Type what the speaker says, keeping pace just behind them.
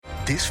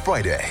This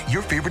Friday,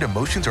 your favorite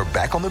emotions are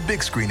back on the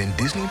big screen in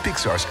Disney and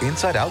Pixar's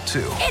Inside Out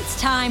 2. It's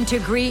time to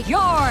greet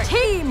your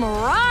Team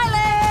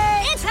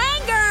Riley. It's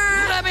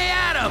anger. Let me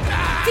at him.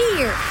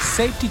 Fear.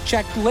 Safety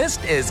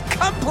checklist is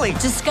complete.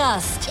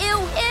 Disgust. Ew.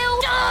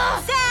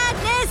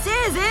 Sadness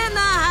is in the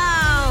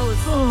house.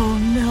 Oh,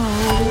 no.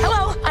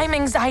 Hello, I'm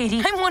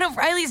anxiety. I'm one of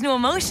Riley's new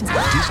emotions.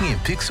 Disney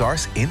and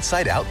Pixar's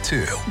Inside Out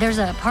 2. There's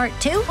a part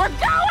 2? We're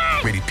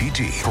going! Rated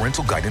PG.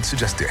 Parental guidance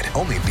suggested.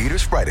 Only in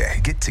theaters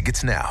Friday. Get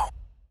tickets now.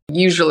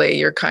 Usually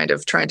you're kind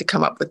of trying to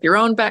come up with your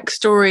own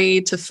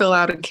backstory to fill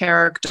out a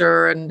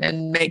character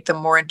and make them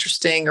more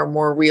interesting or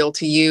more real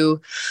to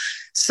you.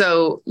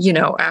 So,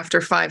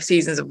 after 5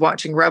 seasons of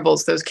watching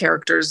Rebels, those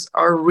characters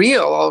are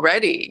real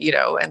already,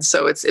 and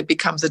so it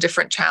becomes a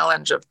different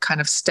challenge of kind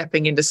of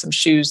stepping into some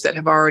shoes that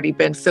have already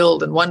been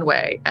filled in one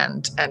way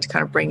and kind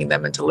of bringing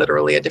them into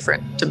literally a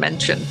different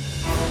dimension.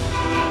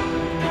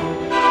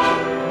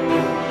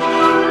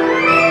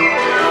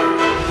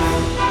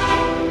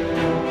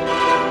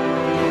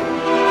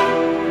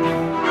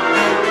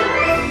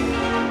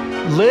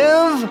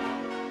 Live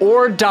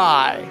or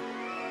die.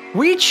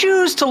 We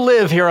choose to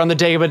live here on the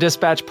Dagobah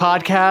Dispatch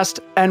podcast,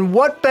 and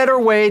what better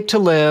way to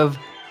live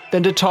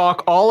than to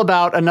talk all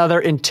about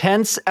another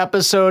intense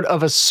episode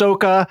of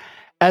Ahsoka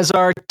as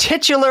our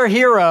titular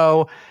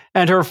hero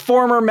and her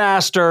former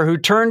master who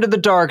turned to the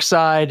dark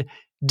side,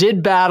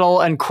 did battle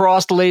and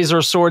crossed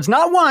laser swords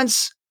not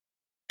once,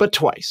 but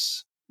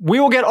twice. We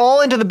will get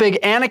all into the big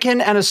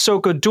Anakin and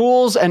Ahsoka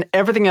duels and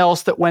everything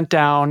else that went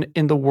down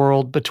in the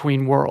world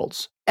between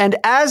worlds. And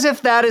as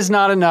if that is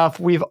not enough,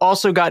 we've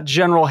also got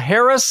General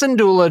Hera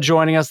Syndulla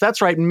joining us.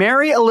 That's right,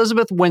 Mary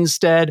Elizabeth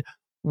Winstead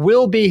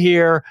will be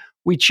here.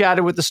 We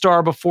chatted with the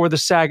star before the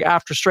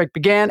SAG-AFTRA strike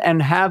began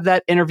and have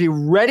that interview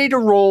ready to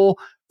roll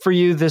for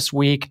you this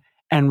week.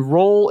 And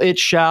roll it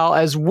shall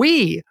as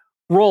we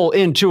roll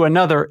into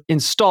another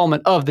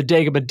installment of the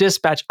Dagobah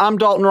Dispatch. I'm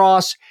Dalton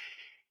Ross,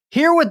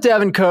 here with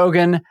Devin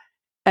Kogan.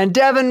 And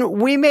Devin,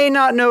 we may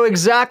not know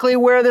exactly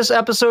where this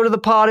episode of the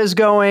pod is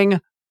going,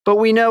 but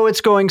we know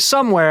it's going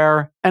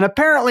somewhere. And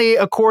apparently,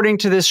 according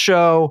to this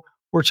show,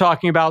 we're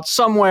talking about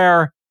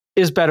somewhere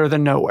is better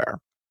than nowhere.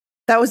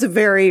 That was a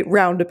very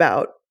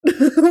roundabout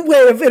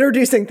way of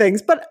introducing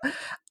things, but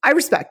I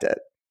respect it.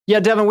 Yeah,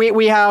 Devin,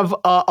 we have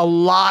a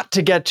lot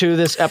to get to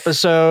this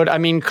episode. I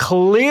mean,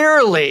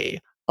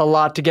 clearly a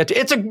lot to get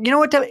to. You know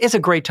what, Devin? It's a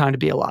great time to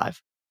be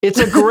alive. It's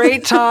a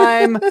great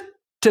time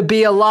to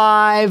be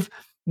alive.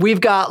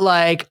 We've got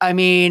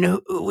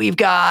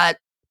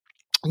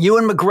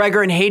Ewan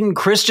McGregor and Hayden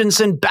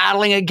Christensen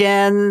battling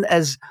again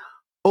as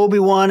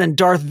Obi-Wan and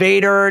Darth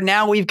Vader.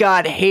 Now we've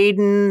got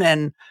Hayden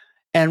and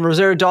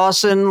Rosario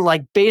Dawson,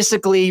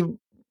 basically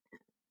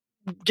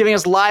giving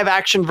us live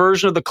action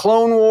version of the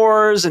Clone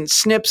Wars and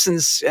Snips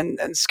and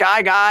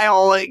Sky Guy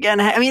all again.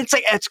 I mean,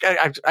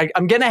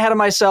 I'm getting ahead of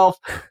myself.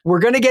 We're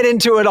going to get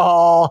into it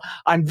all.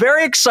 I'm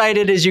very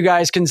excited, as you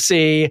guys can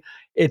see.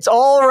 It's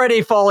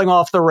already falling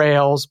off the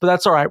rails, but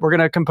that's all right. We're going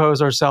to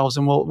compose ourselves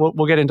and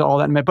we'll get into all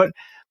that in a minute.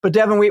 But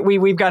Devin,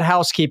 we've got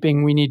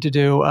housekeeping we need to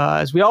do,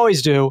 as we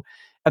always do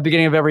at the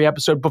beginning of every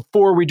episode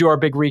before we do our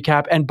big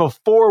recap and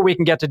before we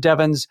can get to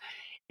Devin's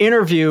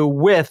interview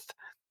with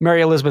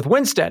Mary Elizabeth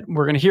Winstead.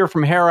 We're going to hear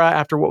from Hera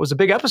after what was a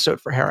big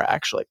episode for Hera,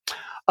 actually.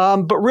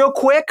 But real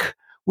quick,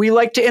 we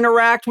like to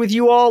interact with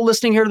you all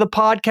listening here to the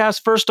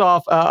podcast. First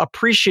off,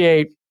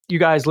 appreciate you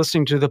guys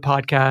listening to the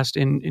podcast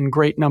in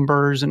great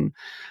numbers and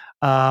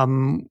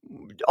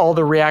all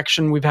the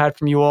reaction we've had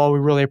from you all. We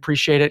really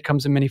appreciate it. It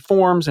comes in many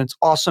forms and it's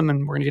awesome.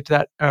 And we're going to get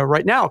to that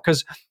right now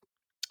because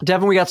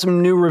Devin, we got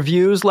some new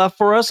reviews left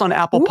for us on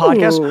Apple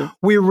Podcasts.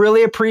 We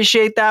really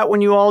appreciate that when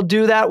you all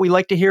do that. We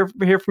like to hear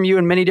from you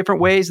in many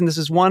different ways. And this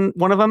is one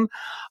of them.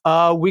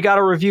 We got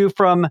a review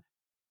from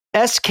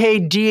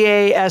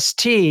SKDAST,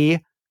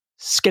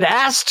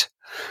 Skidast.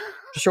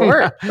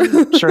 Sure.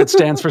 Sure it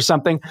stands for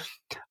something.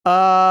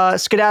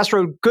 Skidast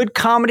wrote, good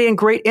comedy and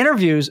great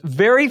interviews.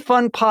 Very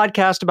fun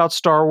podcast about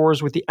Star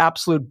Wars with the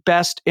absolute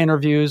best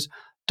interviews.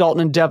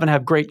 Dalton and Devin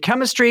have great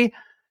chemistry.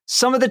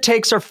 Some of the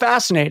takes are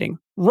fascinating.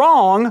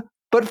 Wrong,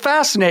 but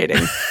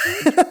fascinating.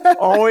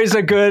 Always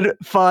a good,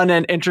 fun,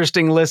 and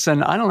interesting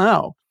listen. I don't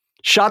know.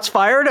 Shots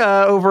fired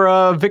over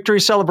a victory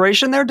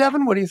celebration there,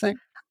 Devin? What do you think?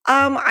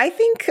 I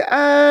think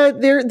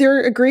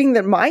they're agreeing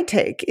that my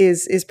take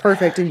is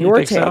perfect and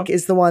your take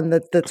is the one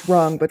that's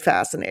wrong but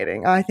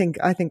fascinating. I think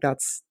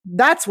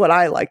that's what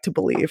I like to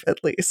believe,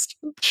 at least.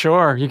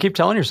 Sure, you keep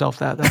telling yourself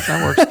that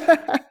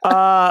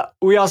works.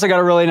 We also got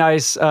a really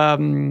nice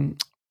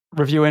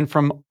review in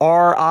from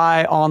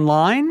RI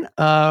Online.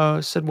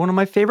 Said one of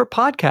my favorite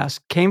podcasts.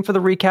 Came for the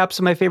recaps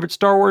of my favorite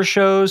Star Wars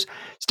shows.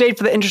 Stayed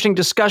for the interesting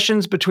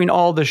discussions between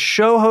all the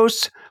show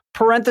hosts.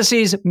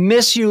 Parentheses,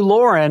 miss you,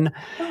 Lauren,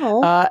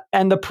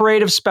 and the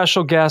parade of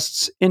special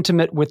guests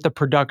intimate with the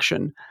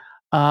production.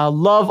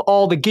 Love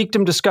all the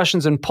geekdom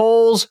discussions and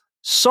polls.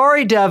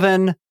 Sorry,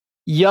 Devin.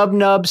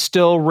 Yub-Nub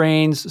still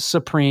reigns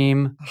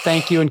supreme.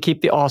 Thank you and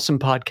keep the awesome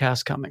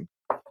podcast coming.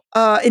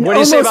 What do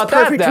you say about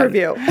that, then?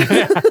 Review.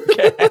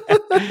 Okay.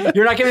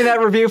 You're not giving that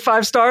review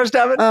 5 stars,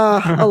 Devin?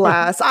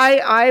 Alas,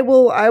 I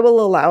will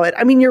allow it.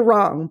 I mean, you're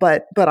wrong,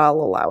 but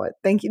I'll allow it.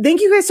 Thank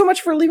you guys so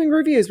much for leaving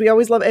reviews. We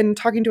always love and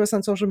talking to us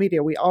on social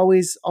media. We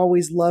always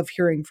love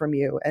hearing from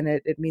you, and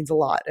it means a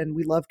lot. And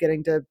we love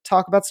getting to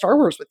talk about Star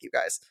Wars with you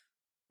guys.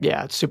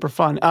 Yeah, it's super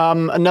fun.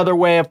 Another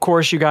way, of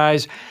course, you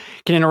guys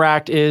can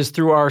interact is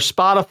through our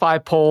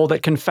Spotify poll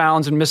that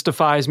confounds and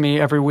mystifies me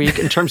every week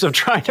in terms of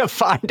trying to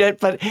find it.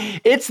 But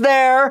it's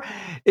there.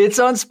 It's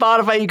on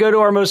Spotify. You go to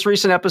our most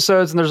recent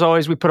episodes, and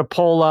we put a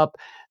poll up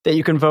that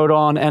you can vote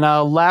on. And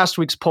last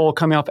week's poll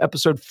coming off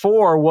episode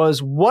 4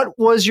 was, what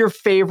was your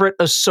favorite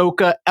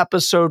Ahsoka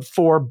episode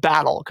 4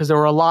 battle? Because there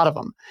were a lot of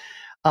them.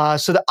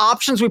 So the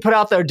options we put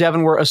out there,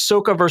 Devin, were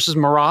Ahsoka versus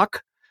Marok,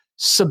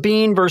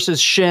 Sabine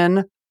versus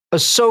Shin,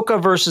 Ahsoka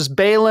versus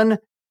Baylan,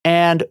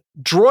 and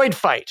droid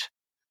fight.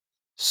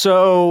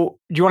 So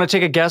do you want to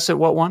take a guess at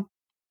what one?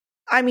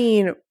 I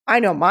mean, I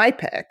know my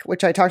pick,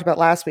 which I talked about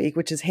last week,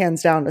 which is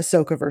hands down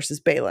Ahsoka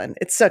versus Baylan.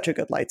 It's such a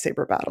good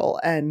lightsaber battle.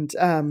 And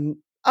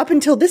up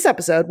until this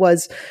episode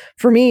was,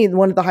 for me,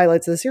 one of the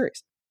highlights of the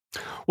series.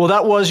 Well,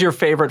 that was your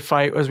favorite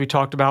fight, as we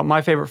talked about.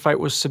 My favorite fight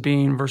was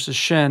Sabine versus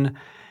Shin.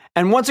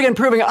 And once again,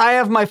 proving I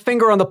have my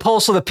finger on the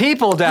pulse of the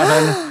people,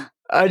 Devin.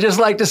 I'd just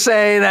like to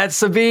say that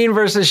Sabine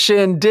versus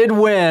Shin did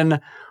win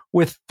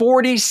with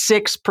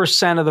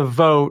 46% of the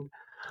vote.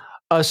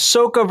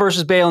 Ahsoka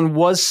versus Baylan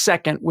was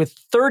second with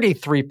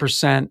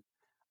 33%,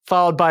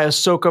 followed by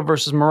Ahsoka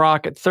versus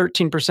Marok at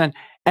 13%.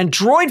 And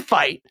droid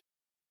fight,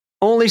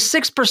 only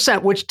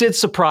 6%, which did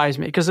surprise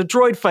me because the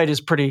droid fight is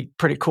pretty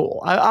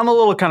cool. I'm a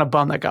little kind of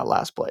bummed that got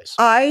last place.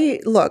 I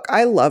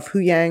love Hu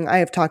Yang. I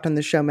have talked on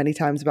the show many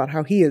times about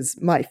how he is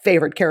my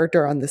favorite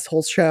character on this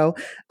whole show.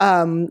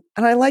 And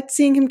I liked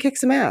seeing him kick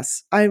some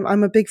ass.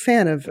 I'm a big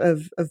fan of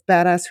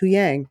badass Hu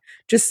Yang,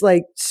 just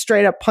like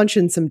straight up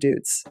punching some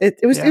dudes. It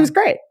was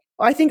great.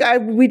 I think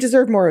we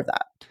deserve more of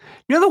that.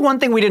 You know, the one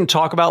thing we didn't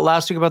talk about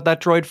last week about that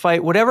droid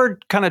fight, whatever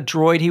kind of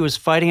droid he was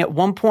fighting, at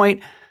one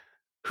point,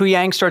 Hu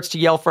Yang starts to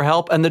yell for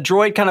help, and the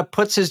droid kind of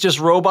puts his just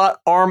robot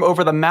arm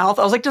over the mouth.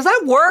 I was like, does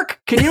that work?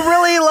 Can you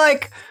really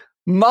like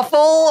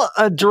muffle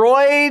a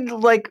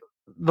droid, like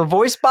the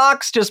voice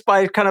box, just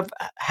by kind of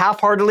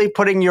half-heartedly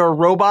putting your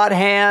robot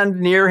hand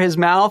near his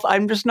mouth?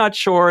 I'm just not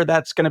sure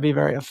that's going to be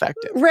very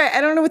effective. Right. I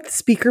don't know what the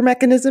speaker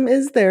mechanism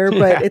is there,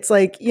 but it's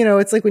like,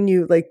 it's like when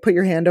you like put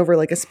your hand over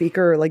like a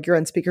speaker, or like you're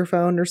on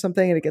speakerphone or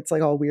something, and it gets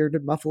like all weird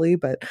and muffly,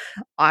 but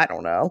I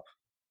don't know.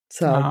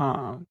 So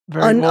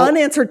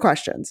unanswered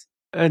questions.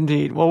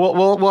 Indeed. Well,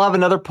 we'll have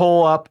another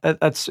poll up.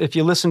 That's if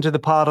you listen to the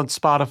pod on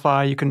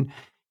Spotify, you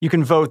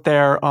can vote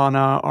there on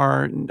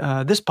our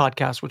this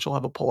podcast, which will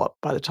have a poll up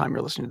by the time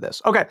you're listening to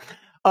this. Okay.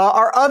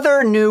 Our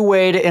other new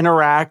way to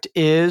interact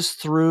is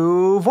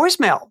through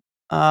voicemail.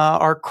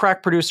 Our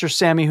crack producer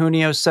Sammy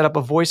Junio set up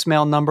a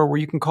voicemail number where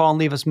you can call and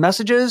leave us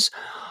messages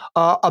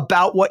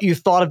about what you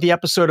thought of the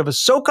episode of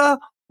Ahsoka,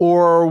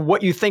 or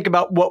what you think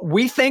about what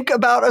we think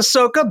about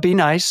Ahsoka. Be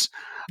nice.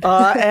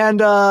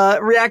 And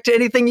react to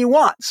anything you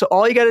want. So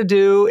all you got to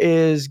do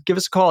is give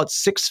us a call at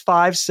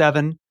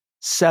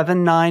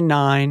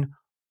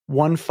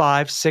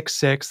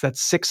 657-799-1566.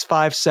 That's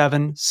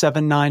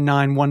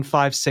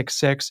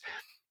 657-799-1566.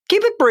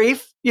 Keep it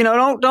brief.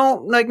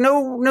 Don't like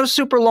no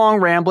super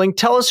long rambling.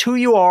 Tell us who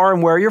you are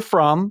and where you're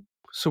from.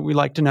 So we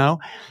like to know.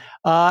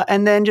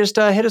 And then just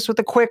hit us with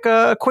a quick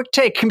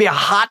take. It can be a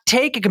hot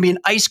take. It can be an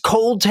ice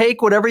cold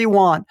take, whatever you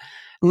want.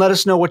 And let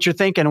us know what you're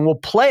thinking, and we'll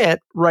play it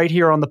right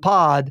here on the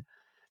pod.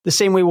 The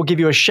same way we'll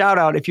give you a shout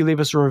out if you leave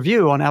us a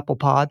review on Apple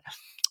Pod.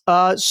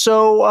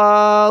 So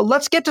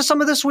let's get to some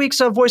of this week's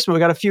voicemail. We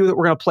got a few that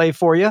we're going to play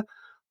for you.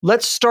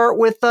 Let's start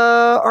with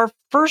our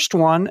first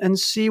one and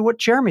see what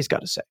Jeremy's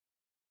got to say.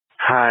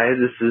 Hi,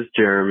 this is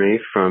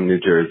Jeremy from New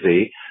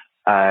Jersey.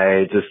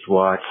 I just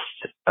watched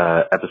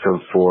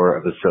episode 4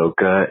 of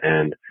Ahsoka,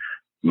 and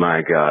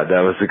my God, that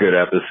was a good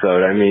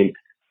episode. I mean,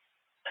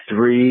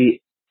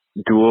 3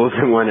 duels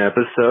in one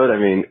episode. I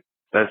mean,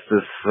 that's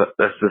just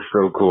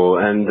so cool.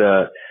 And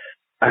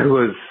I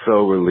was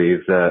so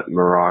relieved that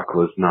Marok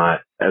was not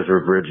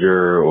Ezra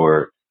Bridger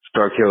or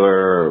Starkiller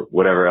or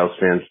whatever else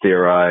fans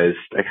theorized.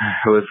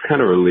 I was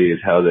kind of relieved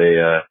how they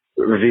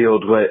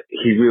revealed what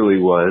he really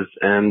was.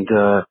 And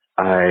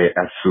I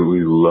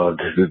absolutely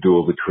loved the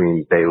duel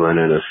between Baylan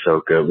and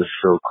Ahsoka. It was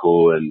so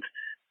cool. And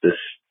this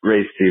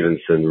Ray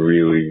Stevenson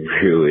really,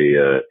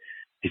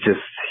 he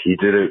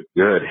did it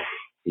good.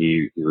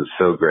 He was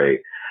so great.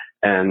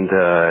 And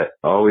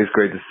always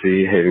great to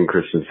see Hayden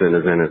Christensen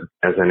as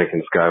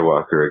Anakin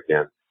Skywalker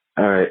again.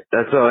 All right,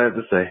 that's all I have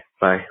to say.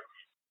 Bye.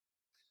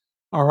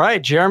 All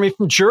right, Jeremy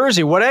from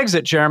Jersey. What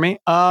exit, Jeremy?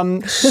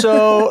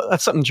 So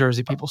that's something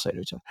Jersey people say to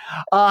each other.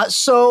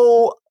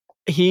 So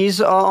he's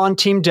on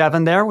Team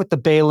Devin there with the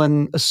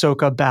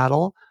Baylan-Ahsoka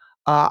battle.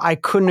 I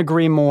couldn't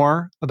agree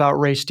more about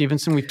Ray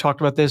Stevenson. We've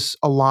talked about this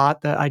a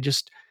lot. That I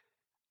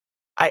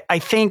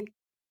think,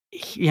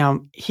 he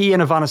and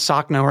Ivana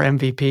Sakno are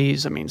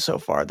MVPs. I mean, so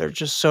far they're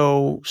just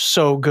so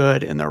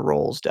good in their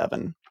roles,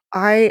 Devin.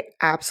 I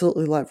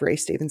absolutely love Ray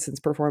Stevenson's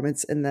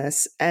performance in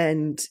this,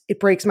 and it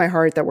breaks my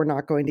heart that we're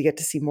not going to get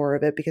to see more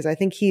of it, because I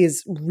think he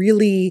is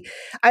really,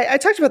 I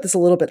talked about this a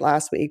little bit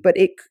last week, but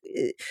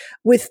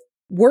with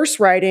worse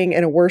writing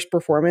and a worse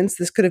performance,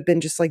 this could have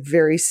been just like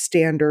very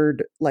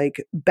standard,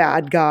 like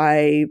bad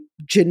guy,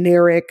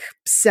 generic,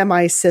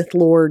 semi-Sith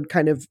Lord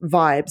kind of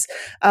vibes,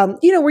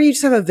 where you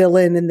just have a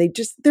villain and they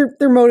just,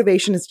 their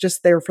motivation is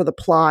just there for the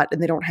plot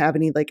and they don't have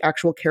any like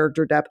actual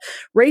character depth.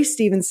 Ray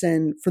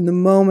Stevenson, from the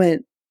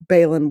moment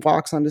Baylan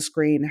walks onto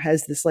screen,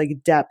 has this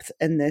like depth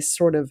and this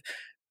sort of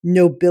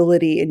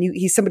nobility, and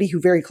he's somebody who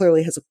very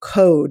clearly has a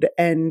code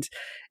and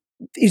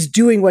is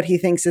doing what he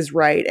thinks is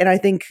right. And I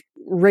think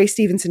Ray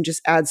Stevenson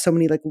just adds so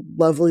many like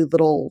lovely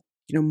little,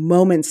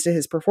 moments to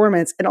his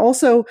performance, and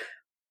also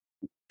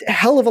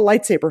hell of a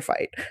lightsaber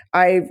fight.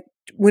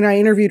 When I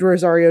interviewed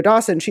Rosario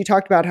Dawson, she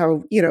talked about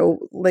how,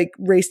 like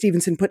Ray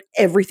Stevenson put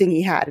everything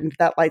he had into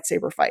that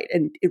lightsaber fight,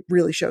 and it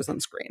really shows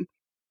on screen.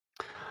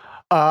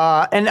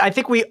 And I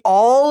think we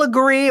all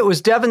agree, it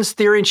was Devon's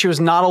theory, and she was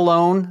not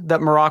alone, that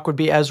Marok would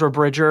be Ezra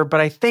Bridger.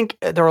 But I think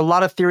there are a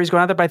lot of theories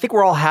going out there, but I think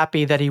we're all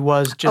happy that he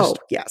was just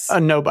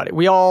a nobody.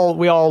 We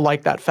all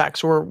like that fact.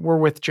 So we're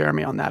with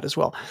Jeremy on that as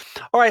well.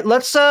 All right,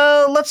 let's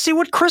see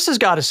what Chris has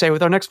got to say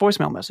with our next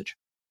voicemail message.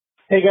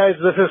 Hey guys,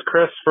 this is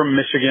Chris from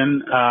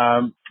Michigan.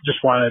 Just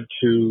wanted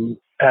to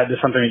add to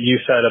something that you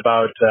said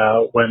about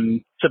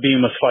when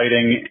Sabine was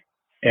fighting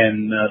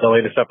in the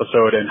latest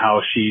episode, and how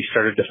she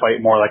started to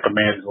fight more like a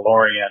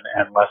Mandalorian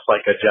and less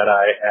like a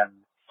Jedi, and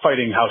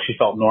fighting how she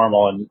felt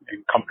normal and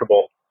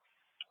comfortable.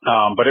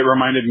 But it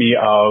reminded me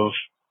of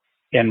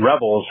in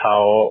Rebels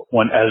how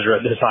when Ezra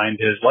designed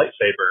his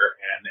lightsaber,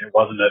 and it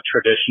wasn't a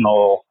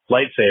traditional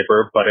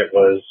lightsaber, but it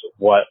was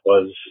what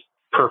was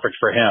perfect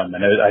for him.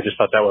 And I just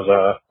thought that was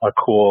a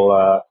cool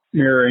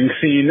mirroring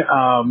scene.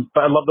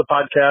 But I love the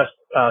podcast.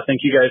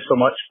 Thank you guys so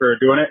much for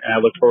doing it, and I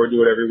look forward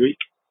to it every week.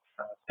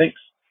 Thanks.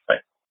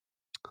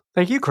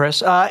 Thank you,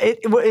 Chris.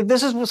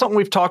 This is something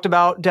we've talked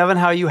about, Devon,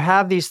 how you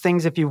have these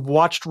things. If you've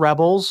watched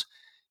Rebels,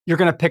 you're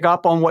going to pick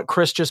up on what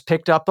Chris just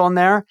picked up on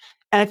there.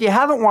 And if you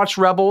haven't watched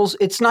Rebels,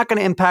 it's not going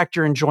to impact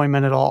your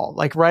enjoyment at all.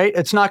 Like, right?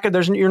 It's not good.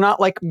 You're not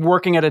like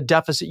working at a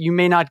deficit. You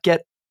may not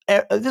get,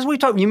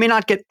 you may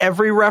not get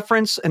every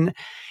reference, and,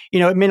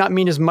 it may not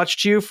mean as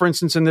much to you. For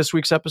instance, in this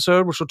week's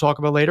episode, which we'll talk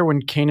about later,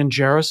 when Kanan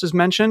Jarrus is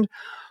mentioned,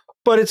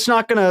 but it's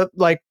not going to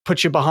like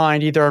put you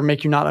behind either or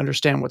make you not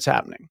understand what's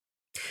happening.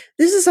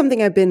 This is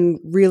something I've been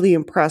really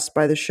impressed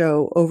by the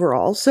show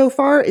overall so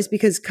far, is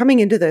because coming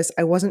into this,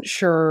 I wasn't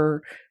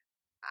sure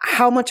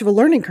how much of a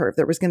learning curve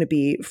there was going to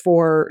be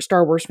for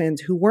Star Wars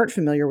fans who weren't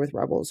familiar with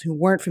Rebels, who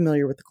weren't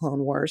familiar with the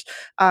Clone Wars.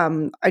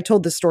 I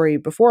told this story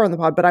before on the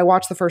pod, but I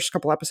watched the first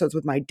couple episodes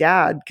with my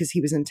dad because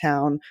he was in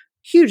town.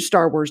 Huge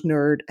Star Wars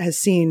nerd, has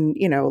seen,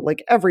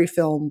 like every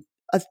film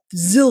a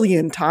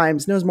zillion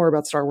times, knows more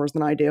about Star Wars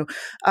than I do,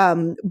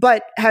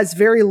 but has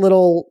very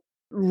little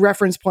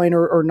reference point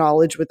or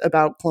knowledge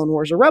about Clone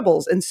Wars or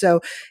Rebels. And so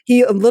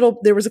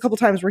there was a couple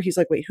times where he's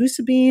like, wait, who's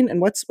Sabine?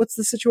 And what's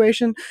the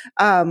situation?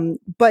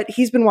 But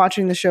he's been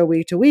watching the show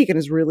week to week and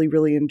has really,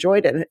 really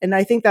enjoyed it. And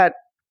I think that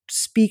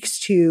speaks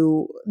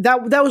to,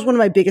 that was one of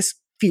my biggest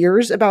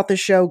fears about the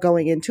show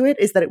going into it,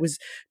 is that it was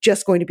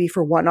just going to be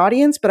for one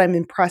audience, but I'm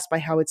impressed by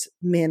how it's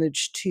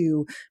managed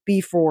to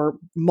be for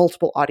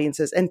multiple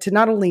audiences, and to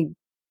not only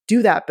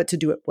do that, but to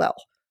do it well.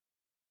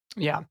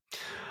 Yeah.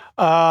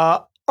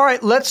 All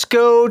right, let's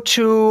go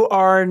to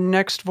our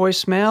next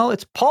voicemail.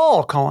 It's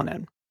Paul calling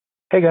in.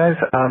 Hey guys,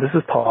 this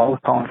is Paul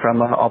calling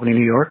from Albany,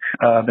 New York.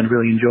 I've been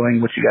really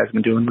enjoying what you guys have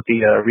been doing with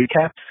the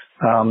recaps.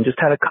 Just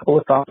had a couple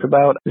of thoughts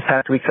about this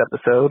past week's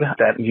episode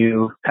that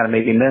you kind of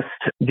maybe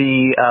missed.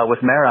 With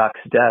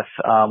Marok's death,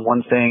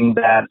 one thing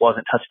that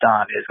wasn't touched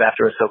on is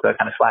after Ahsoka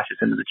kind of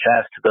slashes into the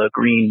chest, the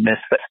green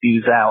mist that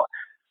spews out.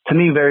 To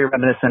me, very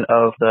reminiscent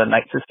of the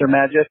Night Sister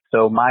magic.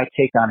 So my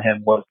take on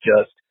him was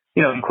just,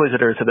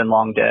 Inquisitors have been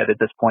long dead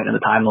at this point in the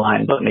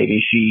timeline, but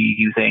maybe she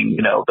using,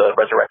 the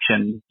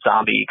resurrection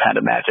zombie kind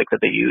of magic that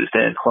they used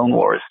in Clone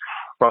Wars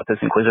brought this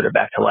Inquisitor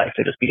back to life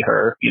to just be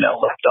her,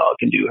 lapdog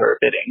and do her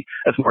bidding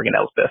as Morgan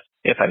Elsbeth,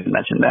 if I didn't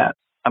mention that.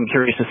 I'm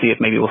curious to see if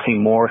maybe we'll see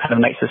more kind of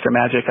Night Sister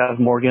magic out of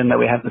Morgan that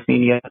we haven't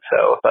seen yet, so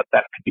I thought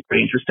that could be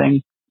pretty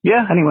interesting.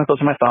 Yeah, anyway,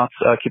 those are my thoughts.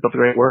 Keep up the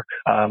great work.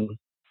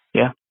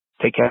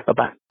 Take care.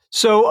 Bye-bye.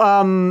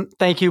 So,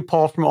 thank you,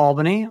 Paul from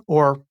Albany,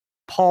 or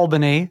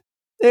Paulbany.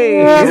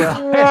 Hey.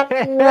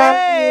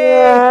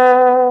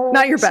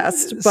 Not your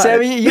best, but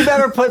Sammy, you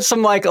better put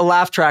some like a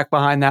laugh track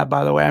behind that,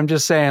 by the way. I'm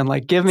just saying,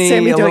 like, give me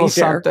Sammy, a little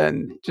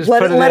something. Just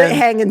let it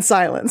hang in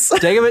silence.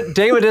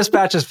 Dagobah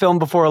Dispatch is filmed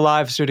before a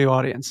live studio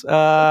audience.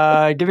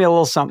 Give me a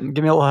little something.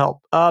 Give me a little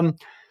help.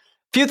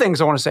 Few things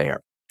I want to say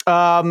here.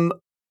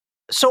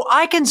 So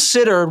I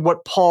considered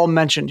what Paul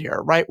mentioned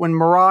here, right? When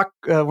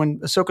when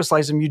Ahsoka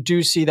slices him, you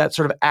do see that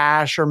sort of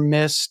ash or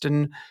mist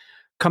and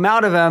come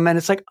out of him, and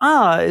it's like,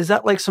 is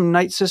that like some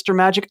Night Sister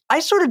magic? I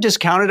sort of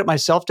discounted it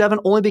myself, Devin,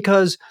 only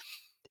because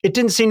it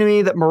didn't seem to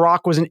me that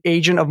Marok was an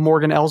agent of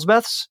Morgan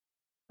Elsbeth's,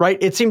 right?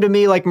 It seemed to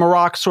me like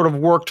Marok sort of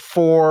worked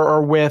for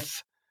or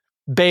with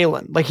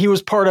Baylan. Like he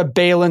was part of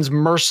Baylan's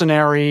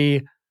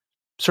mercenary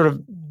sort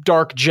of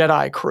dark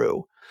Jedi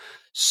crew.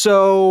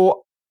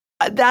 So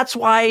that's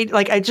why,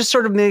 like, I just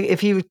sort of,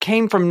 if he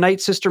came from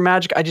Night Sister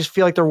magic, I just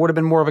feel like there would have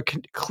been more of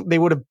they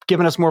would have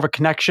given us more of a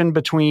connection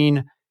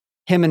between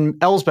him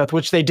and Elsbeth,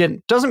 which they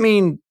didn't. Doesn't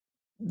mean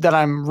that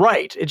I'm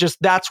right. It just,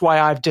 that's why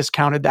I've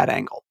discounted that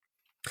angle.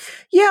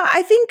 Yeah,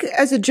 I think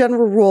as a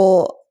general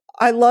rule,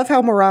 I love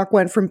how Marak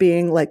went from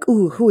being like,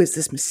 ooh, who is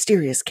this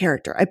mysterious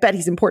character? I bet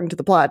he's important to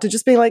the plot, to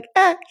just being like,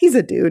 he's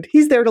a dude.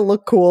 He's there to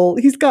look cool.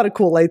 He's got a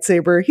cool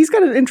lightsaber. He's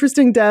got an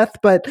interesting death,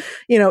 but,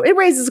 you know, it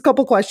raises a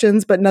couple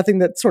questions, but nothing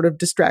that sort of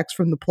distracts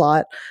from the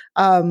plot.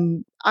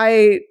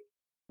 I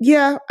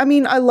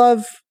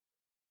love,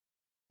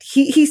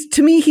 he's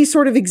to me, he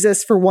sort of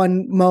exists for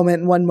one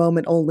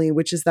moment only,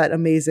 which is that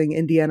amazing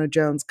Indiana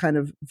Jones kind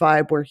of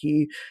vibe where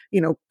he,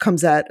 you know,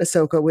 comes at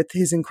Ahsoka with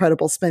his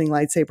incredible spinning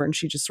lightsaber and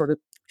she just sort of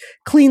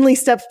cleanly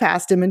steps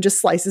past him and just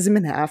slices him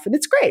in half. And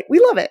it's great. We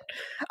love it.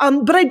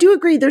 But I do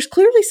agree, there's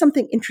clearly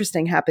something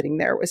interesting happening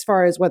there as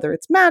far as whether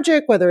it's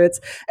magic, whether it's,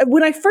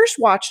 when I first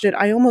watched it,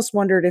 I almost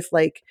wondered if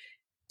like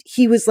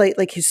he was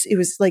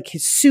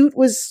his suit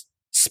was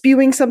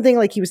spewing something,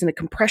 like he was in a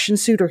compression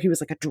suit or he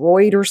was like a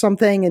droid or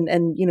something.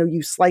 And you know,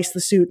 you slice the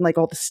suit and like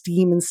all the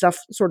steam and stuff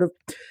sort of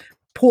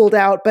pulled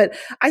out. But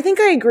I think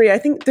I agree. I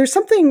think there's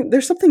something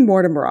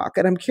more to Marak,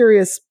 and I'm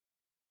curious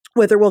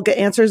whether we'll get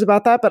answers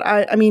about that. But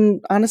I mean,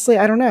 honestly,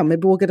 I don't know.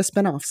 Maybe we'll get a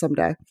spinoff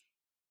someday.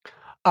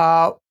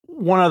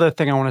 One other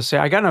thing I want to say,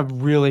 I got in a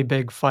really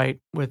big fight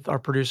with our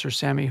producer,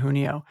 Sammy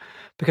Junio,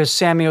 because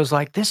Sammy was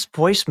like, this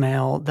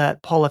voicemail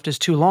that Paul left is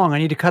too long. I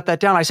need to cut that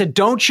down. I said,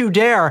 don't you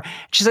dare.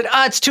 She said,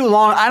 it's too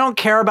long. I don't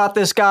care about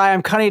this guy.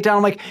 I'm cutting it down.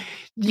 I'm like,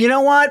 you know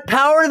what?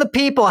 Power to the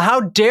people. How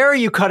dare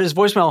you cut his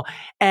voicemail?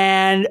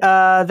 And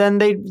then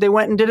they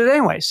went and did it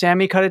anyway.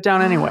 Sammy cut it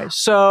down anyway.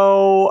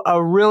 So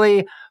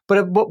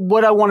but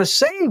what I want to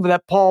say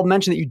that Paul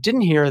mentioned that you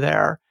didn't hear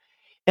there,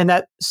 and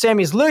that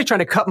Sammy is literally trying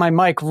to cut my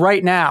mic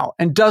right now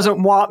and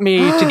doesn't want me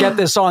to get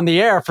this on the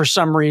air for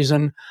some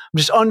reason. I'm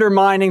just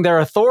undermining their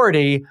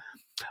authority.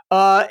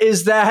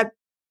 Is that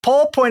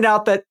Paul pointed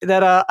out that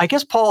I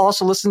guess Paul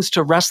also listens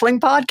to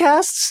wrestling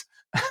podcasts.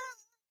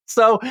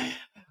 So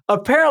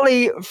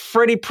apparently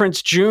Freddie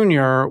Prinze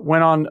Jr.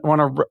 went on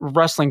a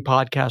wrestling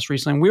podcast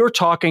recently. And we were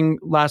talking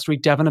last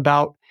week, Devin,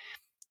 about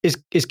is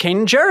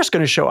Kanan Jarrus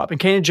going to show up? And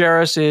Kanan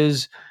Jarrus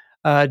is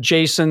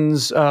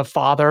Jason's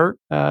father,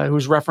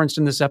 who's referenced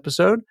in this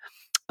episode.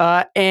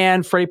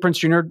 And Freddie Prinze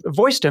Jr.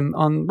 voiced him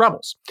on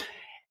Rebels.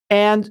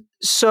 And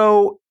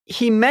so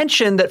he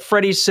mentioned that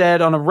Freddie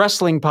said on a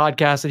wrestling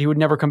podcast that he would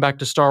never come back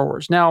to Star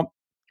Wars. Now,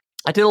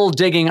 I did a little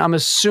digging. I'm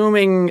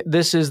assuming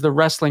this is the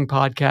wrestling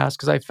podcast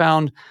because I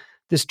found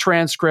this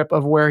transcript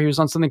of where he was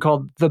on something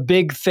called The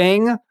Big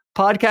Thing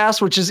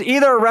podcast, which is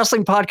either a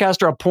wrestling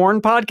podcast or a porn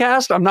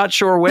podcast. I'm not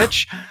sure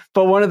which,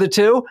 but one of the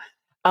two.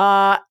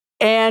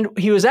 And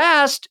he was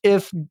asked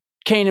if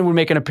Kanan would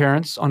make an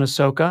appearance on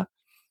Ahsoka.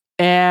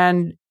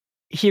 And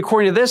he,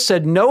 according to this,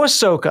 said, no,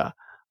 Ahsoka.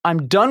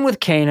 I'm done with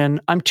Kanan.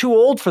 I'm too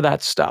old for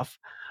that stuff.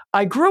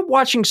 I grew up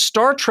watching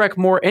Star Trek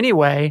more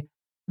anyway.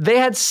 They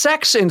had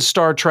sex in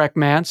Star Trek,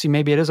 man. See,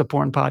 maybe it is a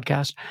porn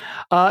podcast.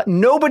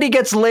 Nobody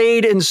gets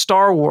laid in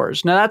Star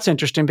Wars. Now, that's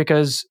interesting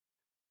because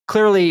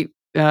clearly,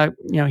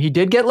 he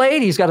did get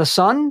laid. He's got a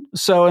son.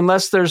 So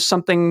unless there's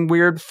something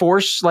weird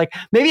force, like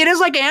maybe it is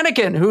like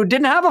Anakin, who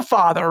didn't have a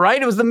father, right?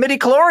 It was the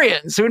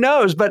midichlorians. Who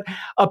knows? But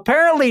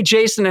apparently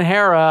Jason and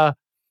Hera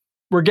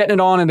were getting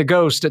it on in the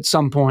Ghost at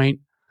some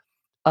point.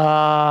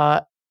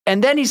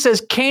 And then he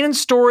says,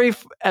 Kanan's story,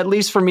 at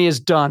least for me,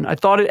 is done. I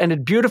thought it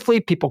ended beautifully.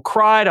 People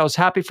cried. I was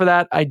happy for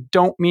that. I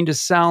don't mean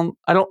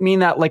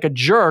that like a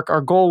jerk.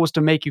 Our goal was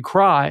to make you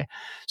cry.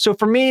 So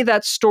for me,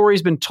 that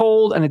story's been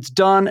told and it's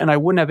done, and I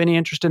wouldn't have any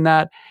interest in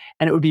that.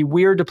 And it would be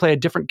weird to play a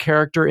different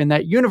character in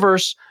that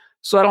universe.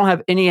 So I don't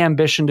have any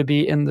ambition to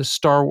be in the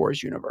Star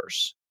Wars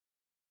universe.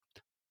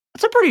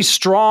 That's a pretty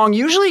strong,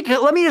 usually,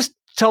 let me just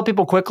tell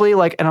people quickly,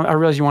 like, and I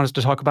realize you want us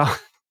to talk about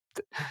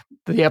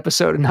the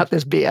episode and not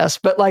this BS,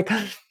 but like,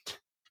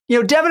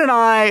 Devin and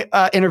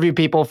I interview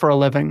people for a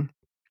living,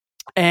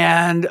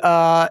 and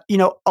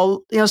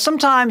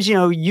sometimes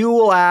you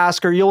will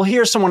ask or you'll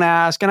hear someone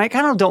ask, and I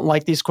kind of don't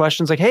like these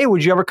questions, like, hey,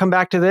 would you ever come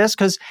back to this?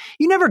 Because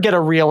you never get a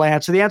real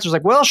answer. The answer is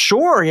like, well,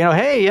 sure,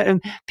 hey,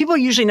 and people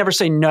usually never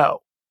say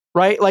no,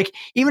 right? Like,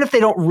 even if they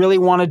don't really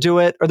want to do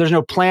it, or there's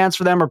no plans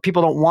for them, or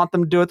people don't want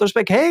them to do it, they're just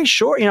like, hey,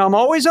 sure, I'm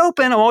always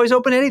open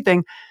to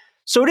anything.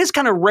 So it is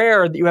kind of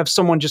rare that you have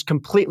someone just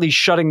completely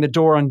shutting the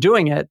door on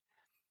doing it.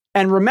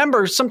 And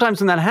remember,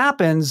 sometimes when that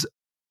happens,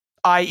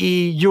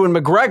 i.e. Ewan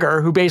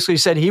McGregor, who basically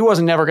said he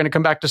wasn't never going to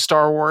come back to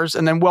Star Wars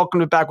and then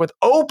welcomed it back with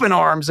open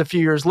arms a few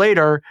years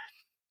later,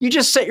 you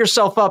just set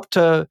yourself up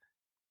to,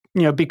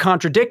 be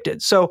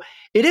contradicted. So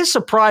it is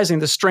surprising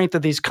the strength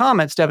of these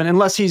comments, Devin,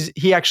 unless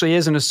he actually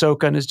is an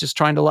Ahsoka and is just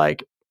trying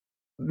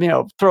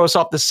to throw us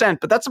off the scent.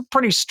 But that's a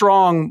pretty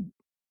strong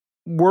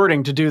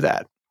wording to do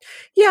that.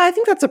 Yeah, I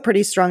think that's a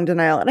pretty strong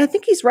denial. And I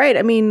think he's right.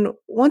 I mean,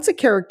 once a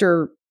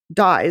character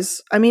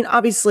dies, I mean,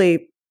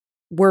 obviously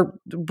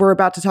we're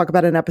about to talk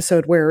about an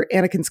episode where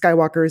Anakin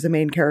Skywalker is a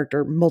main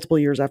character multiple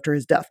years after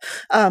his death.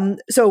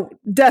 So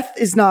death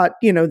is not,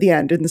 the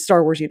end in the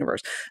Star Wars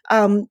universe.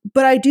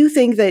 But I do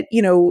think that,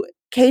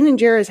 Kanan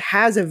Jarrus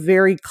has a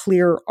very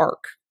clear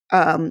arc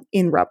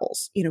in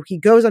Rebels. He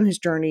goes on his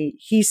journey,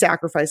 he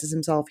sacrifices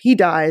himself, he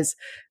dies.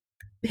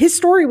 His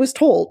story was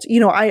told.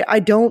 I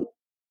don't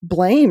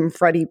blame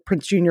Freddie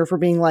Prinze Jr. for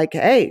being like,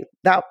 hey,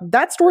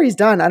 that story's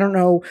done. I don't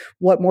know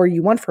what more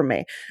you want from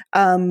me.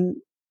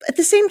 At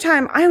the same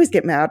time, I always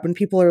get mad when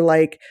people are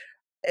like,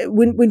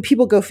 when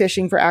people go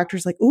fishing for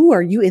actors like, ooh,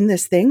 are you in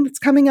this thing that's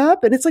coming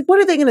up? And it's like,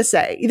 what are they going to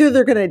say? Either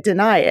they're going to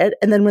deny it,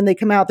 and then when they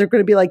come out, they're going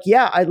to be like,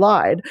 yeah, I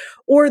lied.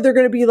 Or they're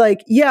going to be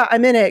like, yeah,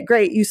 I'm in it.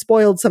 Great. You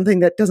spoiled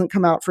something that doesn't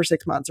come out for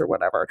 6 months or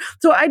whatever.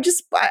 So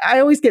I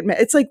always get mad.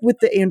 It's like with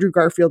the Andrew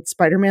Garfield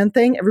Spider-Man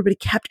thing. Everybody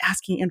kept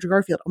asking Andrew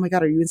Garfield, oh my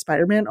God, are you in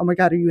Spider-Man? Oh my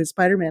God, are you in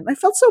Spider-Man? And I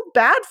felt so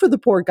bad for the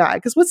poor guy,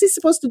 because what's he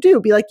supposed to do?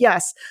 Be like,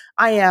 yes,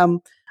 I am.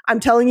 I'm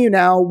telling you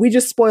now, we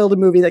just spoiled a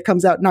movie that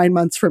comes out 9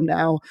 months from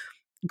now.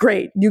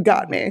 Great, you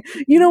got me.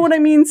 You know what I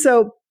mean?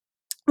 So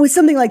with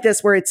something like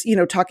this, where it's,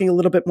 talking a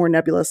little bit more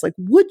nebulous, like,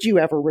 would you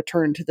ever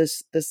return to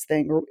this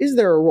thing? Or is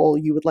there a role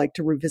you would like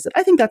to revisit?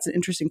 I think that's an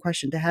interesting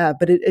question to have,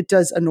 but it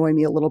does annoy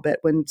me a little bit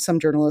when some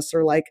journalists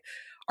are like,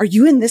 are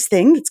you in this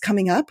thing that's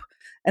coming up?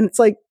 And it's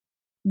like,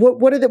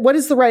 what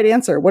is the right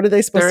answer? What are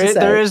they supposed to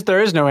say?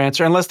 There is no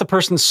answer unless the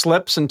person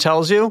slips and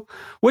tells you,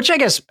 which I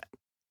guess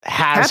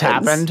has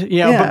happened,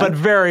 but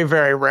very,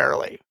 very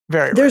rarely.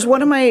 There's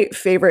one of my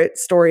favorite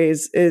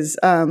stories is,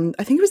 I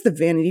think it was the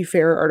Vanity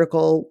Fair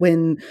article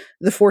when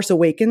The Force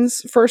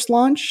Awakens first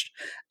launched.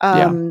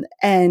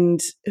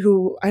 And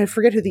who, I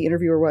forget who the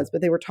interviewer was,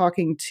 but they were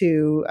talking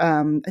to,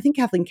 I think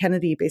Kathleen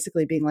Kennedy,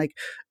 basically being like,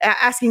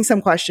 asking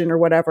some question or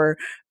whatever.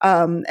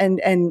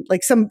 And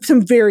like some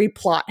very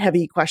plot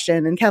heavy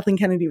question. And Kathleen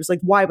Kennedy was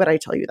like, why would I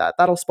tell you that?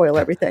 That'll spoil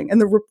everything.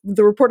 And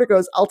the reporter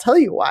goes, I'll tell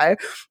you why.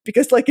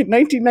 Because like in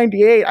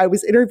 1998, I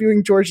was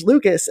interviewing George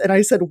Lucas and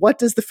I said, what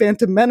does the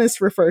Phantom Menace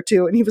refer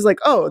to? And he was like,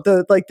 oh,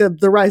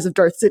 the rise of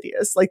Darth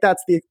Sidious. Like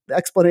that's the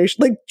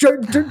explanation. Like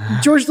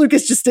George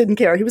Lucas just didn't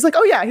care. He was like,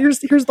 oh yeah, here's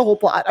the whole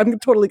plot. I'm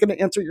totally going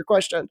to answer your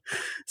question.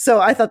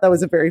 So I thought that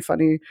was a very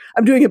funny.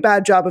 I'm doing a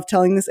bad job of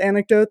telling this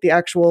anecdote. The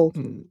actual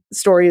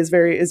story is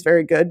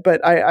very good,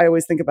 but I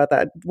always think about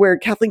that where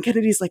Kathleen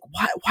Kennedy's like,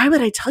 why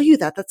would I tell you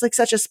that? That's like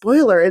such a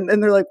spoiler. And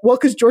they're like, well,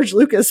 because George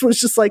Lucas was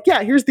just like,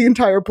 yeah, here's the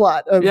entire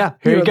plot of here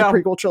you go. The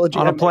prequel trilogy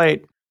on a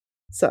plate.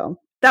 So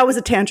that was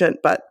a tangent,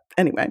 but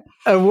anyway.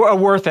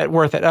 Worth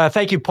it.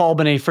 Thank you, Paul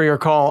Benny, for your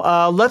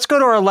call. Let's go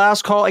to our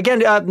last call.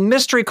 Again,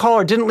 mystery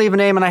caller didn't leave a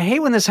name, and I hate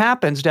when this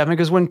happens, Devin,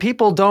 because when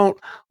people don't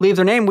leave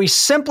their name, we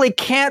simply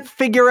can't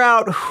figure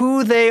out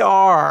who they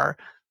are.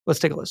 Let's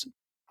take a listen.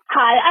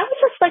 Hi, I would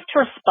just like to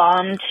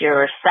respond to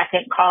your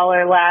second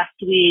caller last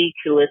week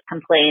who was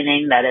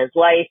complaining that his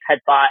wife had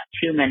bought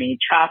too many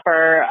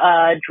chopper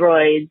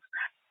droids.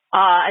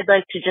 I'd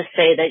like to just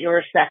say that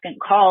your second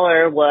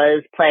caller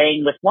was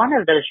playing with one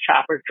of those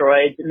chopper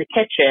droids in the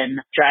kitchen,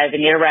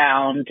 driving it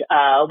around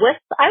with,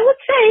 I would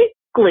say,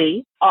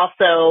 glee.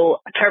 Also,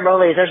 turbo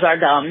lasers are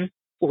dumb.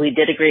 We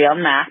did agree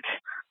on that.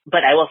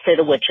 But I will say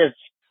the witches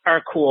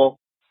are cool,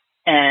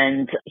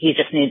 and he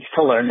just needs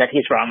to learn that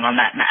he's wrong on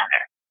that matter.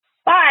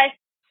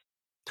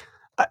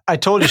 Bye. I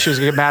told you she was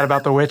going to get mad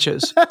about the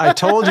witches. I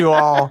told you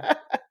all.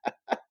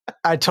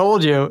 I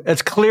told you.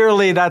 It's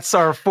clearly that's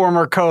our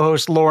former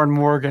co-host, Lauren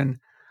Morgan,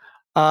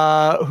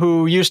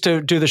 who used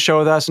to do the show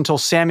with us until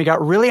Sammy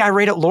got really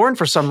irate at Lauren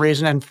for some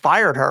reason and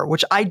fired her,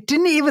 which I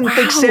didn't even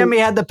think Sammy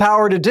had the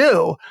power to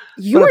do.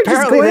 You were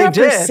just going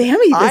after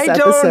Sammy this episode. I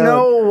don't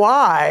know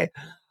why.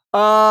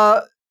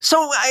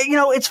 So,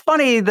 it's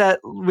funny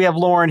that we have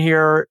Lauren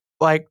here,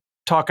 like,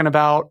 talking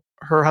about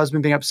her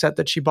husband being upset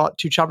that she bought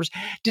 2 choppers.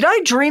 Did I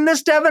dream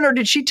this, Devin, or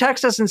did she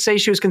text us and say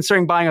she was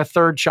considering buying a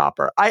 3rd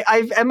chopper?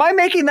 Am I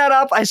making that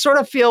up? I sort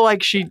of feel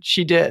like she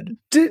did.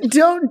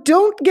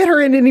 Don't get her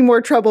in any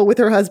more trouble with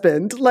her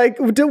husband. Like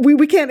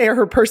we can't air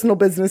her personal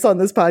business on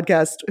this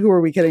podcast. Who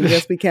are we kidding?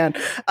 Yes, we can.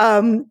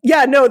 I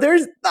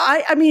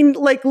mean,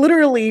 like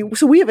literally.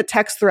 So we have a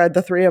text thread,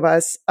 the 3 of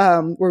us,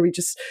 where we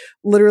just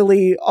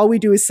literally all we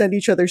do is send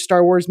each other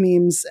Star Wars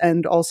memes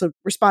and also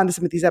respond to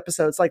some of these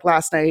episodes. Like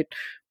last night,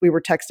 we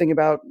were texting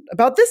about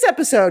this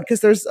episode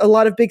because there's a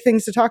lot of big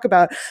things to talk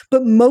about,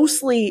 but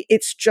mostly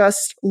it's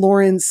just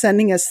Lauren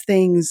sending us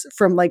things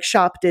from like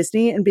Shop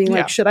Disney and being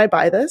like, should I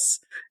buy this?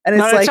 And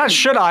it's not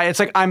should I, it's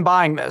like, I'm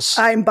buying this.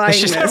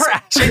 She's this. Never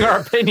asking our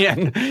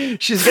opinion.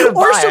 She's going to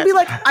buy it. Or she'll be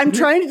like, I'm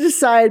trying to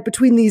decide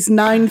between these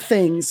 9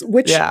 things,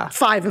 which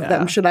 5 of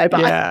them should I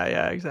buy?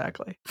 Yeah,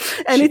 exactly.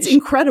 And it's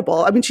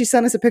incredible. I mean, she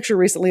sent us a picture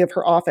recently of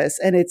her office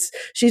and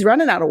she's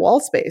running out of wall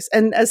space.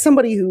 And as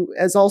somebody who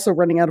is also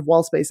running out of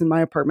wall space in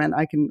my apartment,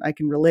 I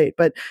can relate,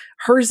 but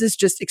hers is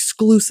just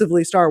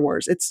exclusively Star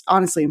Wars. It's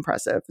honestly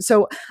impressive.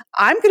 So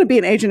I'm going to be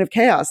an agent of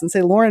chaos and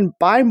say, Lauren,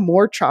 buy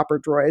more chopper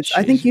droids. Jeez.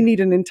 I think you need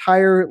an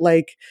entire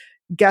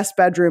guest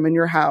bedroom in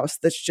your house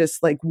that's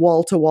just like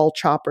wall to wall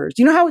choppers.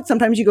 You know how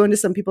sometimes you go into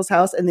some people's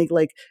house and they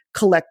like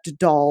collect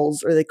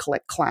dolls or they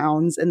collect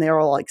clowns and they're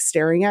all like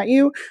staring at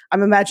you?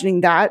 I'm imagining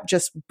that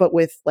but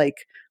with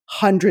like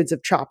hundreds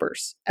of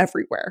choppers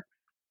everywhere.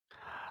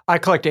 I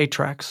collect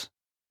 8-tracks.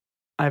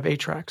 I have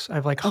 8-tracks. I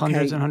have like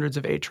hundreds and hundreds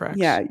of 8-tracks.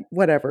 Yeah,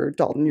 whatever,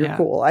 Dalton. You're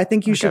cool. I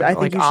think you should. I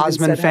think like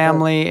Osmond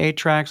family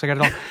 8-tracks. I got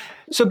it all.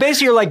 So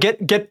basically, you're like,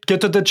 get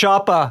to the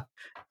chopper.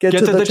 Get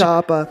to the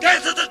chopper.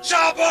 Get to the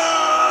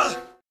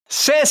chopper!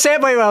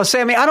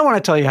 Sammy, I don't want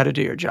to tell you how to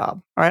do your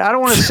job. All right, I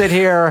don't want to sit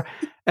here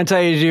and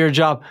tell you to do your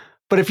job.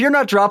 But if you're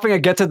not dropping a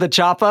 "get to the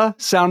chopper"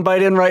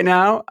 soundbite in right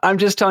now, I'm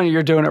just telling you,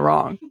 you're doing it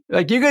wrong.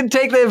 Like, you could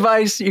take the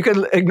advice, you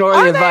could ignore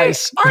the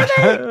advice. Are they?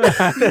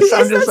 Is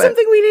that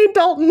something we need,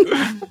 Dalton?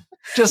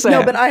 Just saying.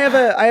 No, but I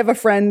have a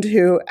friend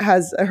who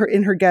has her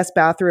in her guest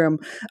bathroom.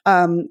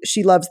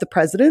 She loves the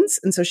presidents,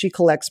 and so she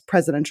collects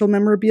presidential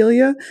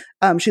memorabilia.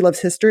 She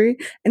loves history,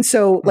 and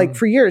so like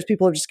for years,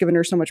 people have just given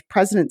her so much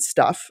president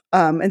stuff.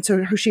 And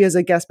so she has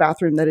a guest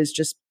bathroom that is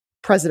just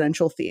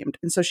presidential themed,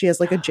 and so she has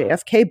like a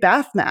JFK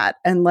bath mat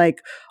and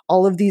like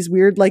all of these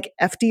weird like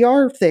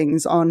FDR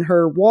things on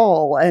her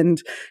wall,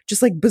 and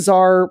just like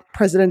bizarre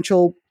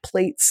presidential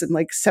plates and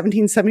like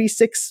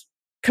 1776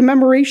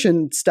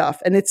 commemoration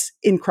stuff, and it's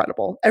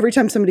incredible. Every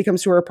time somebody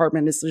comes to her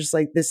apartment, it's just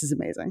like, this is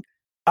amazing.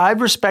 I'd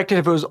respect it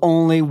if it was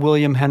only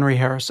William Henry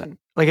Harrison.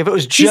 Like if it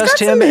was She's just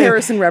got him. Some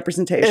Harrison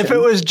representation. If it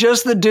was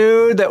just the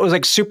dude that was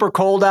like super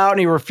cold out and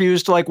he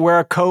refused to like wear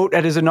a coat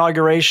at his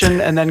inauguration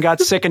and then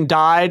got sick and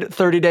died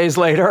 30 days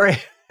later.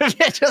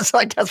 It's just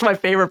like, that's my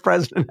favorite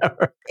president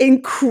ever.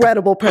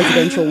 Incredible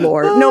presidential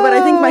lore. No, but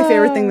I think my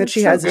favorite thing that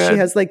she has is she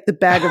has like the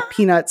bag of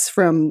peanuts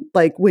from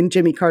like when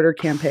Jimmy Carter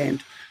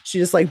campaigned. She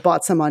just like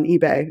bought some on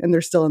eBay and they're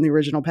still in the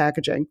original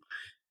packaging.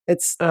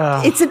 It's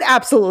an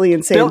absolutely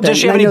insane thing. Does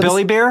she have any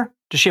Billy Beer?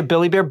 Does she have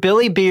Billy Beer?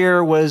 Billy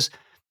Beer was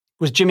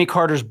Jimmy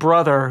Carter's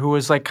brother, who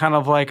was like kind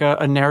of like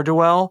a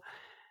ne'er-do-well.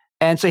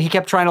 And so he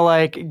kept trying to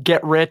like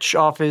get rich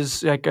off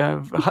his like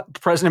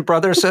president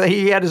brother. So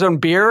he had his own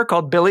beer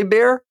called Billy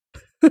Beer.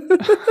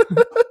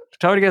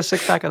 Try to get a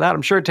 6-pack of that.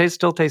 I'm sure it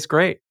still tastes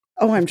great.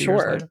 Oh, I'm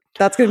sure.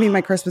 That's going to be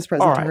my Christmas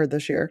present to her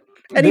this year.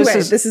 Anyway,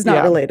 this is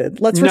not related.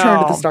 Let's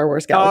return to the Star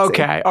Wars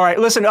galaxy. Okay. All right.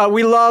 Listen,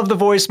 we love the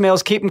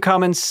voicemails. Keep them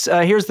coming.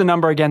 Here's the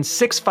number again,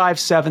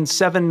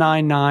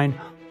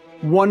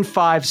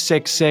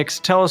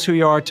 657-799-1566. Tell us who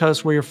you are. Tell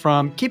us where you're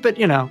from. Keep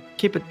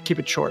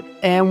it short.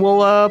 And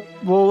we'll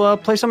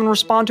play some and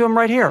respond to them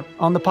right here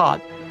on the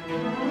pod.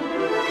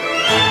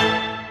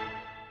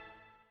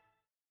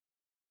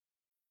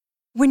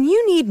 When you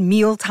need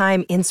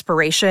mealtime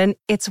inspiration,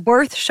 it's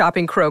worth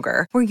shopping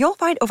Kroger, where you'll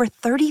find over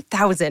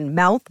 30,000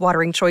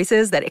 mouth-watering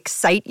choices that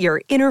excite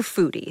your inner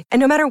foodie. And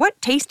no matter what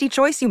tasty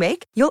choice you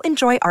make, you'll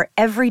enjoy our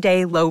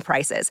everyday low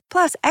prices,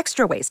 plus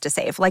extra ways to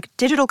save, like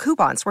digital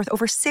coupons worth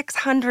over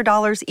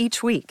 $600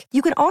 each week.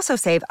 You can also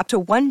save up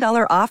to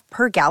 $1 off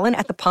per gallon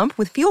at the pump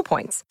with fuel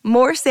points.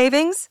 More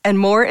savings and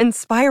more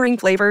inspiring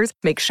flavors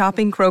make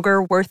shopping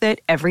Kroger worth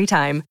it every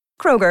time.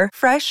 Kroger,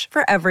 fresh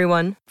for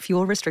everyone.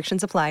 Fuel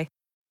restrictions apply.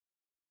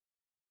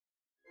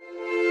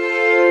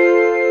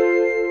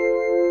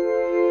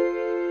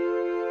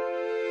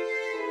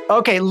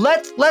 Okay,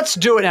 let's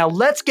do it now.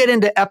 Let's get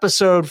into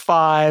episode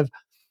 5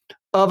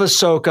 of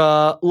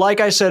Ahsoka. Like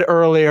I said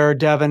earlier,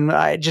 Devin,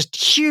 just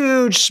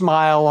huge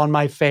smile on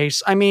my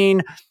face. I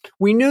mean,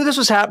 we knew this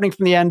was happening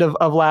from the end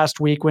of last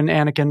week when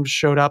Anakin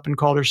showed up and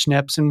called her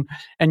snips, and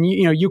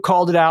you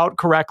called it out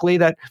correctly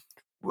that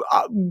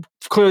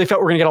clearly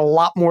felt we're going to get a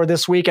lot more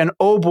this week, and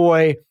oh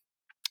boy,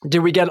 did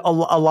we get a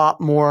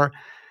lot more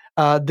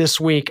this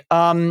week.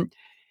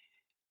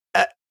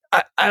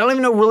 I don't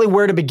even know really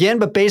where to begin,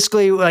 but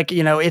basically, like,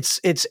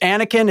 it's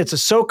Anakin, it's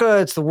Ahsoka,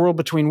 it's the world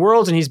between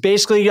worlds, and he's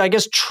basically, I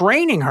guess,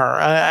 training her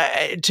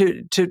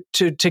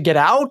to get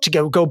out, to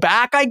go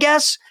back, I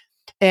guess.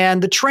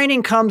 And the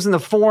training comes in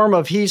the form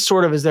of he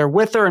sort of is there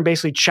with her and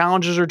basically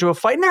challenges her to a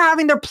fight, and they're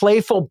having their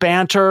playful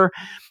banter,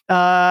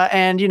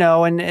 and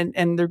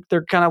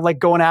they're kind of like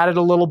going at it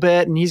a little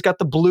bit, and he's got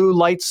the blue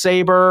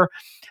lightsaber,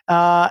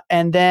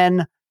 and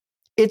then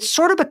it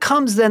sort of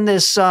becomes then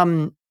this.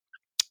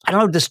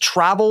 This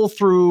travel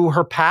through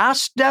her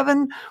past,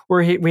 Devin,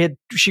 where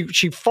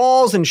she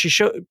falls and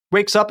she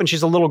wakes up and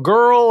she's a little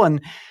girl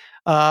and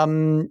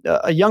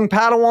a young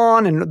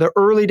Padawan in the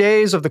early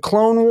days of the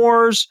Clone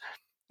Wars,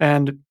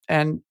 and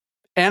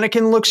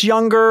Anakin looks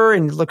younger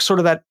and looks sort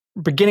of that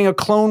beginning of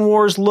Clone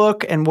Wars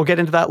look, and we'll get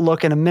into that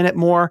look in a minute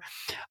more.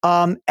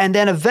 And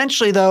then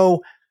eventually,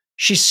 though,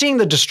 she's seeing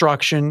the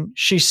destruction,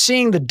 she's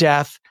seeing the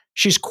death.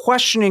 She's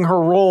questioning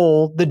her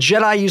role. The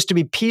Jedi used to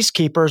be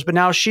peacekeepers, but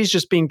now she's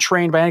just being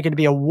trained by Anakin to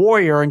be a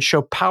warrior and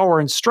show power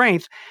and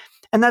strength.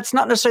 And that's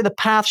not necessarily the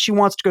path she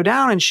wants to go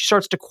down. And she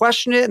starts to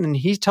question it. And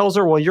he tells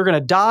her, well, you're going to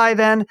die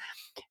then.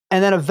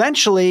 And then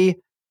eventually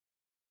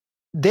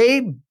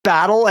they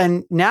battle.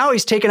 And now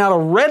he's taken out a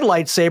red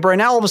lightsaber. And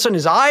now all of a sudden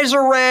his eyes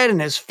are red and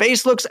his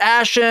face looks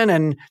ashen.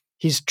 And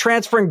he's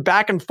transferring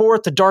back and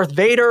forth to Darth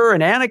Vader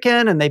and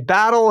Anakin. And they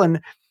battle.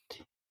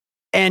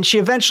 And she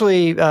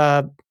eventually,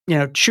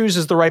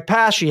 chooses the right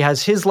path. She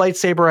has his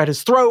lightsaber at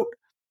his throat,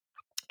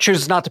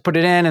 chooses not to put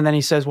it in. And then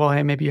he says, well,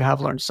 hey, maybe you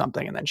have learned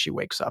something. And then she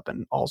wakes up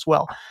and all's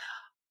well.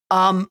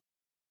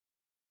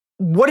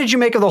 What did you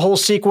make of the whole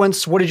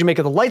sequence? What did you make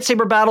of the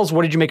lightsaber battles?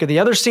 What did you make of the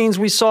other scenes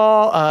we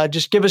saw?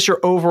 Just give us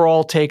your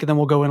overall take, and then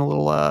we'll go in a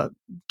little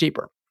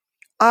deeper.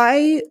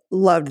 I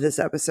loved this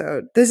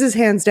episode. This is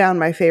hands down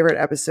my favorite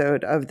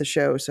episode of the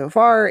show so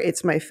far.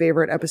 It's my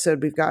favorite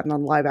episode we've gotten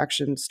on live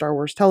action Star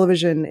Wars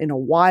television in a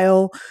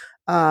while.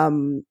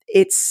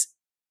 It's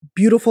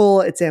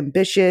beautiful. It's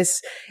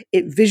ambitious.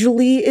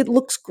 It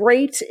looks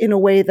great in a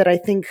way that I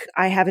think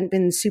I haven't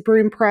been super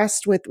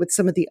impressed with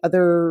some of the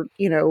other,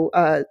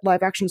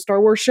 live action Star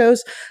Wars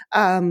shows.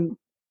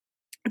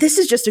 This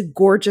is just a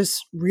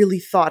gorgeous, really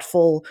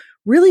thoughtful,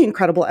 really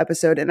incredible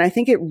episode. And I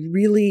think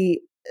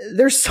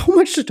there's so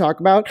much to talk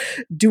about.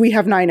 Do we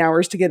have 9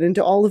 hours to get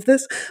into all of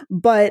this?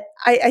 But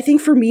I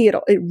think for me,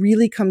 it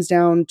really comes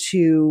down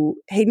to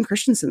Hayden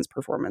Christensen's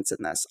performance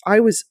in this. I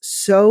was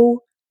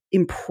so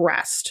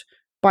impressed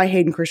by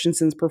Hayden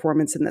Christensen's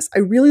performance in this. I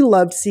really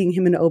loved seeing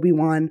him in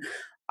Obi-Wan.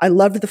 I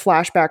loved the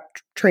flashback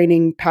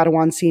training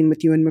Padawan scene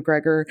with Ewan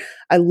McGregor.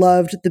 I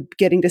loved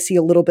getting to see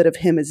a little bit of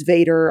him as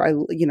Vader.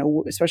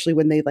 Especially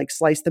when they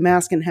slice the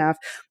mask in half.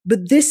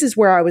 But this is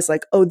where I was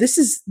like, oh, this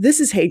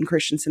is Hayden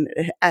Christensen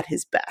at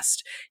his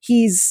best.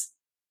 He's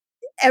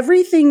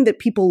everything that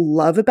people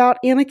love about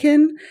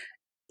Anakin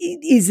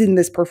is in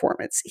this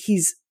performance.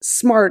 He's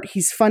smart.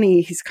 He's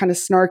funny. He's kind of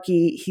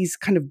snarky.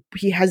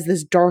 He has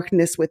this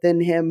darkness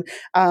within him.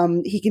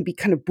 He can be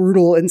kind of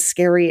brutal and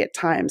scary at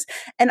times.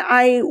 And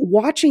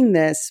watching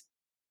this,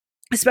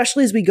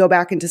 especially as we go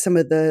back into some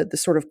of the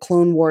sort of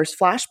Clone Wars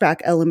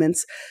flashback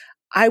elements,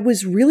 I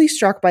was really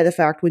struck by the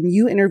fact when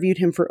you interviewed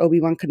him for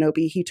Obi-Wan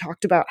Kenobi, he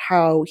talked about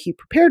how he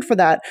prepared for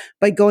that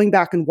by going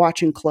back and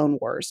watching Clone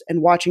Wars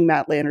and watching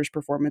Matt Lanner's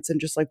performance and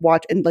just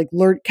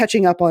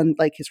catching up on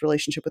his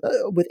relationship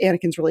with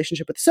Anakin's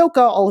relationship with Ahsoka,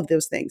 all of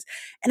those things.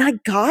 And I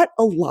got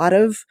a lot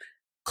of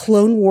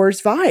Clone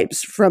Wars vibes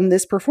from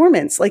this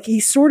performance.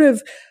 He sort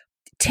of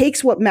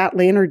takes what Matt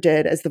Lanner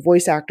did as the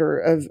voice actor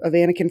of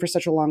Anakin for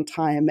such a long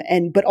time,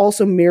 but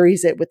also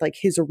marries it with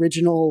his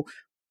original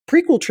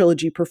prequel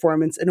trilogy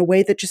performance in a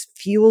way that just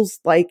feels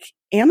like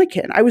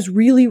Anakin. I was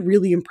really,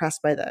 really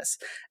impressed by this.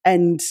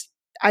 And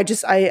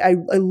I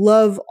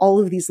love all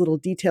of these little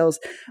details.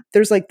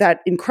 There's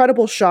that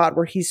incredible shot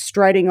where he's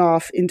striding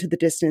off into the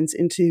distance,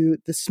 into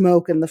the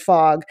smoke and the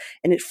fog,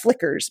 and it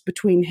flickers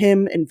between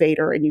him and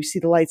Vader, and you see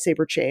the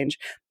lightsaber change.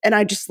 And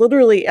I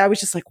was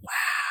just like,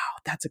 wow,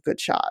 that's a good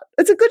shot.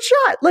 It's a good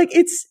shot.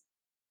 It's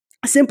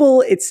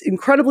simple. It's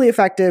incredibly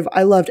effective.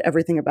 I loved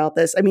everything about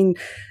this. I mean,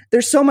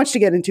 there's so much to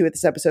get into with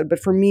this episode, but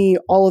for me,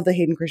 all of the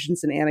Hayden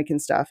Christensen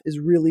Anakin stuff is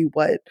really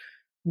what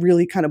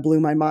really kind of blew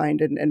my mind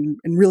and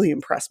really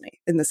impressed me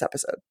in this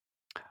episode.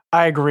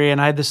 I agree.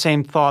 And I had the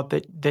same thought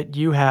that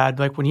you had.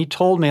 When he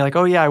told me,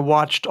 oh yeah, I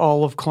watched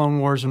all of Clone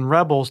Wars and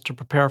Rebels to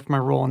prepare for my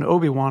role in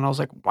Obi-Wan. I was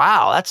like,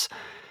 wow, that's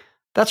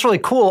really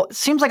cool. It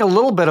seems like a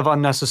little bit of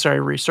unnecessary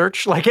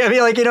research. You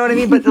know what I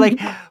mean? But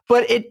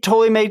but it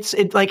totally makes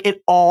it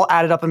it all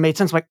added up and made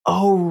sense. I'm like,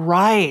 oh,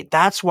 right.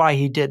 That's why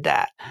he did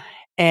that.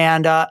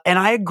 And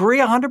I agree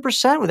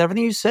 100% with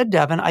everything you said,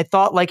 Devin. I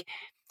thought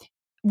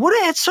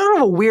it's sort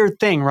of a weird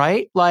thing,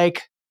 right?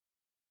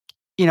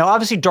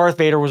 Obviously Darth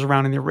Vader was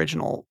around in the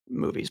original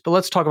movies, but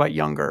let's talk about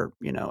younger,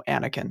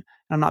 Anakin. And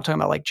I'm not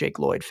talking about Jake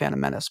Lloyd, Phantom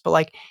Menace,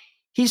 but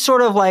he's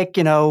sort of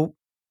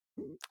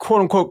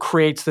quote unquote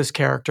creates this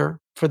character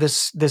for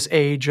this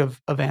age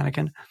of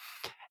Anakin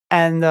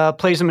and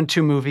plays him in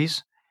 2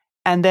 movies.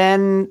 And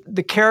then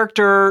the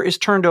character is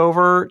turned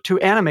over to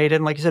animated,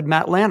 and like you said,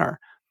 Matt Lanner.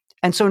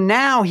 And so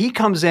now he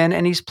comes in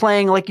and he's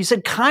playing, like you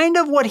said, kind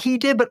of what he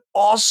did, but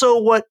also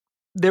what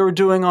they were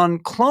doing on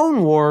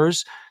Clone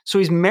Wars. So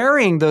he's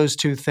marrying those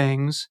 2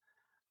 things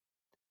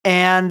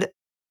and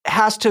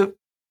has to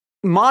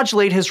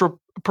modulate his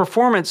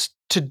performance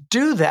to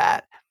do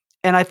that.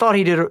 And I thought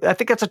he did. I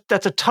think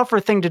that's a tougher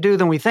thing to do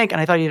than we think. And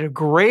I thought he did a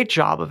great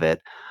job of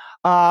it.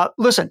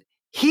 Listen,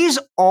 he's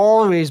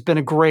always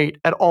been great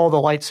at all the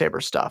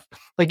lightsaber stuff.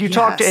 You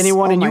talk to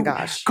anyone and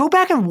go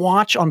back and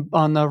watch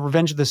on the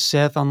Revenge of the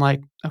Sith on I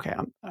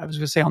was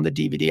going to say on the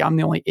DVD. I'm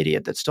the only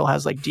idiot that still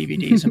has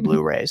DVDs and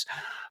Blu-rays.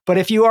 But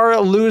if you are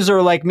a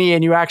loser like me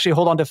and you actually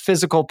hold on to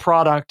physical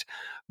product,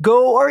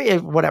 or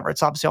whatever,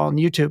 it's obviously all on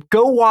YouTube.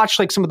 Go watch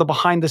some of the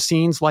behind the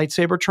scenes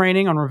lightsaber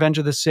training on Revenge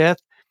of the Sith.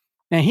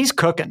 And he's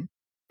cooking.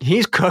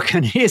 He's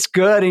cooking. He's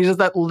good. He's just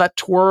that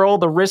twirl,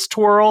 the wrist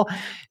twirl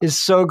is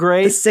so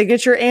great. The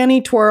signature Annie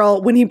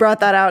twirl. When he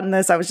brought that out in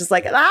this, I was just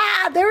like,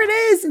 there it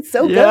is. It's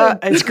so good. Yeah,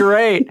 it's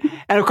great.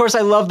 And of course,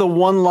 I love the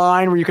one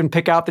line where you can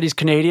pick out that he's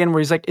Canadian, where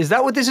he's like, is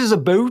that what this is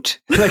about?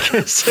 Wait,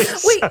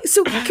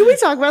 so can we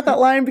talk about that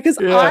line? Because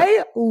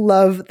I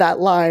love that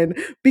line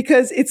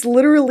because it's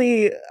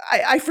literally,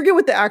 I forget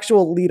what the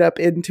actual lead up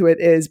into it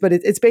is, but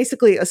it's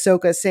basically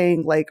Ahsoka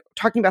saying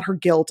talking about her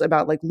guilt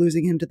about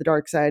losing him to the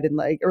dark side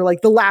and or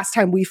the last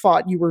time we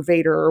fought, you were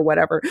Vader or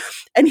whatever.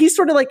 And he's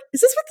sort of like, is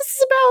this what this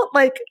is about?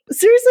 Like,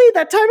 seriously,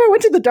 that time I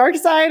went to the dark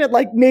side and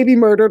like maybe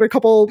murdered a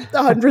couple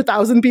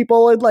 100,000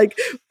 people and like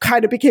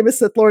kind of became a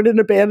Sith Lord and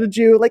abandoned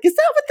you. Like, is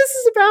that what this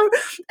is about?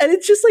 And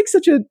it's just like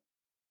such a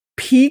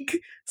peak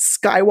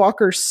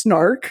Skywalker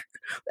snark.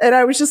 And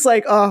I was just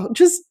like, oh,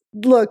 just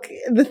look,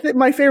 all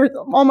my favorite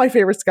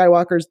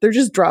Skywalkers, they're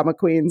just drama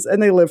queens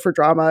and they live for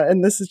drama.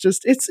 And this is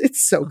just,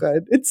 it's so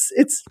good.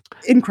 It's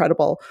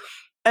incredible.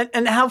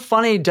 And how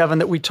funny, Devin,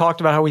 that we talked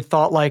about how we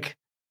thought like,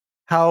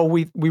 how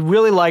we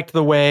really liked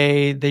the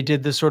way they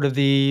did the sort of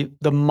the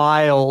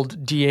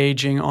mild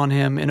de-aging on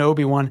him in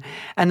Obi-Wan.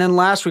 And then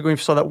last week when we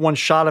saw that one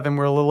shot of him, we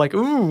were a little like,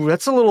 ooh,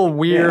 that's a little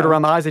weird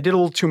around the eyes. They did a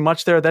little too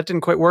much there. That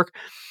didn't quite work.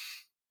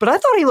 But I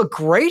thought he looked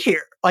great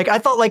here. Like I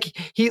thought like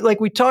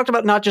we talked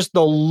about not just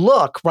the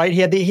look, right? He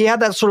had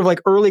that sort of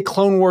like early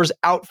Clone Wars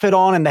outfit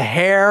on and the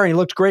hair, and he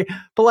looked great.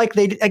 But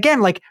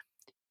like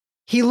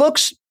he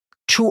looks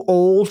too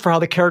old for how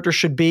the character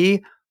should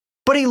be,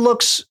 but he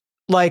looks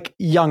like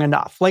young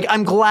enough. Like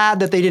I'm glad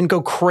that they didn't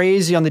go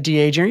crazy on the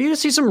de-aging. You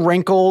see some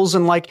wrinkles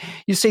and like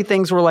you see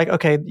things where like,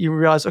 okay, you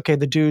realize, okay,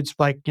 the dude's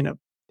like,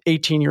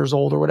 18 years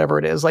old or whatever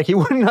it is. Like he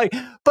wouldn't like,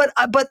 but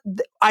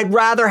I'd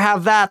rather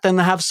have that than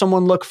have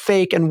someone look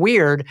fake and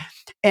weird.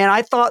 And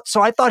I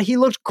thought he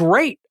looked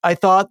great. I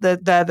thought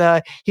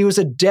that he was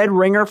a dead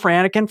ringer for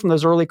Anakin from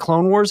those early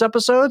Clone Wars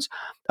episodes.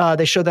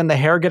 They showed them the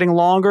hair getting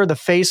longer, the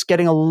face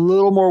getting a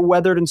little more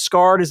weathered and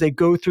scarred as they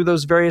go through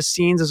those various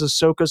scenes as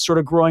Ahsoka's sort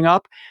of growing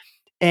up.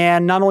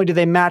 And not only did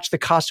they match the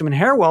costume and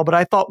hair well, but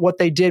I thought what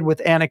they did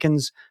with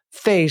Anakin's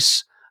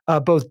face,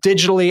 both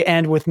digitally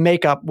and with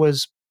makeup,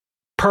 was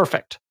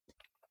perfect.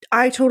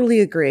 I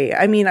totally agree.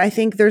 I mean, I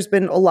think there's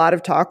been a lot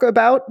of talk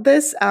about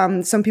this.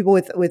 Some people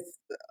with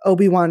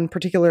Obi-Wan in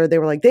particular, they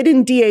were like, they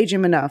didn't de-age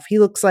him enough. He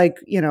looks like,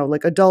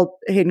 like adult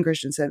Hayden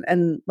Christensen.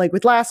 And like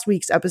with last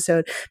week's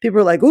episode, people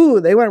were like,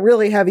 ooh, they went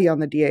really heavy on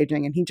the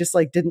de-aging. And he just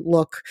like didn't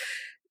look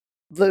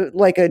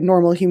like a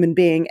normal human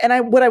being.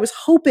 And what I was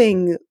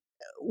hoping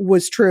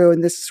was true,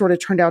 and this sort of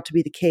turned out to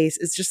be the case,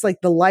 is just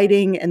like the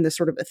lighting and the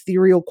sort of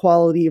ethereal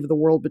quality of the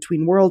world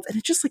between worlds. And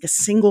it's just like a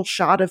single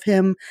shot of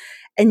him.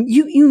 And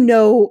you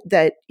know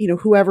that,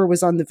 whoever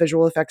was on the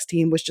visual effects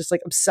team was just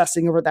like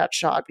obsessing over that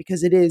shot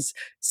because it is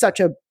such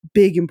a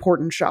big,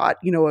 important shot,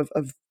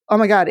 of oh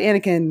my God,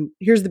 Anakin,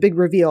 here's the big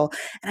reveal.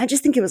 And I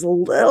just think it was a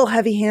little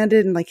heavy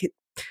handed and like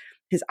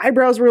his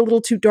eyebrows were a little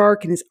too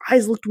dark and his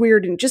eyes looked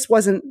weird and it just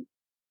wasn't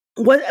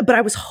what, but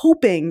I was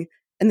hoping,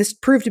 and this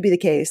proved to be the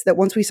case, that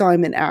once we saw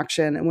him in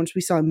action and once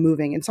we saw him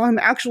moving and saw him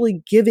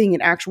actually giving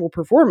an actual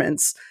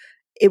performance,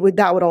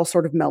 that would all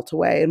sort of melt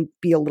away and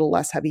be a little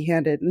less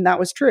heavy-handed. And that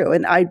was true.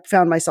 And I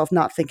found myself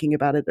not thinking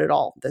about it at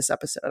all this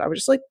episode. I was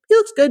just like, he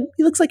looks good.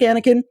 He looks like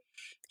Anakin.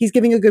 He's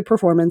giving a good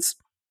performance.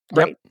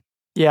 Right. Yep.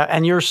 Yeah,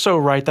 and you're so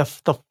right. The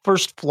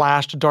first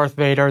flash to Darth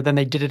Vader, then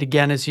they did it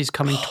again as he's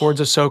coming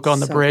towards Ahsoka on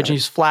the bridge. And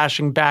he's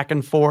flashing back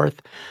and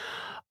forth.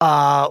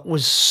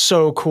 Was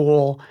so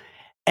cool.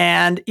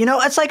 And,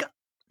 it's like,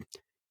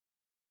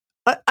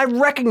 I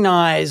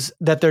recognize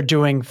that they're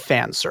doing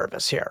fan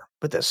service here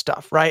with this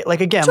stuff, right? Like,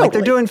 again, like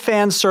they're doing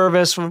fan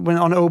service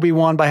on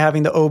Obi-Wan by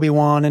having the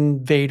Obi-Wan and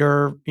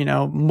Vader,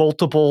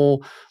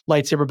 multiple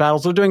lightsaber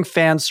battles. They're doing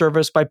fan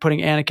service by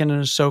putting Anakin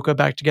and Ahsoka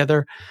back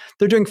together.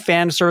 They're doing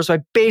fan service by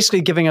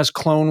basically giving us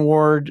Clone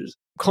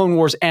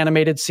Wars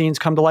animated scenes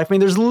come to life. I mean,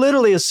 there's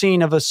literally a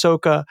scene of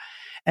Ahsoka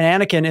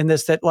and Anakin in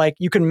this that like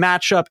you can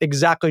match up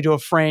exactly to a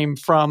frame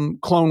from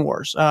Clone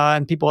Wars,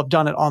 and people have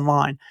done it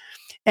online.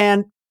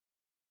 And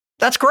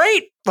that's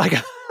great. Like,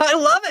 I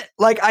love it.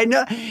 Like, I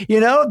know,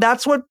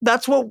 that's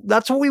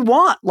what we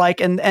want.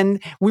 Like,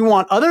 and we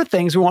want other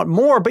things. We want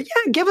more, but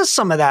yeah, give us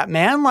some of that,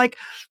 man. Like,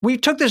 we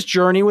took this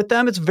journey with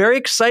them. It's very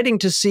exciting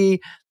to see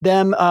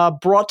them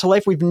brought to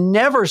life. We've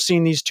never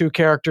seen these two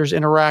characters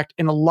interact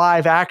in a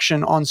live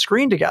action on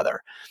screen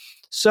together.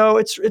 So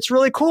it's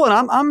really cool.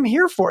 And I'm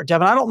here for it,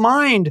 Devin. I don't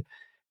mind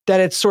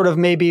that it's sort of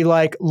maybe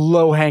like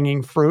low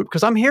hanging fruit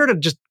because I'm here to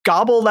just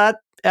gobble that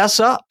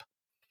S up.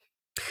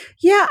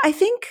 Yeah, I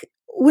think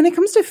when it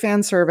comes to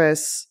fan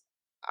service,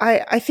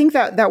 I think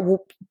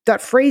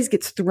that phrase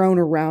gets thrown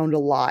around a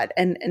lot,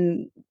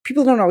 and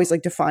people don't always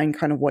like define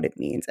kind of what it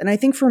means. And I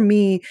think for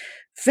me,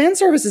 fan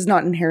service is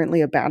not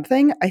inherently a bad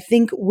thing. I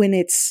think when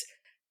it's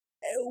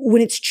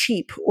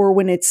cheap or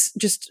when it's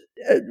just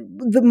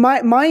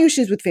my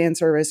issues with fan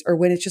service are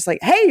when it's just like,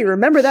 hey,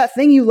 remember that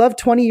thing you loved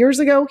 20 years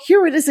ago?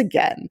 Here it is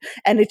again.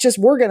 And it's just,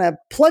 we're going to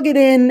plug it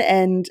in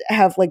and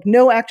have like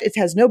it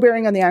has no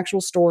bearing on the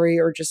actual story,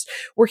 or just,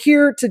 we're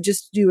here to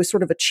just do a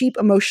sort of a cheap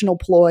emotional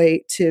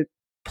ploy to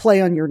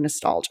play on your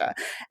nostalgia.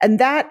 And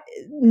that,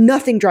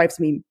 nothing drives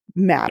me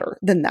madder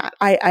than that.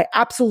 I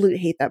absolutely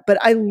hate that. But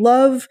I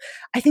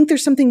think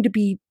there's something to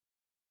be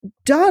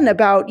done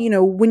about,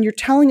 when you're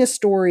telling a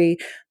story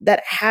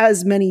that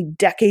has many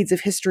decades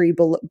of history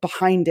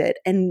behind it,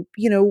 and,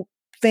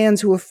 fans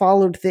who have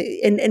followed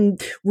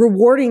and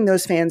rewarding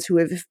those fans who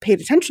have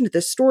paid attention to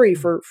this story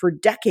for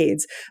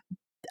decades.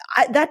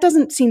 that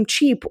doesn't seem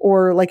cheap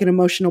or like an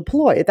emotional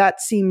ploy.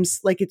 That seems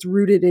like it's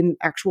rooted in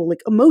actual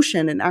like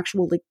emotion and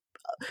actual like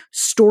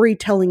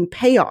storytelling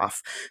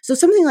payoff. So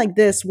something like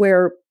this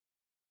where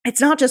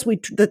it's not just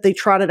that they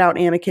trotted out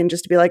Anakin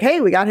just to be like,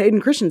 hey, we got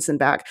Hayden Christensen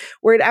back,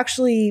 where it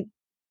actually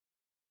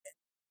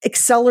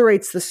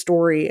accelerates the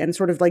story and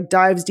sort of like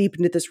dives deep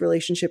into this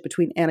relationship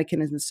between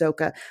Anakin and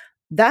Ahsoka.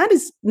 That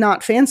is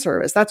not fan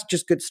service. That's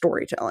just good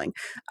storytelling.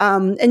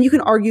 And you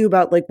can argue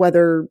about like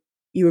whether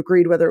you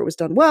agreed whether it was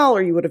done well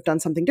or you would have done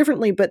something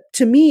differently. But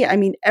to me, I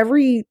mean,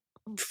 every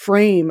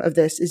frame of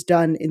this is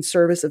done in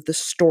service of the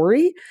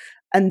story.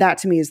 And that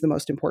to me is the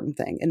most important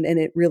thing. And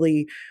it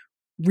really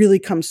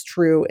comes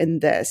true in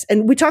this.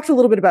 And we talked a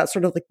little bit about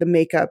sort of like the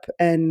makeup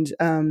and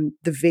the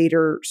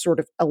Vader sort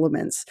of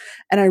elements.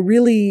 And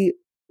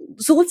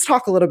so let's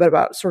talk a little bit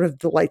about sort of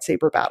the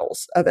lightsaber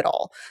battles of it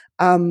all.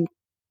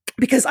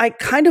 Because I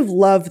kind of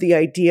love the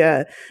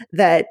idea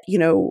that, you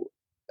know,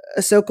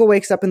 Ahsoka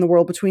wakes up in the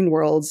world between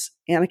worlds.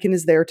 Anakin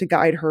is there to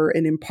guide her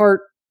and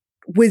impart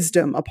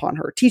wisdom upon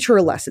her, teach her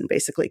a lesson,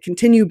 basically,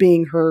 continue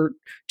being her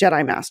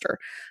Jedi master.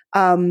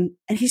 And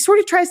he sort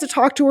of tries to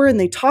talk to her and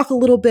they talk a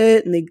little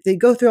bit and they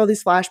go through all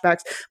these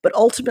flashbacks. But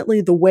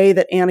ultimately, the way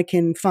that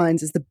Anakin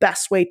finds is the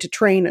best way to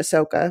train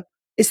Ahsoka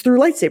is through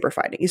lightsaber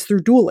fighting, is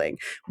through dueling.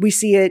 We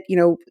see it, you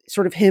know,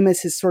 sort of him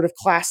as his sort of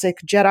classic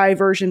Jedi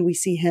version. We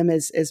see him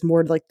as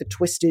more like the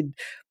twisted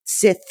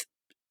Sith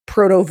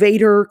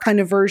proto-Vader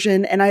kind of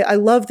version. And I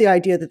love the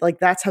idea that like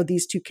that's how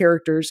these two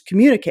characters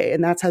communicate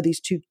and that's how these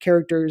two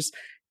characters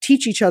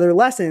teach each other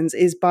lessons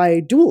is by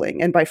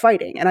dueling and by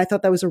fighting. And I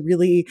thought that was a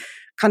really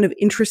kind of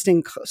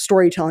interesting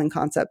storytelling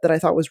concept that I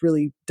thought was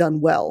really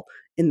done well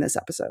in this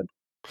episode.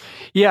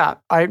 Yeah,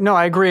 I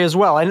agree as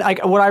well. And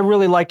what I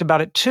really liked about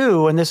it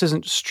too, and this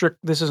isn't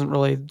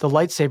really the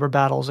lightsaber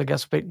battles, I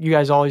guess, but you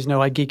guys always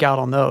know I geek out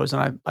on those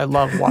and I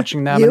love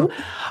watching them. You?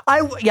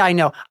 I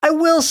know. I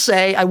will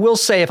say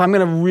if I'm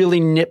going to really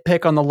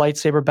nitpick on the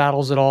lightsaber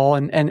battles at all,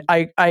 and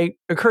I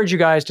encourage you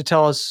guys to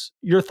tell us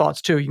your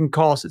thoughts too. You can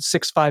call us at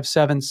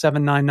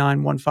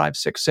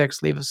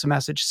 657-799-1566. Leave us a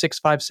message,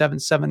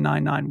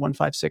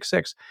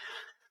 657-799-1566.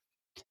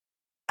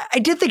 I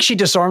did think she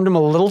disarmed him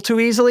a little too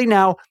easily.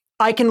 Now,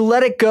 I can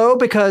let it go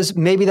because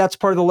maybe that's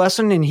part of the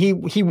lesson and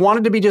he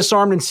wanted to be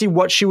disarmed and see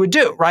what she would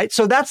do, right?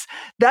 So that's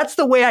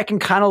the way I can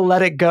kind of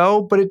let it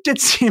go, but it did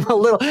seem a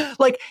little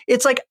like,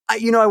 it's like,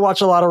 you know, I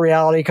watch a lot of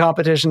reality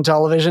competition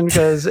television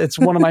because it's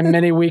one of my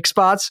many weak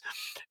spots.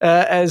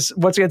 As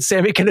once again,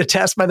 Sammy can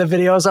attest by the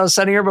videos I was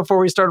sending her before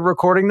we started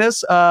recording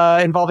this,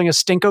 involving a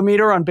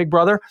stinkometer on Big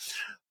Brother.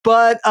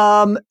 But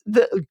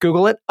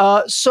Google it.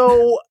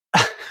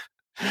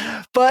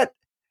 But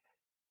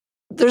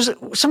there's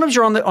sometimes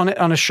you're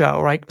on a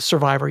show, right?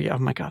 Survivor. Yeah. Oh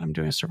my God, I'm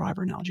doing a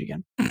Survivor analogy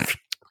again.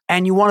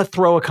 And you want to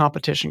throw a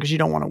competition because you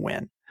don't want to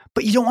win,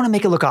 but you don't want to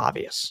make it look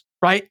obvious,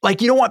 right?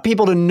 Like you don't want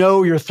people to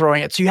know you're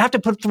throwing it. So you have to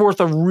put forth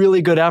a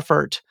really good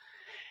effort.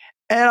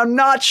 And I'm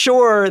not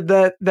sure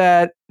that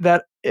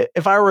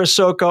if I were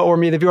Ahsoka or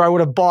me, the viewer, I would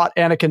have bought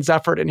Anakin's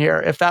effort in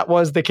here. If that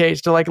was the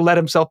case, to like let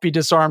himself be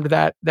disarmed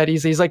that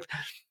easily. He's like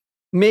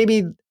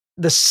maybe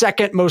the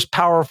second most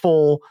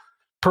powerful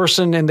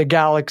person in the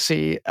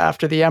galaxy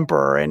after the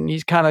Emperor, and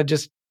he kind of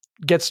just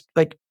gets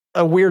like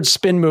a weird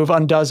spin move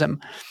undoes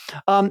him.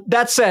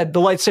 That said,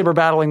 the lightsaber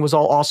battling was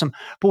all awesome.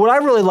 But what I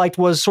really liked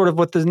was sort of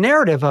what the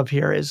narrative of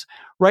here is,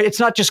 right? It's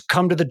not just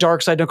come to the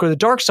dark side, don't go to the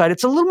dark side.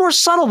 It's a little more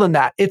subtle than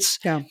that. It's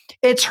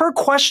her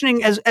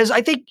questioning as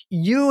I think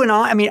you and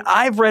I mean,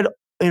 I've read,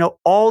 you know,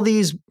 all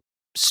these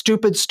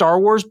stupid Star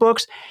Wars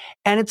books,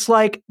 and it's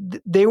like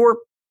they were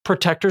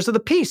protectors of the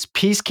peace,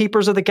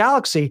 peacekeepers of the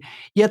galaxy,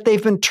 yet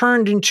they've been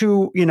turned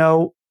into, you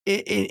know,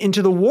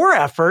 into the war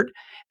effort,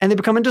 and they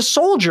become into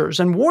soldiers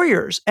and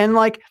warriors. And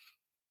like,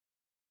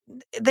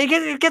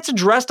 it gets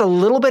addressed a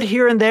little bit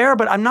here and there,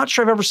 but I'm not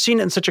sure I've ever seen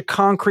it in such a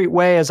concrete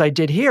way as I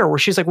did here, where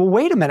she's like, well,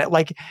 wait a minute,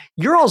 like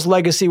your all's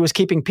legacy was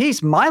keeping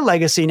peace. My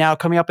legacy now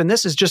coming up in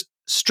this is just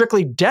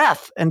strictly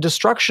death and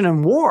destruction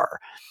and war.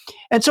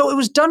 And so it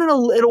was done in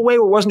a way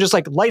where it wasn't just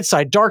like light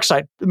side, dark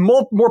side,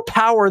 more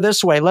power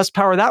this way, less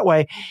power that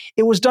way.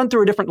 It was done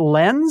through a different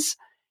lens.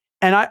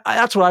 And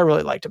that's what I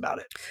really liked about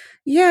it.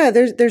 Yeah,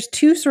 there's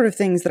two sort of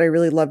things that I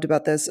really loved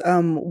about this.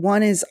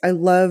 One is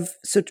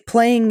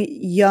playing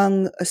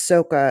young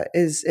Ahsoka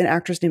is an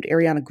actress named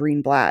Ariana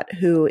Greenblatt,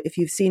 who, if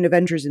you've seen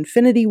Avengers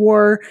Infinity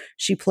War,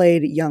 she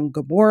played young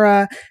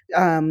Gamora.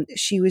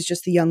 She was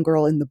just the young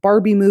girl in the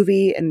Barbie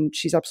movie, and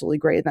she's absolutely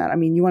great in that. I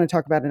mean, you want to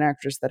talk about an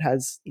actress that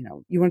has, you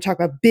know, you want to talk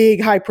about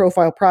big,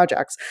 high-profile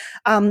projects.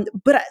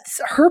 But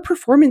her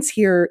performance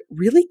here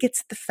really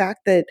gets at the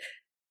fact that,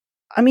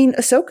 I mean,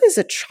 Ahsoka is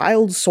a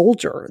child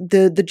soldier.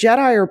 The Jedi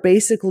are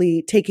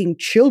basically taking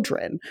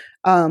children,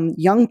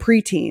 young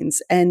preteens,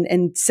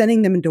 and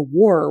sending them into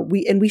war.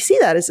 We see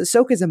that as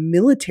Ahsoka is a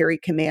military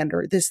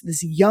commander,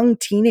 this young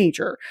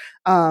teenager,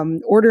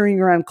 ordering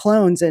around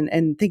clones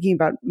and thinking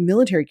about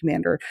military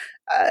commander.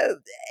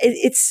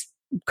 It's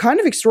kind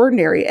of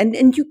extraordinary,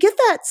 and you get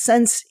that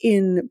sense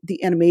in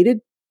the animated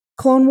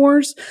Clone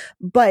Wars,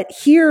 but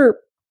here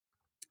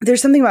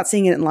there's something about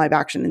seeing it in live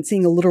action and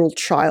seeing a literal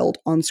child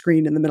on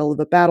screen in the middle of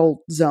a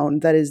battle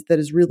zone that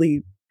is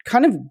really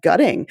kind of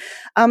gutting.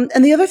 And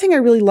the other thing I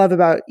really love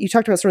about, you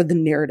talked about sort of the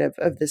narrative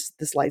of this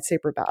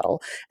lightsaber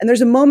battle. And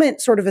there's a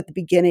moment sort of at the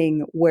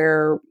beginning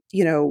where,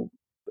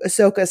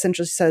 Ahsoka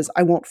essentially says,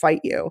 "I won't fight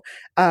you."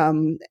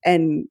 And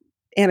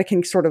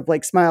Anakin sort of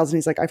like smiles and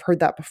he's like, "I've heard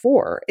that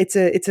before." It's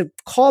a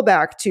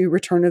callback to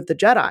Return of the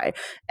Jedi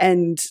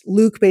and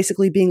Luke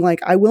basically being like,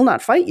 "I will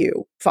not fight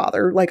you,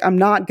 Father. Like, I'm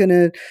not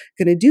gonna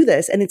do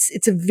this." And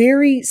it's a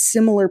very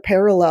similar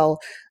parallel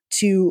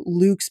to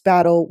Luke's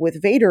battle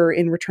with Vader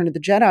in Return of the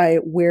Jedi,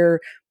 where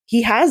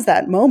he has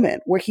that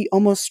moment where he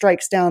almost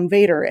strikes down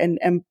Vader and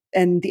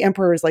the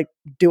Emperor is like,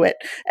 "Do it,"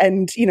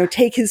 and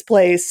take his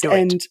place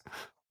and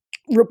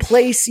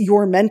replace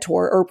your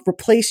mentor or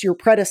replace your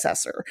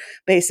predecessor,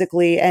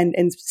 basically, and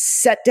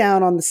set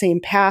down on the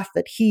same path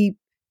that he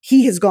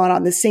has gone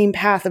on, the same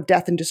path of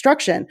death and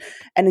destruction.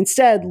 And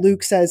instead,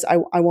 Luke says,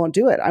 I won't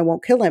do it. I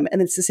won't kill him.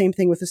 And it's the same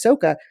thing with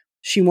Ahsoka.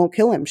 She won't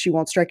kill him. She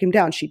won't strike him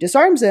down. She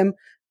disarms him,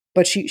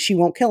 but she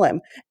won't kill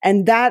him.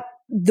 And that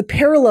the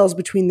parallels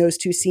between those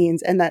two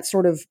scenes and that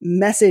sort of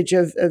message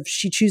of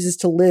she chooses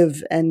to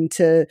live and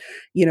to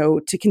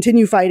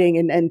continue fighting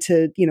and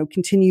to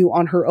continue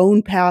on her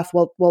own path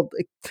while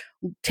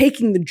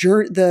taking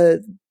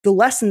the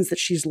lessons that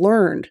she's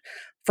learned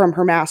from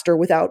her master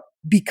without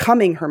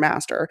becoming her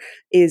master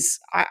is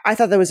I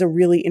thought that was a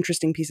really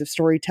interesting piece of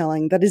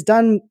storytelling that is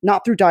done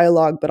not through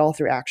dialogue but all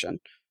through action.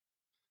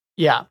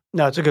 Yeah,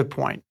 no, it's a good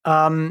point.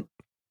 By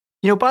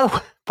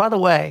the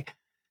way,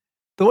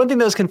 the one thing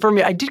that was confirmed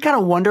me, I did kind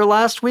of wonder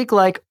last week,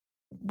 like,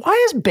 why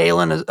is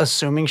Balin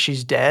assuming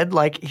she's dead?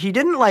 Like, he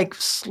didn't like,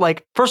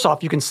 first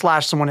off, you can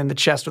slash someone in the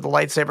chest with a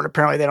lightsaber and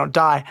apparently they don't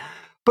die.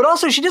 But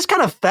also, she just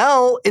kind of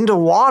fell into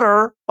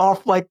water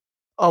off like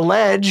a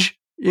ledge.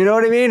 You know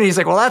what I mean? And he's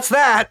like, well, that's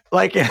that.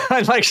 Like,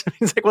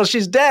 he's like, well,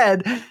 she's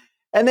dead.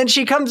 And then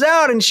she comes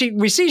out and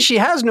we see she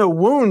has no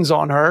wounds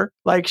on her.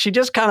 Like, she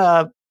just kind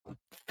of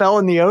fell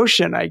in the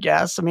ocean, I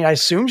guess. I mean, I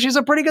assume she's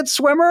a pretty good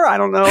swimmer. I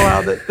don't know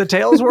how the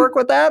tails work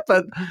with that,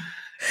 but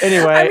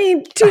anyway. I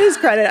mean, to his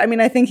credit,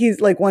 I think he's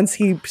like, once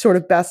he sort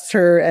of bests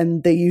her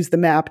and they use the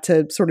map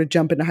to sort of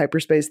jump into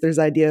hyperspace, there's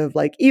the idea of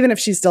like, even if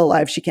she's still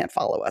alive, she can't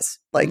follow us.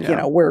 Like,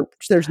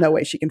 there's no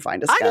way she can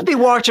find us. I just be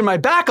watching my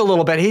back a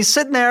little bit. He's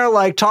sitting there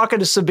like talking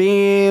to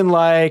Sabine,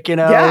 like,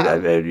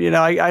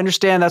 I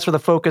understand that's where the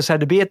focus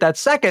had to be at that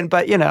second,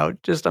 but I'm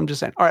just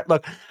saying. All right,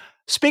 look.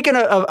 Speaking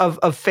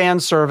of fan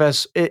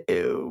service,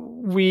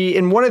 we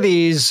in one of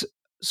these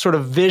sort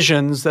of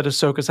visions that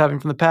Ahsoka's having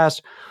from the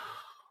past,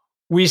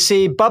 we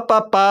see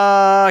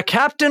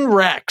Captain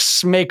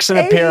Rex makes an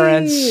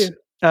appearance.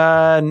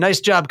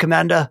 Nice job,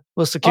 Commander.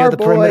 We'll secure the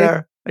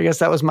perimeter. I guess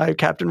that was my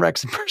Captain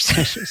Rex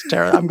impersonation.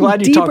 Tara, I'm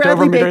glad you talked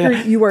over me.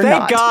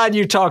 Thank God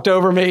you talked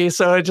over me,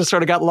 so it just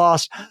sort of got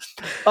lost.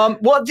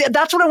 Well,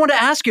 that's what I wanted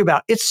to ask you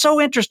about. It's so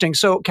interesting.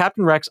 So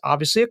Captain Rex,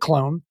 obviously a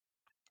clone.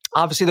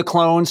 Obviously, the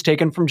clones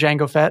taken from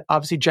Jango Fett.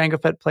 Obviously, Jango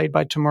Fett played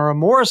by Tamura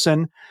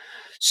Morrison.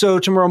 So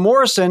Tamura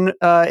Morrison,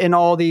 in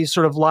all these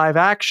sort of live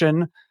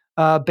action,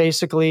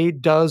 basically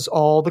does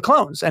all the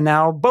clones. And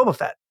now Boba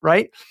Fett,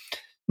 right?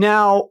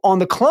 Now, on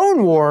the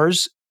Clone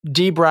Wars,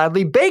 D.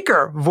 Bradley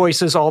Baker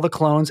voices all the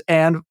clones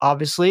and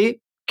obviously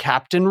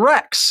Captain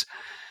Rex.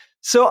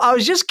 So I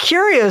was just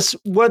curious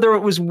whether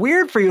it was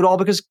weird for you at all,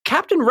 because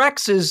Captain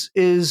Rex is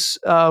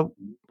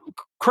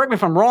correct me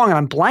if I'm wrong, and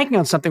I'm blanking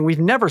on something we've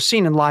never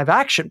seen in live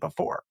action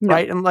before,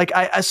 right? And like,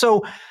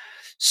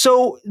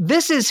 so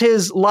this is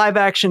his live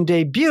action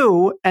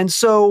debut. And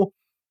so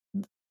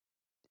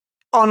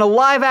on a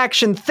live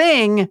action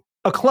thing,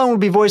 a clone would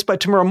be voiced by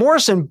Tamura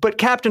Morrison, but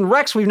Captain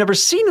Rex, we've never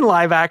seen in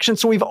live action.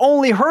 So we've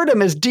only heard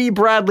him as D.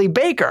 Bradley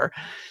Baker.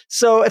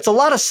 So it's a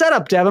lot of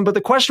setup, Devin. But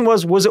the question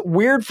was it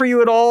weird for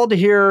you at all to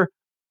hear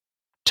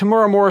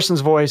Tamura Morrison's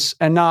voice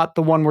and not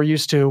the one we're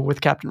used to with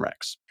Captain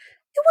Rex?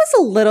 It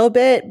was a little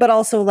bit, but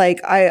also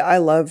like I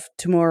love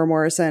Tamura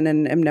Morrison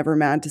and am never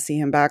mad to see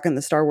him back in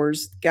the Star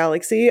Wars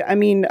galaxy. I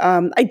mean,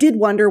 I did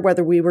wonder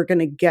whether we were going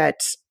to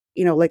get,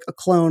 like a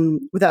clone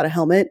without a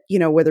helmet,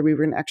 whether we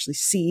were going to actually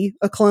see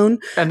a clone.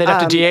 And they'd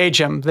have to de-age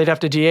him. They'd have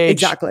to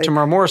de-age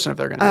Tamura Morrison if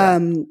they're going to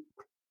do that.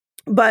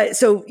 But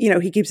so,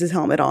 he keeps his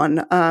helmet on.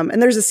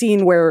 And there's a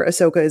scene where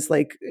Ahsoka is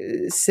like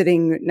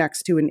sitting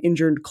next to an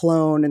injured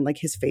clone and like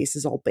his face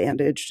is all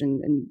bandaged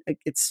and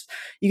it's,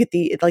 you get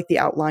the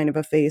outline of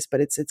a face,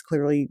 but it's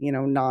clearly,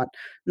 not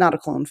a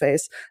clone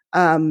face.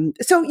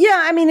 So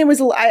yeah, I mean, it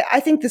was, I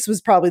think this was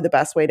probably the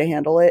best way to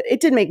handle it. It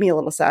did make me a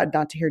little sad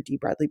not to hear D.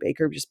 Bradley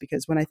Baker, just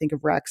because when I think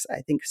of Rex,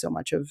 I think so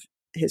much of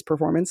his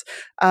performance.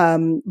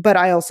 But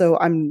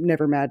I'm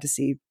never mad to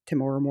see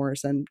Tamura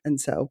Morrison.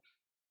 And so,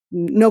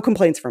 no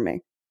complaints from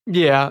me.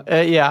 Yeah.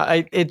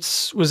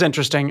 It was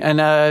interesting. And,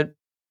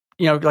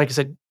 like I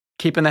said,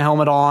 keeping the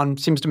helmet on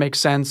seems to make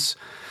sense.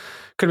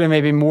 Could have been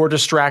maybe more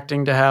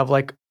distracting to have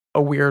like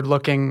a weird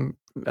looking,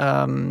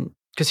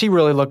 because he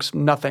really looks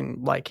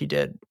nothing like he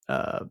did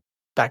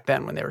back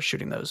then when they were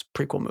shooting those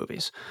prequel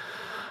movies.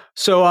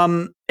 So,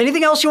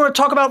 anything else you want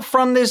to talk about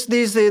from these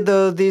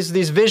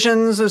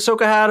visions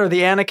Ahsoka had, or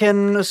the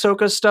Anakin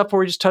Ahsoka stuff, or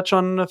we just touch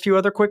on a few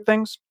other quick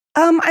things?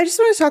 I just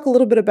want to talk a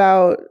little bit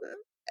about,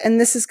 and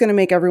this is going to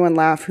make everyone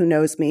laugh who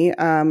knows me.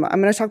 I'm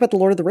going to talk about the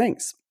Lord of the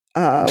Rings,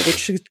 which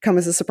should come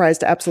as a surprise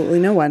to absolutely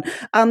no one.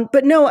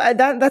 But no,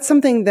 that's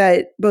something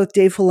that both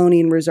Dave Filoni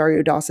and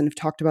Rosario Dawson have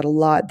talked about a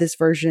lot. This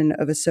version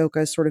of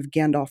Ahsoka, sort of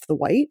Gandalf the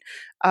White,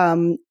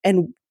 and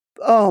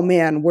oh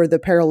man, were the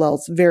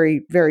parallels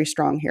very, very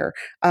strong here.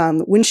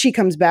 When she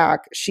comes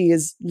back, she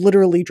is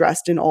literally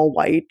dressed in all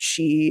white.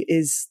 She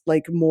is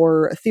like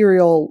more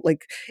ethereal.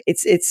 Like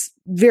it's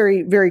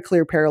very, very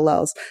clear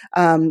parallels.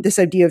 This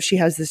idea of she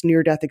has this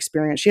near-death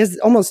experience. She has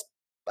almost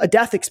a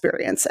death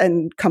experience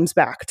and comes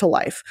back to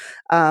life,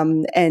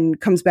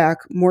 and comes back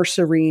more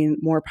serene,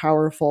 more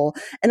powerful.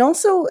 And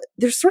also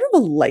there's sort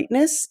of a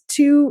lightness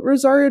to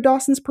Rosario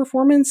Dawson's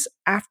performance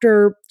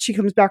after she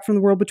comes back from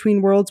the World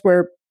Between Worlds,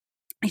 where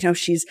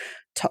she's,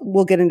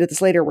 we'll get into this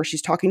later, where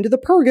she's talking to the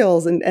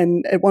Purgils.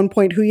 And at one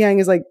point, Hu Yang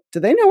is like, do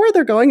they know where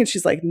they're going? And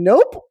she's like,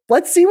 nope,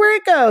 let's see where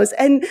it goes.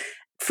 And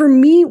for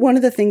me, one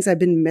of the things I've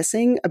been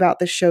missing about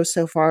this show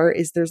so far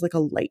is there's like a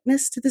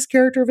lightness to this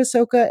character of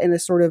Ahsoka, and a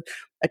sort of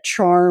a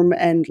charm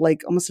and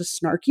like almost a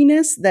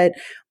snarkiness that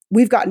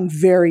we've gotten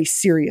very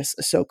serious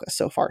Ahsoka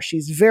so far.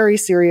 She's very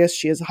serious.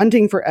 She is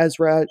hunting for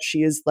Ezra.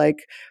 She is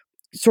like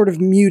sort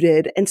of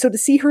muted. And so to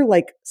see her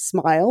like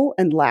smile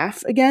and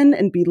laugh again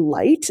and be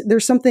light,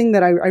 there's something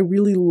that I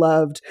really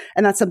loved.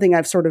 And that's something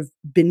I've sort of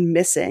been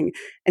missing.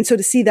 And so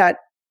to see that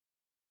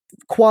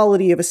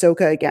quality of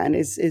Ahsoka again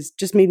is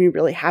just made me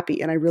really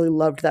happy. And I really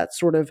loved that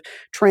sort of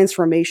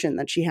transformation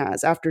that she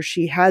has after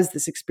she has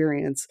this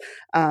experience.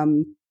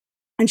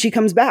 And she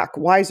comes back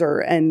wiser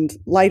and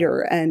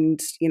lighter and,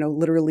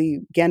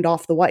 literally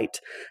Gandalf the White.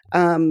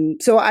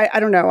 So I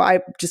don't know. I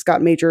just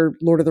got major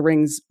Lord of the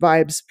Rings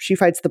vibes. She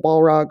fights the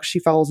Balrog. She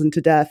falls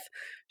into death.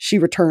 She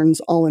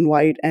returns all in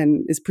white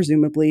and is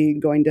presumably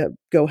going to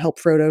go help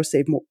Frodo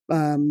save,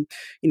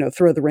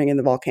 throw the ring in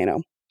the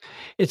volcano.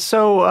 It's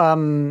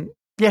so,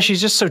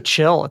 she's just so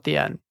chill at the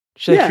end.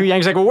 She's like, Hu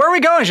Yang's like, well, where are we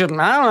going? She's like,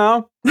 I don't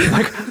know.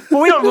 Like,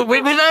 well,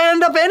 we don't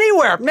end up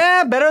anywhere.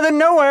 Nah, better than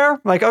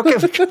nowhere. Like, okay,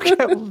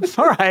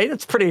 all right.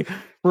 It's pretty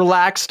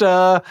relaxed,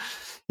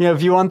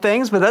 view on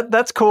things, but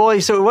that's cool.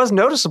 So it was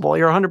noticeable.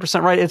 You're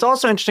 100% right. It's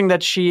also interesting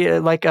that she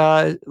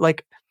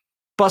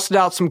busted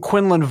out some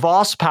Quinlan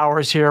Voss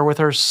powers here with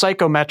her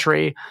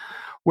psychometry,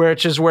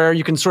 which is where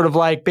you can sort of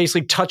like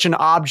basically touch an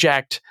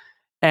object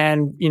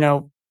and,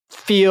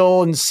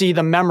 feel and see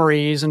the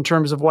memories in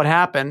terms of what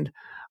happened.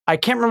 I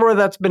can't remember whether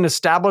that's been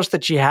established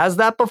that she has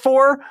that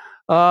before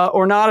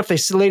or not, if they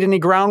laid any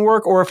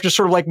groundwork, or if just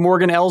sort of like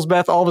Morgan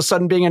Elsbeth all of a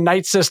sudden being a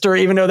Night Sister,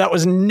 even though that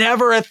was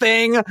never a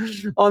thing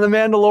on The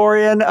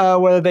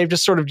Mandalorian, whether they've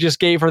just sort of just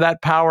gave her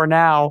that power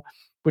now,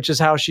 which is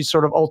how she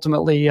sort of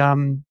ultimately,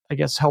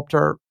 helped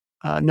her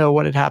know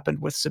what had happened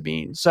with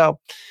Sabine. So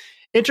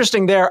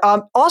interesting there.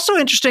 Also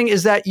interesting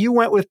is that you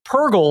went with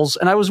Purgils,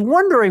 and I was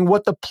wondering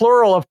what the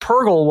plural of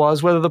Purgle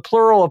was, whether the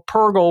plural of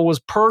Purgle was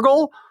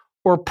Purgle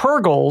or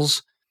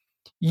Purgils.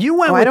 You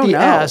went with the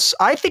S.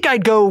 I think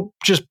I'd go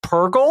just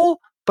Purgle,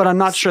 but I'm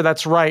not sure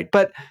that's right.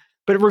 But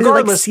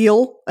regardless, like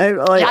seal. I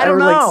don't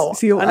know. Like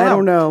seal. I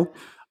don't know.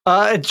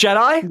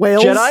 Jedi.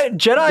 Whales.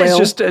 Jedi Whale. is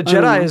just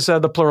Jedi is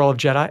the plural of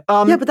Jedi.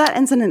 Yeah, but that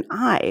ends in an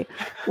I,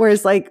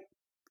 whereas like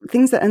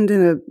things that end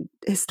in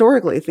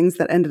things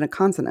that end in a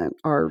consonant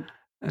are.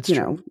 That's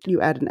true.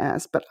 You add an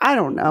S, but I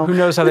don't know. Who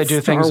knows how they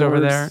do things over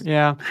there?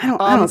 Yeah,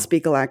 I don't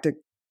speak Galactic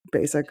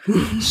Basic.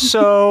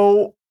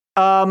 So.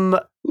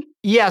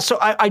 So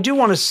I do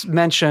want to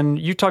mention,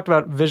 you talked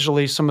about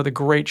visually some of the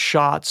great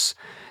shots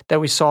that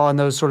we saw in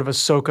those sort of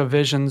Ahsoka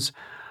visions.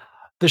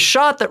 The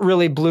shot that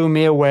really blew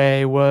me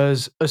away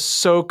was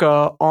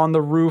Ahsoka on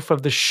the roof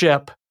of the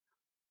ship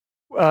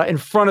in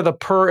front of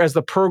as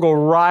the Purgle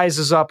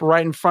rises up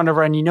right in front of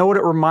her. And you know what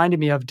it reminded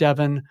me of,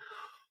 Devin?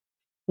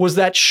 Was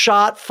that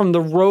shot from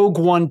the Rogue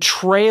One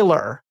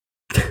trailer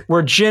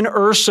where Jyn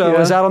Erso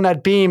is out on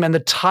that beam and the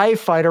TIE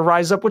fighter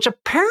rises up, which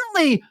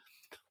apparently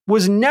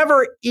was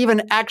never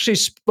even actually,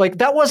 like,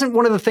 that wasn't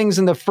one of the things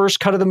in the first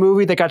cut of the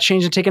movie that got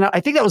changed and taken out. I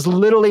think that was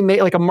literally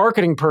made, like a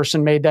marketing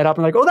person made that up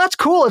and like, oh, that's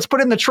cool, let's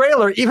put it in the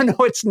trailer, even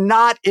though it's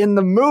not in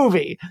the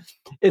movie.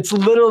 It's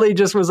literally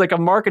just was like a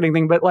marketing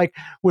thing, but like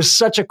was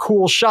such a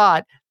cool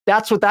shot.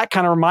 That's what that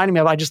kind of reminded me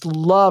of. I just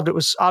loved it. It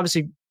was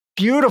obviously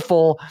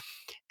beautiful.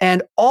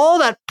 And all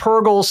that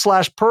Purgle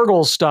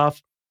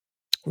stuff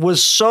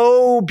was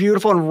so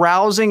beautiful and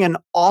rousing and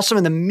awesome.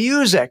 And the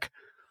music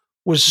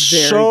was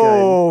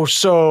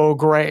so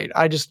great.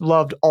 I just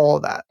loved all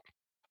of that.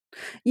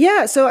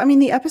 Yeah, so I mean,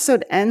 the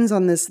episode ends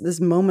on this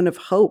moment of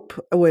hope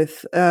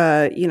with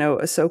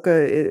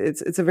Ahsoka.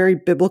 It's a very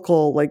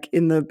biblical, like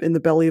in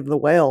the belly of the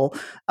whale,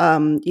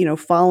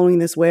 following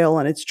this whale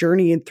on its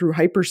journey through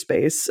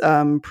hyperspace,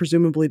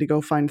 presumably to go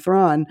find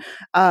Thrawn.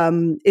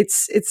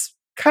 It's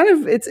kind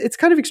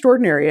of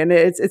extraordinary, and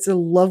it's a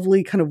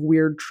lovely kind of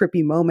weird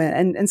trippy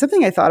moment. And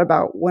something I thought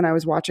about when I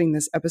was watching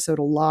this episode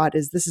a lot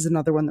is this is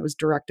another one that was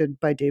directed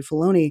by Dave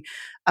Filoni.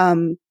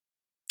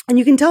 And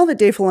you can tell that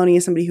Dave Filoni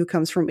is somebody who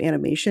comes from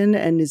animation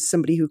and is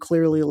somebody who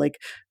clearly like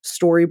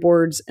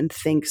storyboards and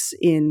thinks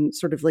in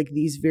sort of like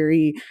these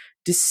very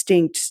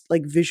distinct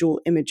like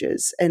visual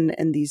images, and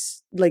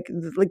these like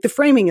the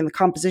framing and the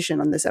composition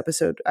on this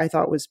episode I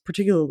thought was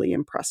particularly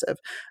impressive,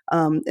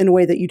 in a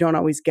way that you don't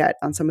always get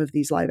on some of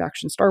these live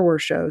action Star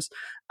Wars shows.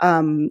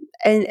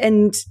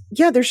 And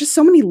yeah, there's just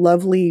so many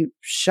lovely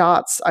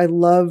shots. I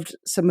loved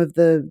some of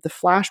the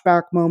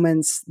flashback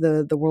moments.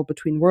 The World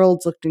Between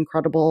Worlds looked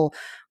incredible.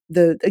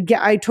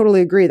 I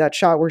totally agree, that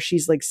shot where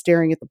she's like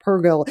staring at the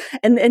Purrgil,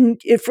 and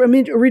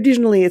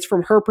originally it's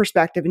from her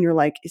perspective, and you're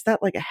like, is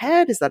that like a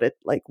head? Is that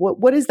like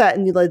what is that?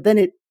 And you like, then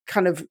it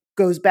kind of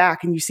goes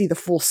back, and you see the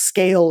full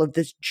scale of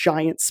this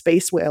giant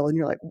space whale, and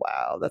you're like,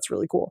 wow, that's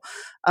really cool.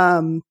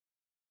 I'm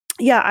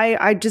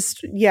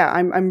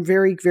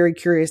very, very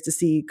curious to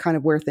see kind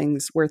of where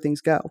things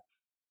go.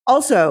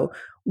 Also,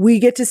 we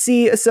get to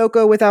see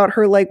Ahsoka without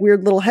her like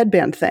weird little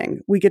headband thing.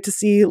 We get to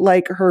see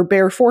like her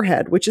bare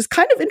forehead, which is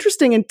kind of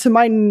interesting. And to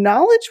my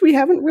knowledge, we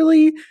haven't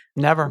really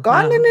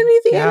gotten in any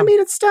of the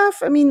animated stuff.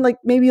 I mean, like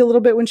maybe a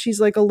little bit when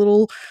she's like a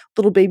little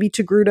baby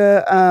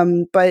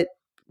Togruta. But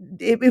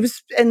it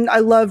was, and I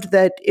loved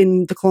that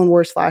in the Clone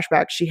Wars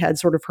flashback, she had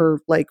sort of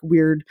her like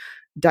weird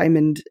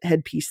diamond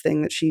headpiece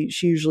thing that she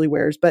usually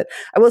wears. But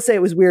I will say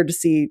it was weird to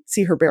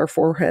see her bare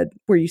forehead,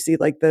 where you see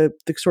like the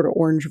sort of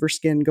orange of her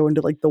skin go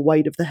into like the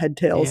white of the head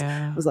tails.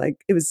 Yeah.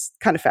 It was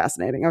kind of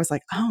fascinating. I was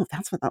like, oh,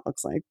 that's what that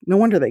looks like. No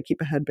wonder they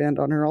keep a headband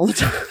on her all the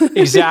time.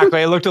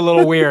 Exactly. It looked a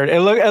little weird.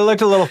 It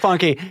looked a little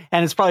funky,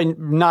 and it's probably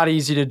not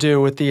easy to do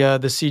with the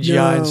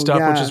CGI and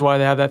stuff, which is why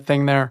they have that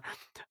thing there.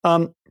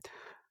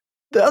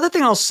 The other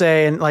thing I'll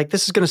say, and like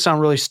this is going to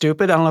sound really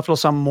stupid. I don't know if it'll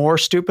sound more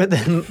stupid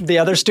than the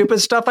other stupid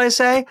stuff I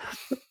say,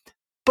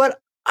 but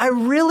I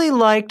really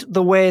liked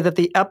the way that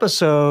the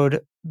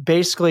episode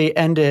basically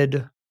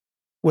ended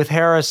with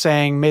Hera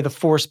saying, "May the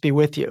Force be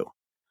with you."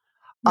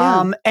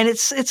 Yeah. And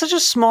it's such a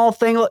small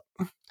thing.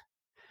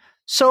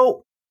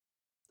 So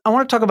I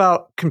want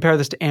to compare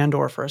this to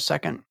Andor for a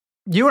second.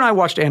 You and I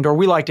watched Andor.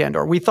 We liked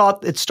Andor. We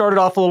thought it started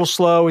off a little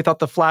slow. We thought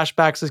the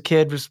flashbacks as a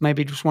kid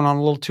maybe went on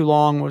a little too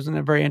long.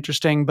 Wasn't very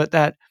interesting, but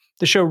that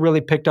the show really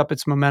picked up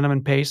its momentum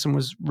and pace and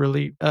was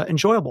really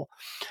enjoyable.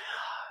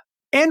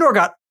 Andor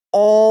got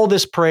all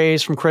this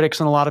praise from critics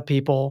and a lot of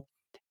people.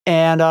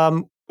 And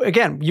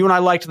again, you and I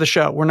liked the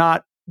show. We're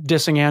not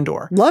dissing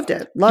Andor. Loved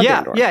it.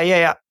 Andor.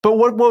 Yeah. But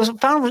what was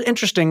found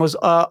interesting was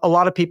a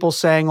lot of people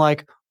saying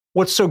like,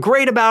 what's so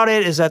great about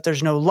it is that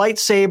there's no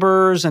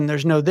lightsabers and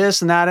there's no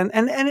this and that.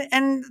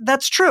 And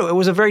that's true. It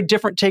was a very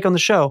different take on the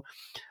show.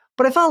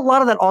 But I felt a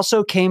lot of that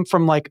also came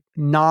from like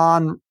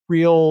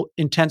non-real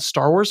intense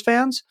Star Wars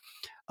fans.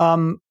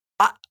 I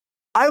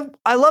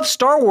love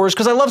Star Wars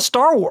because I love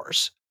Star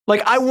Wars.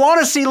 Like I want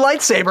to see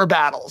lightsaber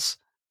battles.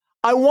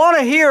 I want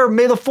to hear,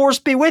 "May the Force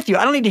be with you."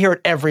 I don't need to hear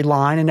it every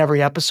line in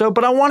every episode,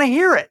 but I want to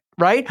hear it,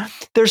 right?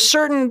 There's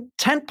certain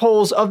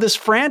tentpoles of this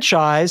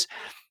franchise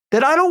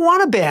that I don't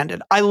want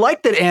abandoned. I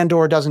like that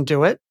Andor doesn't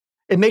do it.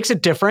 It makes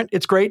it different.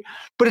 It's great.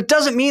 But it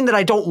doesn't mean that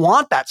I don't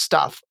want that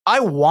stuff.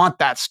 I want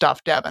that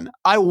stuff, Devin.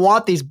 I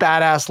want these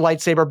badass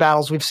lightsaber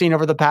battles we've seen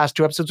over the past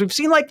 2 episodes. We've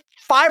seen like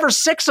 5 or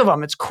 6 of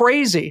them. It's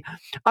crazy.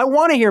 I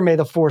want to hear "May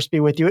the Force be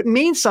with you." It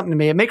means something to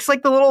me. It makes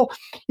like the little,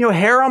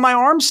 hair on my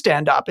arm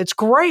stand up. It's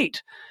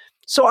great.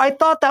 So I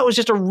thought that was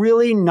just a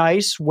really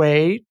nice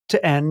way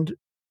to end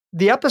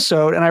the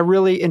episode, and I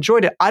really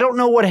enjoyed it. I don't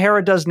know what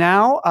Hera does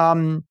now.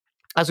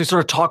 As we sort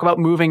of talk about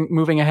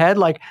moving ahead,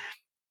 like,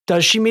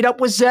 does she meet up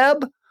with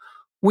Zeb?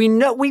 We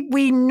know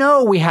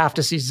we have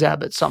to see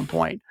Zeb at some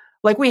point.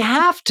 Like we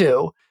have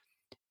to.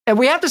 And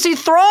we have to see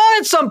Thrawn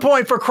at some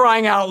point, for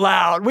crying out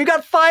loud. We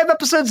got 5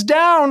 episodes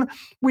down.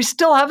 We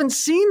still haven't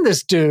seen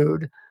this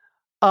dude.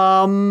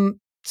 So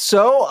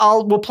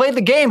we'll play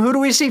the game. Who do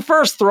we see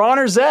first, Thrawn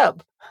or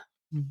Zeb?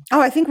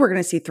 Oh, I think we're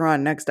going to see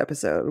Thrawn next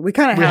episode. We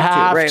kind of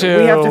have to, right?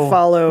 We have to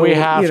follow. We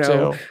have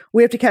to.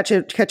 We have to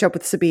catch up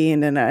with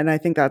Sabine, and I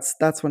think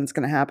that's when it's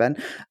going to happen.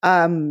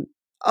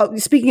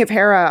 Speaking of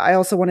Hera, I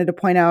also wanted to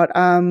point out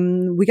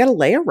we got a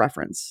Leia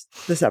reference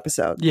this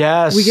episode.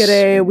 Yes, we get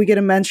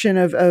a mention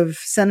of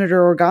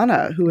Senator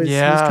Organa, who is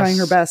trying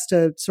her best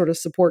to sort of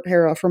support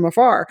Hera from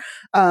afar.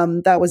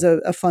 That was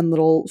a fun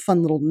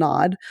little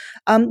nod.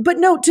 But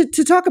no,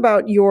 to talk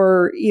about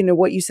your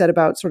what you said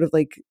about sort of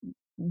like.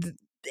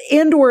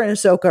 Andor and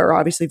Ahsoka are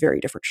obviously very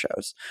different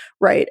shows,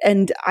 right?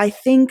 And I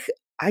think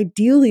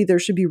ideally there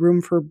should be room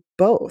for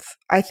both.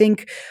 I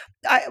think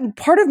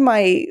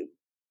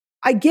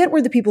I get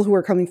where the people who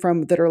are coming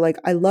from that are like,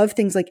 I love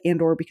things like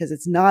Andor because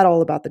it's not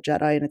all about the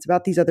Jedi and it's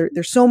about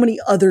there's so many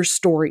other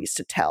stories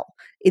to tell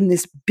in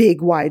this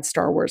big, wide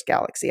Star Wars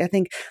galaxy. I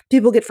think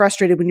people get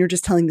frustrated when you're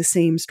just telling the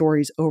same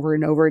stories over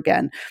and over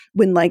again,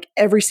 when like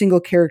every single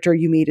character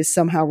you meet is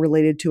somehow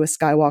related to a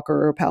Skywalker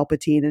or a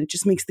Palpatine, and it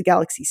just makes the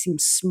galaxy seem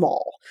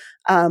small.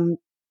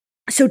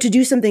 So to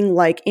do something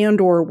like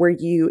Andor, where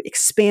you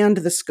expand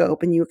the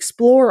scope and you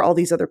explore all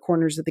these other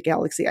corners of the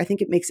galaxy, I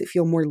think it makes it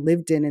feel more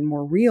lived in and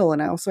more real.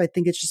 And I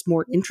think it's just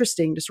more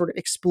interesting to sort of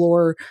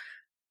explore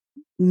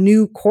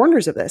new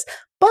corners of this.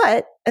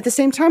 But at the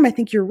same time, I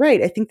think you're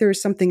right. I think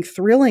there's something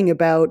thrilling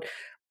about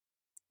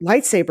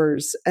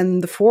lightsabers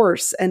and the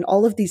Force and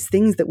all of these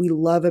things that we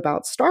love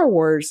about Star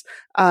Wars.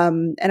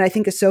 And I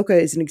think Ahsoka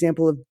is an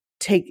example of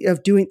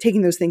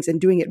taking those things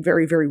and doing it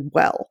very, very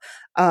well.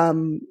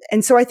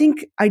 And so I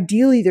think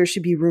ideally there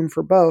should be room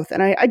for both.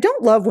 And I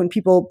don't love when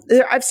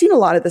I've seen a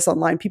lot of this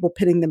online, people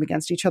pitting them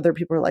against each other.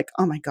 People are like,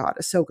 oh my God,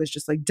 Ahsoka is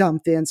just like dumb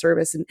fan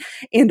service and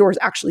Andor is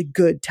actually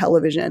good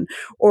television,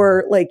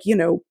 or like,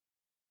 and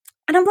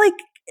I'm like,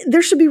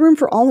 there should be room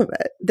for all of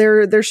it.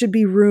 There should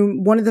be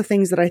room. One of the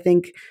things that I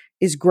think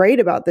is great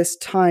about this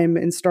time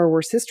in Star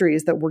Wars history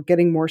is that we're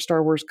getting more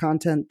Star Wars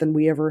content than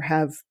we ever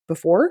have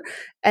before.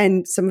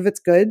 And some of it's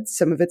good,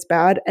 some of it's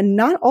bad, and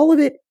not all of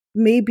it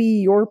may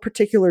be your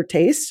particular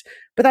taste,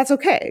 but that's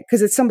okay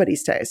because it's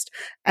somebody's taste.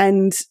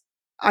 And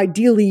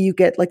ideally you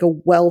get like a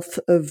wealth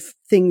of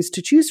things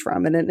to choose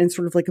from and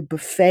sort of like a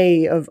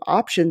buffet of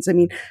options. I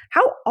mean,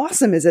 how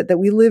awesome is it that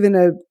we live in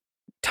a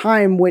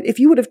time when, if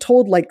you would have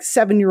told like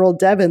 7-year-old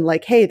Devin,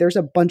 like, hey, there's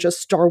a bunch of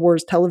Star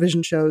Wars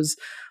television shows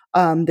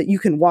that you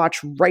can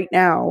watch right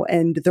now,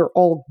 and they're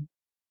all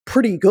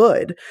pretty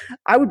good,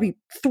 I would be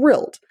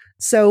thrilled.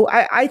 So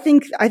I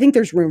think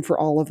there's room for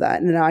all of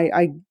that. And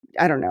I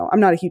don't know. I'm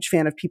not a huge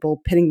fan of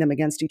people pitting them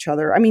against each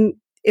other. I mean,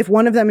 if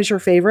one of them is your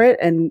favorite,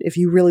 and if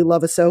you really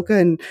love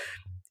Ahsoka and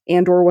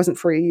Andor wasn't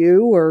for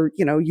you, or,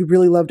 you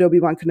really loved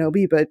Obi-Wan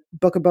Kenobi, but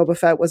Book of Boba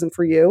Fett wasn't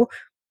for you,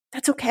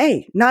 that's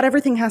okay. Not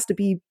everything has to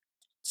be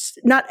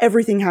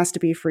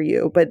for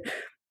you, but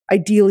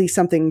ideally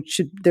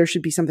there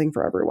should be something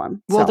for everyone.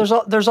 Well,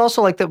 there's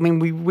also like that. I mean,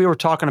 we were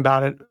talking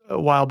about it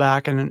a while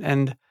back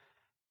and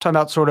talking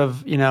about sort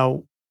of, I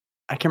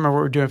can't remember what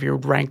we were doing, if you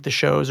would rank the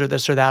shows or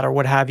this or that or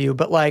what have you.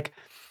 But like,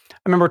 I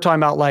remember talking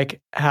about like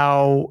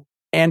how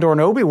Andor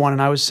and Obi-Wan,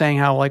 and I was saying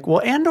how like,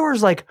 well, Andor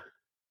is like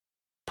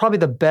probably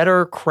the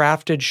better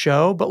crafted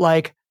show, but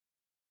like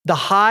the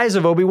highs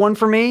of Obi-Wan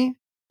for me,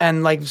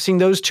 and like seeing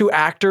those two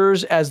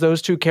actors as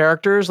those two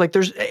characters, like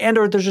there's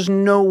just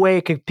no way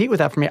it could compete with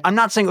that for me. I'm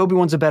not saying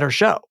Obi-Wan's a better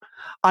show.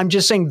 I'm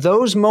just saying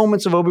those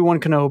moments of Obi-Wan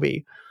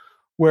Kenobi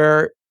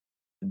where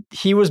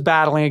he was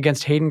battling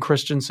against Hayden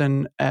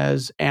Christensen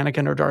as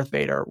Anakin or Darth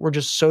Vader were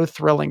just so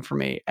thrilling for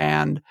me.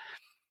 And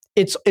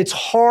it's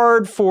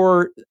hard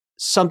for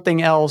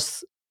something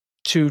else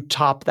to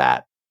top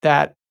that,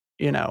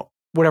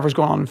 whatever's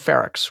going on in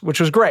Ferrix, which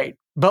was great.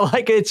 But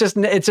like, it's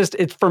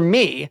for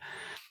me,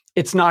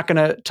 it's not going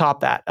to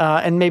top that.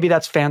 And maybe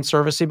that's fan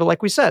servicey, but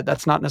like we said,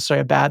 that's not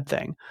necessarily a bad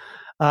thing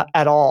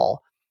at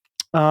all.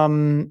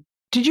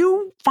 Did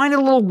you find it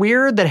a little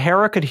weird that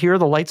Hera could hear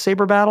the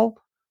lightsaber battle?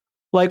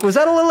 Like, was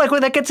that a little like when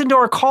that gets into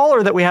our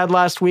caller that we had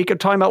last week of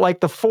talking about like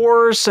the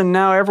Force, and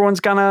now everyone's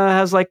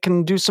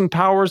can do some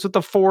powers with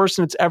the Force,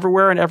 and it's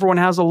everywhere and everyone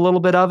has a little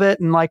bit of it.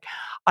 And like,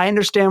 I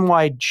understand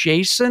why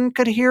Jason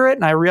could hear it.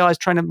 And I realized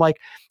trying to like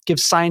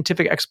give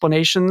scientific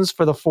explanations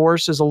for the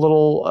Force is a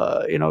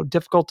little,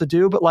 difficult to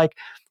do. But like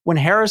when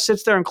Hera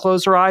sits there and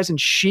closes her eyes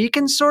and she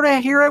can sort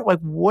of hear it, like,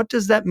 what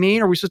does that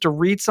mean? Are we supposed to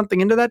read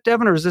something into that,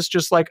 Devin? Or is this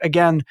just like,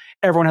 again,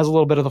 everyone has a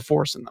little bit of the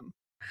Force in them?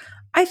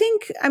 This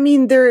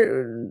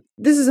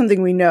is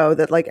something we know,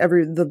 that like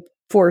the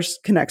Force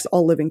connects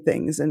all living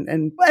things,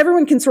 and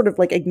everyone can sort of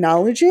like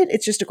acknowledge it.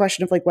 It's just a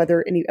question of like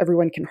whether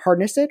everyone can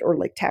harness it or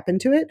like tap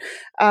into it.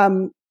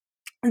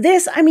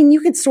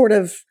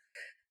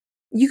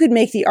 You could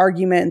make the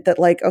argument that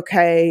like,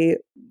 okay,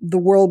 the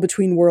world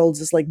between worlds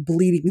is like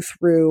bleeding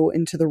through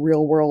into the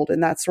real world.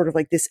 And that's sort of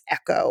like this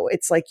echo.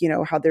 It's like,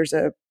 how there's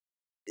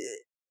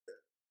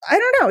I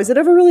don't know. Is it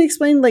ever really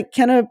explained? Like,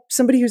 can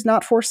somebody who's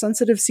not Force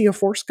sensitive see a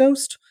Force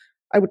ghost?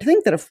 I would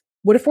think that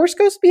would a Force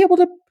ghost be able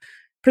to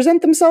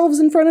present themselves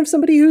in front of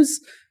somebody who's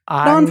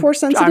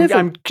non-Force sensitive?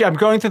 I'm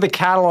going through the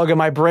catalog in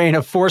my brain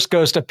of Force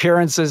ghost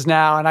appearances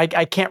now, and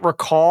I can't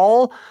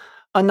recall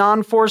a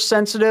non-Force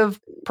sensitive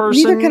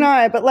person. Neither can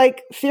I, but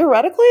like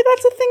theoretically,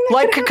 that's a thing that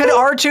like could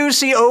R2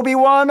 see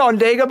Obi-Wan on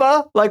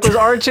Dagobah? Like was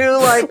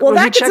R2 like? Well,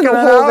 was that gets into a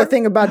whole other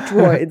thing about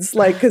droids,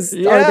 like because are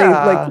they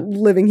like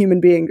living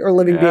human beings or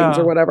living beings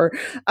or whatever?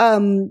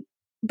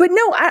 But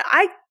no,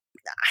 I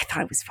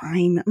thought it was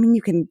fine. I mean,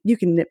 you can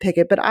nitpick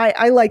it, but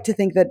I like to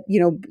think that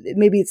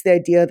maybe it's the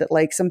idea that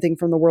like something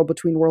from the world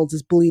between worlds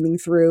is bleeding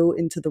through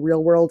into the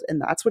real world, and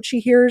that's what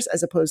she hears,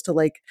 as opposed to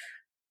like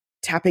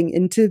tapping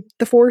into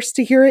the Force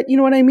to hear it. You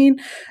know what I mean?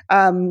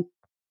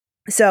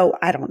 So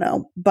I don't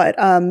know, but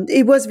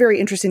it was very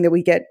interesting that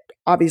we get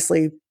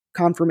obviously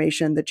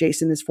confirmation that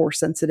Jason is Force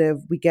sensitive.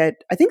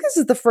 I think this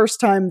is the first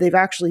time they've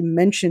actually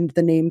mentioned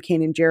the name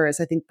Kanan Jarrus.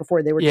 I think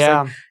before they were just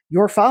like,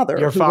 your father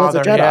was a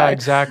Jedi. Yeah,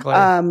 exactly.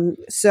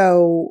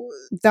 So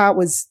that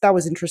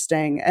was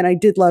interesting. And I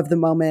did love the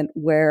moment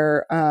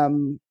where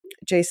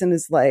Jason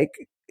is like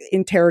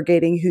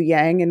interrogating Hu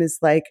Yang and is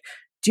like,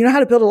 do you know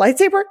how to build a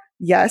lightsaber?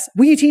 Yes.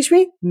 Will you teach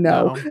me?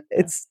 No.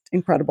 It's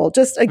incredible.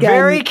 Just again,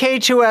 very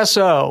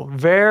K2SO.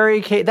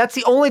 Very K. That's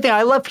the only thing.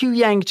 I love Hu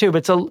Yang too,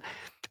 but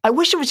I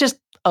wish it was just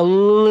a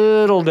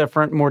little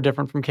different, more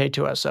different from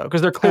K2SO,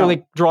 because they're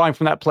clearly drawing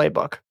from that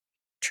playbook.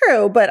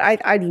 True, but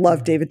I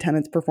love David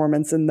Tennant's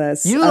performance in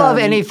this. You love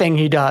anything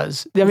he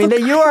does. I mean,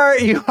 that you are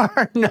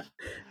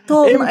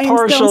Dalton, I'm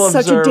impartial down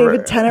such a observer.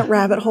 David Tennant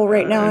rabbit hole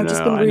right now. I've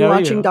just been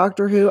rewatching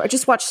Doctor Who. I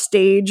just watched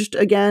Staged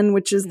again,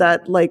 which is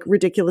that like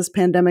ridiculous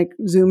pandemic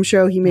Zoom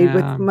show he made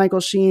with Michael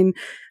Sheen.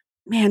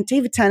 Man,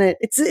 David Tennant,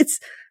 it's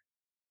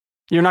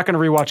You're not going to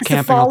rewatch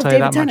Camping, I'll tell you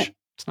that much.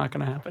 It's not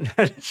going to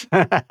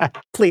happen.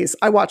 Please,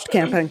 I watched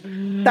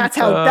Camping. That's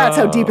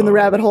how deep in the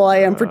rabbit hole I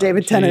am for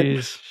David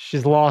Tennant.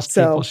 She's lost,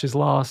 people. She's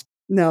lost.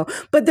 No,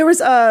 but there was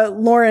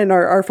Lauren,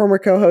 our former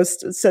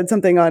co-host, said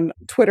something on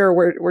Twitter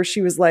where she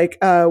was like,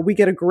 "We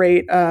get a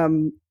great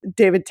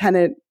David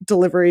Tennant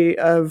delivery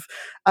of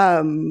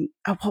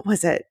what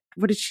was it?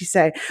 What did she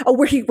say? Oh,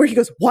 where he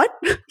goes, what?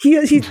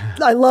 He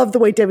I love the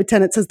way David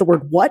Tennant says the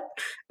word what.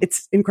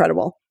 It's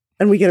incredible,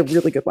 and we get a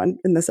really good one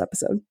in this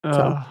episode.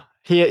 So.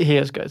 He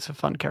is good. It's a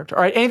fun character.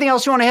 All right. Anything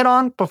else you want to hit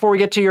on before we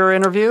get to your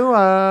interview? We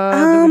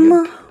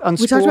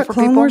talked about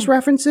Clone Wars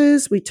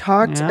references. We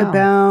talked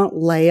about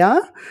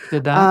Leia.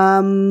 Did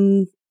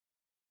that?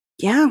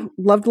 Yeah.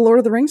 Loved the Lord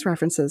of the Rings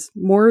references.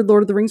 More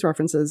Lord of the Rings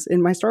references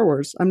in my Star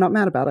Wars. I'm not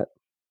mad about it.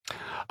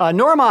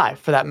 Nor am I,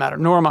 for that matter.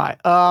 Nor am I.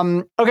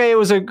 Okay, it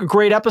was a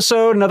great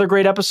episode, another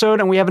great episode,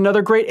 and we have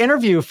another great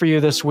interview for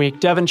you this week.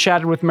 Devin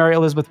chatted with Mary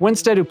Elizabeth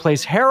Winstead, who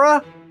plays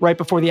Hera, right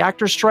before the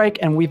actors' strike,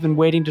 and we've been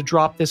waiting to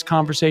drop this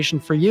conversation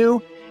for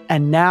you,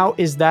 and now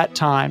is that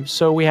time.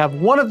 So we have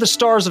one of the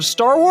stars of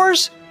Star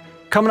Wars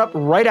coming up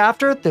right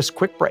after this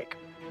quick break.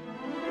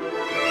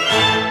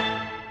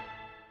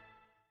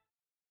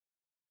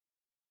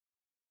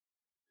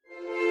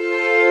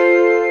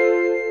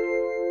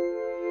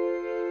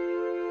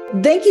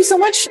 Thank you so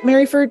much,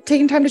 Mary, for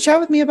taking time to chat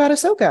with me about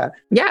Ahsoka.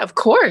 Yeah, of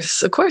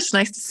course. Of course.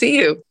 Nice to see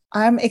you.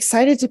 I'm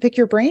excited to pick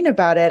your brain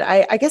about it.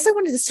 I guess I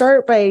wanted to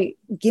start by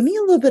give me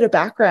a little bit of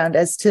background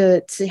as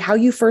to how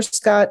you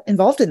first got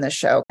involved in this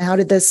show. How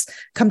did this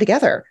come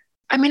together?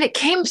 I mean, it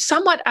came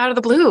somewhat out of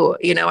the blue.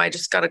 You know, I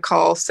just got a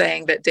call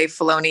saying that Dave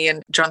Filoni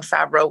and Jon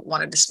Favreau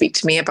wanted to speak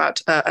to me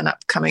about an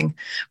upcoming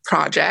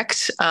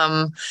project.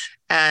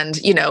 And,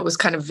 you know, it was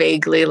kind of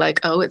vaguely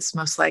like, oh, it's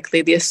most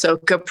likely the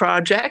Ahsoka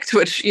project,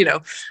 which, you know,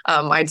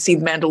 I'd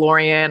seen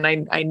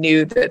Mandalorian. I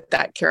knew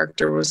that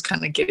character was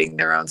kind of getting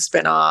their own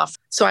spinoff.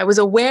 So I was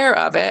aware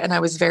of it and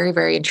I was very,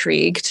 very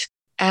intrigued.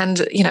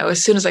 And, you know,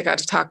 as soon as I got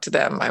to talk to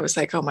them, I was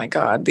like, oh my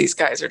God, these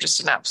guys are just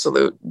an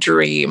absolute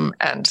dream.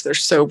 And they're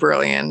so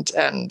brilliant.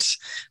 And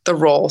the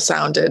role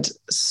sounded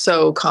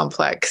so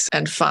complex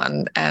and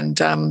fun.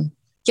 And,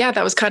 yeah,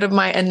 that was kind of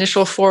my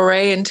initial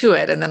foray into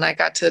it. And then I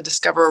got to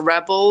discover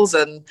Rebels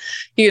and,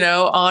 you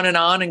know, on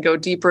and go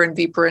deeper and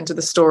deeper into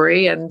the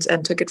story and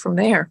took it from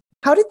there.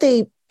 How did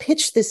they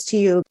pitch this to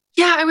you?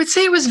 Yeah, I would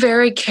say it was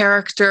very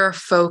character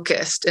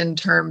focused in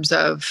terms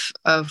of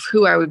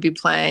who I would be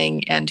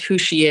playing and who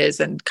she is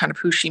and kind of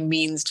who she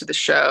means to the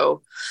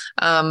show,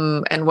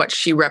 and what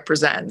she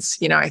represents.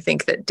 You know, I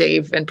think that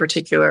Dave in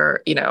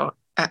particular, you know,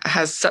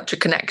 has such a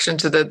connection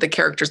to the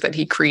characters that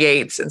he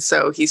creates. And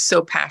so he's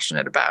so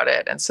passionate about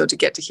it. And so to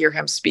get to hear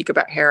him speak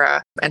about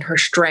Hera and her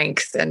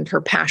strength and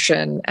her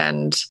passion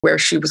and where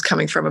she was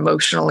coming from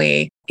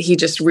emotionally, he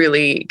just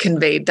really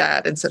conveyed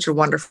that in such a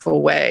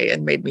wonderful way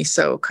and made me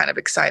so kind of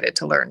excited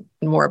to learn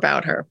more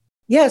about her.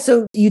 Yeah.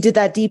 So you did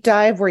that deep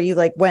dive where you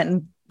like went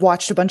and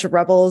watched a bunch of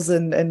Rebels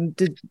and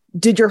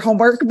did your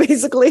homework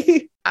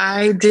basically?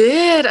 I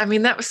did. I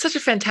mean, that was such a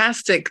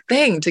fantastic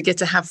thing to get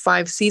to have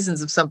 5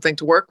 seasons of something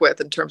to work with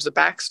in terms of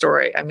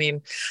backstory. I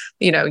mean,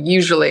 you know,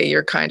 usually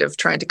you're kind of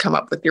trying to come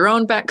up with your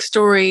own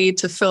backstory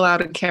to fill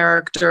out a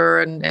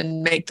character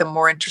and make them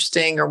more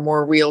interesting or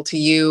more real to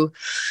you.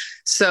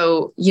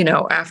 So, you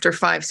know, after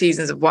 5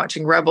 seasons of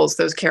watching Rebels,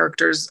 those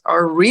characters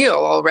are real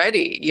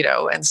already, you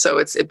know, and so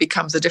it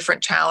becomes a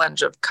different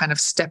challenge of kind of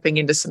stepping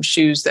into some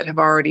shoes that have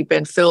already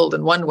been filled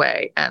in one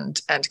way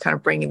and kind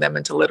of bringing them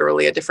into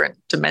literally a different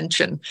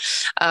dimension,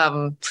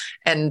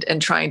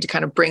 and trying to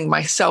kind of bring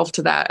myself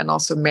to that and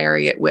also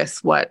marry it with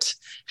what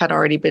had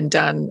already been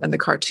done in the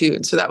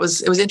cartoon. So it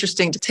was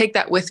interesting to take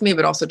that with me,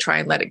 but also try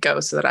and let it go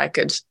so that I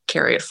could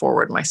carry it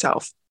forward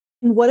myself.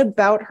 What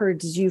about her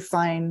did you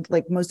find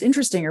like most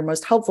interesting or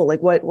most helpful?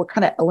 Like what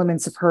kind of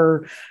elements of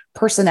her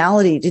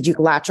personality did you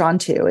latch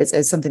onto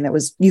as something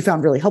that you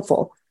found really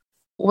helpful?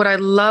 What I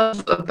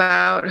love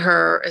about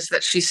her is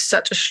that she's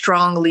such a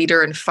strong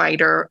leader and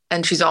fighter,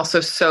 and she's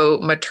also so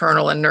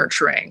maternal and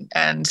nurturing.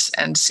 And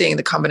seeing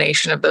the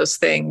combination of those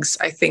things,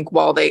 I think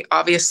while they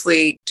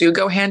obviously do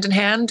go hand in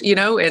hand, you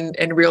know,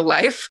 in real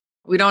life,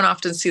 we don't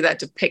often see that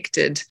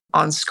depicted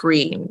on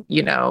screen.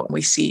 You know,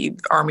 we see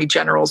army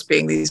generals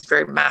being these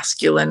very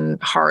masculine,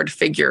 hard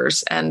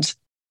figures. And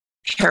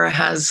Hera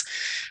has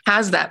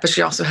that, but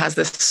she also has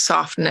this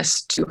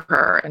softness to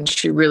her. And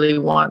she really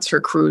wants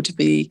her crew to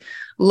be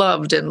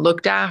loved and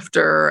looked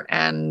after.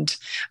 And,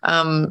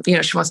 you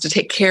know, she wants to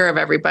take care of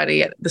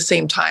everybody at the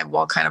same time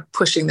while kind of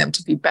pushing them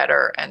to be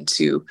better and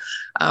to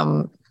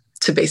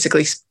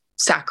basically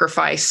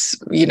sacrifice,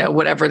 you know,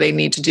 whatever they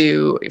need to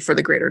do for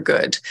the greater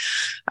good.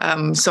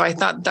 So I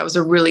thought that was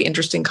a really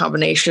interesting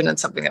combination and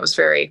something that was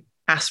very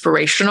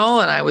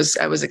aspirational, and I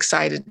was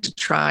excited to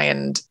try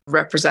and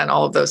represent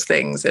all of those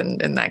things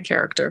in that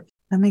character.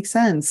 That makes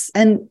sense.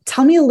 And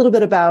tell me a little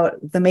bit about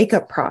the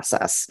makeup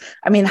process.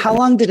 I mean, how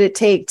long did it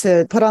take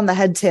to put on the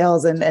head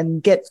tails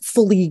and get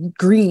fully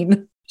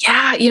green?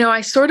 Yeah,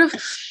 I sort of,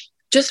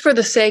 just for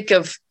the sake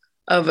of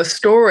a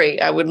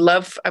story, I would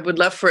love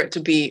for it to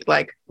be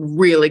like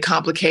really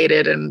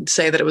complicated and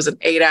say that it was an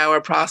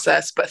 8-hour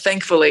process, but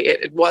thankfully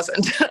it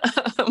wasn't.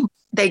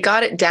 They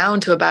got it down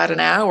to about an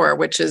hour,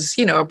 which is,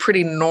 a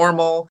pretty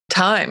normal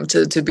time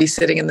to be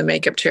sitting in the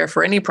makeup chair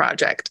for any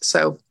project.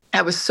 So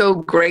I was so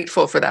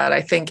grateful for that.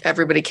 I think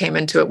everybody came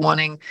into it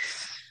wanting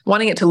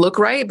it to look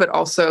right, but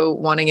also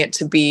wanting it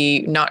to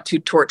be not too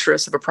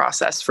torturous of a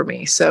process for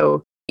me.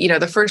 So,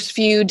 the first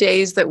few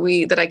days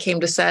that I came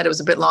to set, it was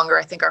a bit longer.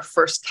 I think our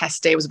first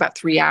test day was about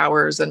 3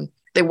 hours, and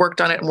they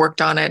worked on it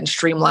and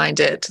streamlined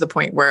it to the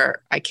point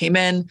where I came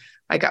in,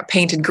 I got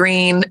painted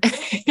green,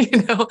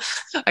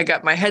 I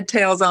got my head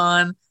tails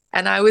on,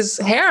 and I was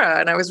Hera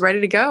and I was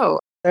ready to go.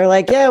 They're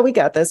like, yeah, we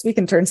got this. We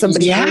can turn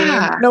somebody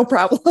green. No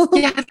problem.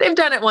 Yeah, they've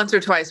done it once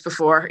or twice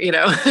before,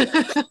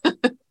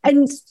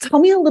 And tell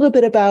me a little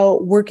bit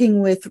about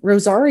working with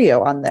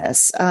Rosario on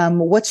this.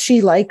 What's she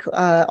like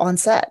on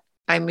set?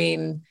 I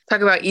mean, talk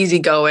about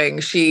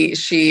easygoing. She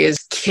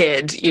is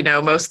kid,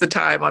 most of the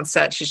time on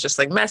set. She's just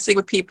like messing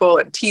with people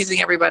and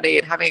teasing everybody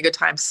and having a good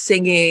time,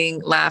 singing,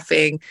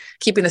 laughing,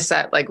 keeping the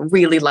set like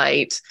really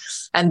light.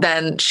 And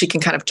then she can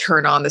kind of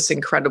turn on this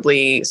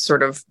incredibly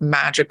sort of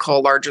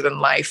magical, larger than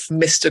life,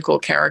 mystical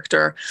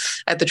character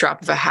at the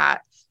drop of a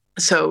hat.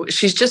 So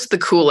she's just the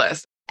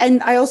coolest.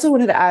 And I also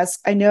wanted to ask,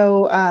 I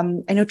know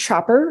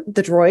Chopper,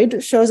 the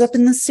droid, shows up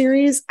in this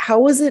series. How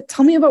was it?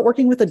 Tell me about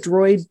working with a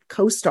droid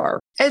co-star.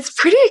 It's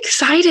pretty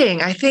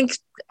exciting. I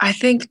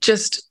think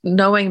just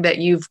knowing that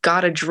you've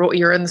got a droid,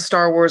 you're in the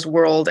Star Wars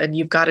world and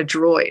you've got a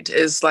droid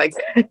is like,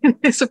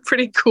 it's a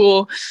pretty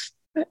cool,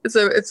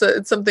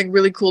 it's something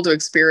really cool to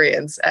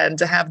experience. And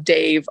to have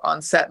Dave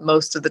on set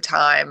most of the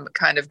time,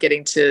 kind of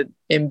getting to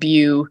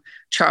imbue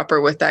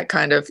Chopper with that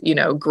kind of,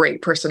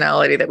 great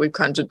personality that we've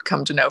come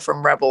to know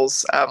from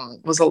Rebels,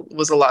 was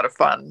a lot of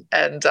fun.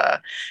 And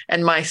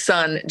my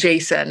son,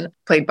 Jason,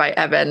 played by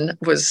Evan,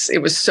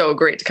 it was so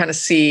great to kind of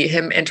see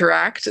him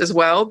interact as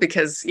well,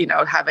 because,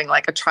 having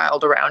like a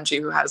child around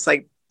you who has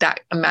like that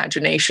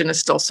imagination is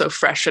still so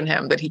fresh in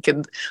him that he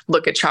can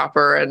look at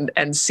Chopper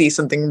and see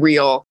something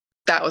real.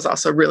 That was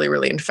also really,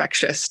 really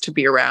infectious to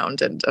be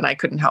around. And I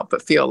couldn't help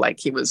but feel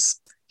like he was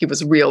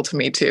real to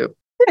me too.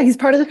 Yeah, he's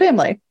part of the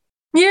family.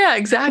 Yeah,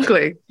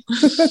 exactly.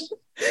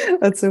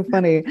 That's so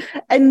funny.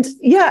 And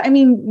yeah, I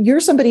mean, you're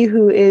somebody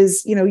who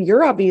is,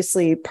 you're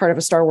obviously part of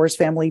a Star Wars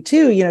family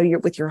too, you're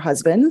with your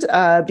husband,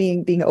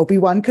 being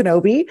Obi-Wan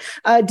Kenobi.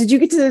 Did you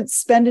get to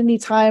spend any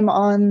time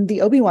on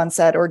the Obi-Wan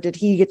set, or did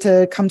he get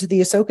to come to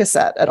the Ahsoka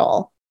set at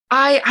all?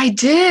 I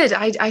did.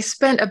 I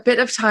spent a bit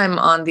of time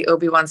on the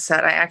Obi-Wan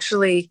set. I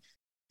actually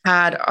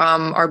had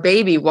our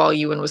baby while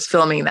Ewan was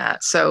filming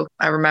that. So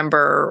I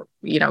remember,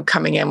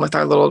 coming in with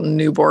our little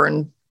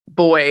newborn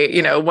boy,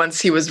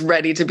 once he was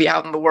ready to be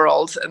out in the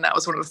world. And that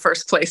was one of the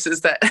first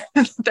places that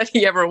that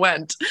he ever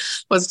went,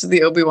 was to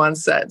the Obi-Wan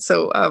set.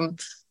 So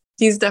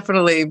he's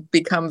definitely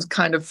becomes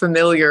kind of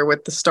familiar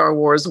with the Star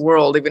Wars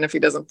world, even if he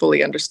doesn't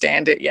fully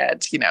understand it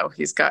yet.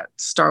 He's got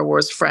Star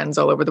Wars friends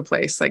all over the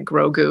place, like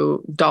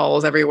Grogu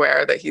dolls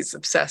everywhere that he's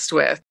obsessed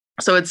with.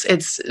 So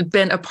it's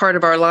been a part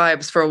of our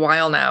lives for a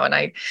while now. And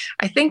I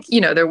think,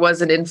 there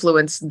was an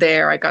influence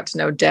there. I got to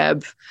know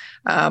Deb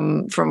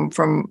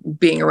from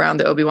being around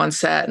the Obi-Wan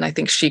set. And I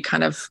think she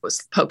kind of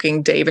was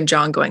poking Dave and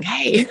John going,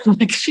 hey,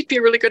 like she'd be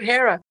a really good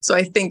Hera. So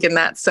I think in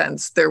that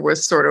sense, there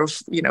was sort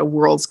of,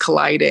 worlds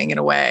colliding in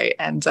a way.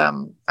 And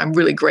I'm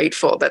really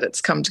grateful that it's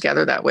come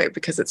together that way,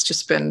 because it's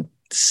just been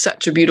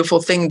such a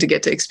beautiful thing to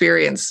get to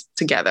experience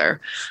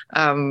together,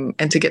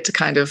 and to get to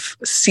kind of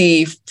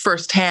see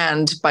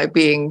firsthand by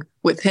being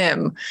with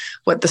him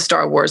what the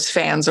Star Wars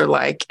fans are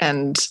like,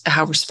 and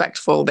how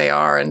respectful they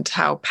are, and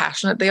how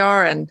passionate they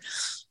are, and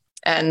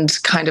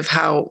kind of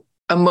how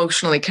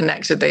emotionally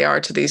connected they are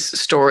to these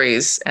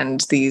stories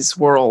and these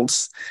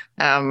worlds.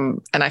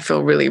 And I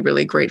feel really,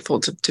 really grateful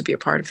to be a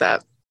part of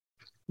that.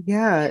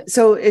 Yeah.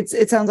 So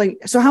it sounds like,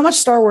 so how much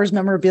Star Wars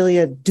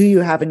memorabilia do you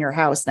have in your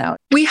house now?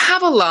 We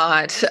have a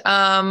lot.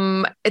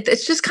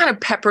 It's just kind of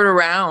peppered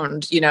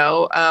around,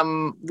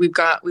 we've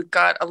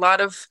got a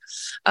lot of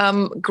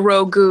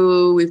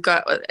Grogu. We've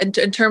got,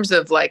 in terms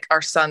of like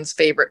our son's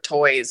favorite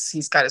toys,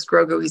 he's got his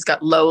Grogu, he's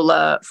got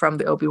Lola from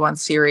the Obi-Wan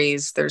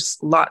series. There's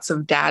lots of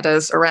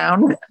Dadas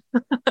around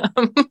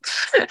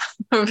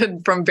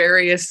from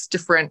various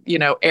different,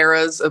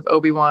 eras of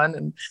Obi-Wan.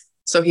 And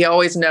so he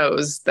always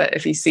knows that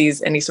if he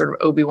sees any sort of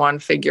Obi-Wan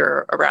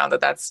figure around,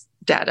 that's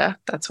Dada.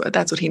 That's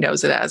what he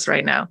knows it as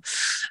right now.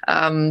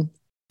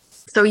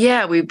 So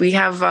yeah, we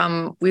have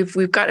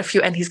we've got a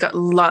few, and he's got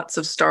lots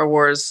of Star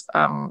Wars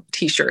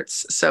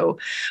t-shirts. So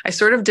I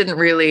sort of didn't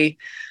really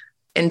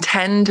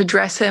intend to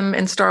dress him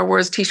in Star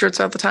Wars t-shirts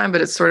all the time,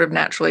 but it sort of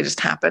naturally just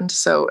happened.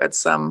 So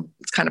it's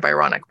kind of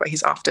ironic, but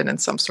he's often in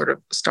some sort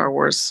of Star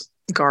Wars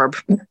garb.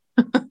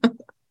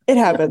 It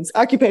happens.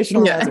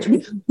 Occupational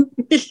hazard.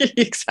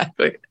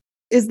 Exactly.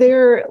 Is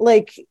there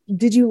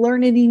did you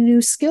learn any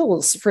new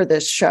skills for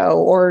this show,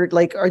 or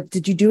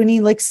did you do any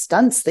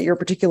stunts that you're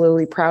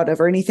particularly proud of,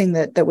 or anything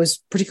that was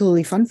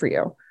particularly fun for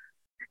you?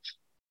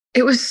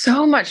 It was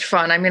so much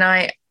fun. I mean,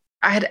 I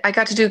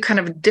got to do kind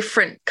of a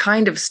different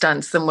kind of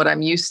stunts than what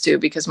I'm used to,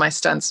 because my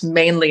stunts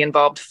mainly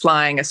involved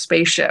flying a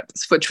spaceship,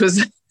 which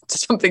was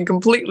something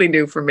completely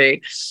new for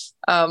me,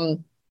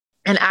 and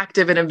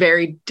active in a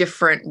very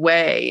different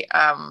way.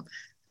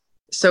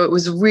 So it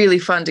was really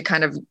fun to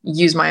kind of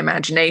use my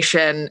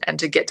imagination and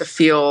to get to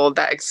feel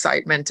that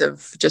excitement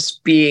of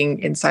just being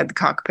inside the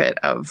cockpit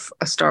of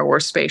a Star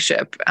Wars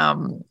spaceship,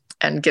 and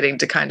getting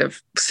to kind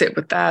of sit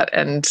with that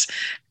and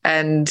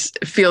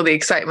feel the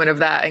excitement of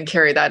that and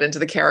carry that into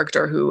the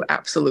character who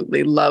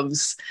absolutely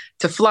loves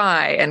to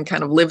fly and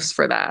kind of lives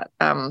for that.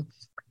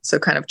 So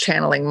kind of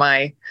channeling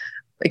my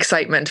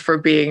excitement for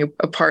being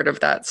a part of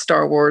that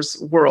Star Wars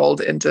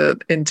world into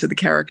the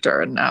character.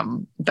 And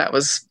that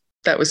was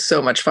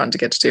so much fun to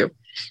get to do.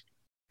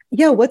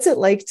 Yeah. What's it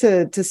like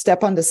to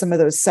step onto some of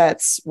those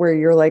sets where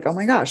you're like, oh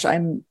my gosh,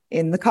 I'm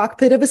in the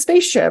cockpit of a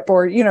spaceship,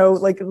 or,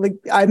 like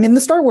I'm in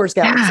the Star Wars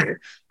galaxy. Yeah,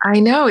 I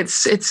know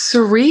it's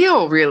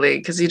surreal, really,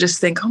 because you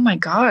just think, oh my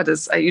God,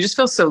 you just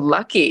feel so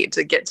lucky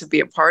to get to be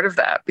a part of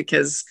that,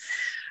 because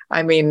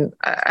I mean,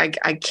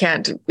 I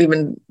can't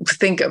even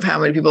think of how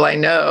many people I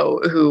know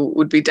who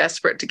would be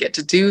desperate to get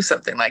to do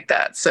something like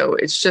that. So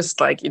it's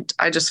just like,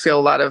 I just feel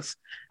a lot of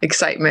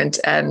excitement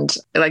and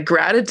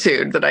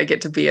gratitude that I get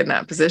to be in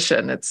that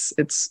position. It's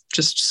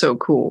just so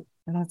cool.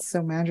 And that's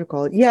so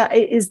magical. Yeah.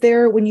 Is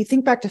there, when you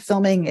think back to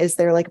filming, is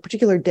there a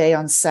particular day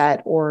on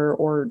set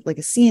or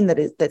a scene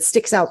that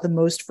sticks out the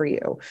most for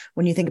you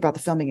when you think about the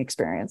filming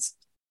experience?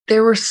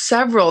 There were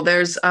several.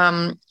 There's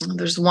one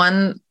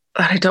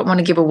that I don't want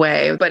to give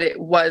away, but it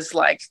was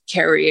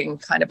carrying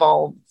kind of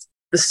all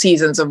the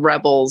seasons of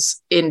Rebels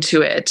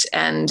into it,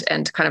 and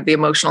kind of the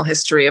emotional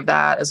history of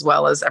that, as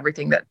well as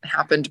everything that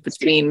happened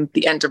between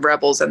the end of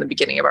Rebels and the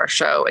beginning of our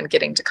show, and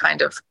getting to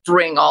kind of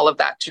bring all of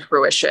that to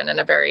fruition in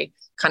a very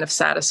kind of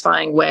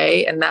satisfying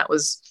way. And that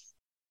was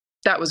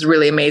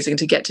really amazing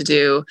to get to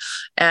do.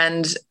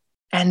 And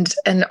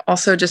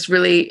also just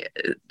really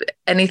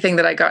anything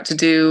that I got to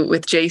do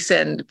with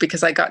Jason,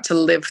 because I got to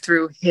live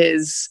through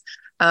his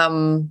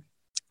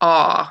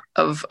awe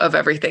of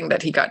everything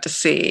that he got to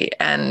see,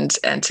 and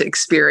to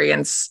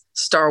experience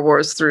Star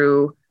Wars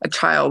through a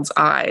child's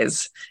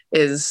eyes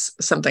is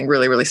something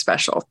really, really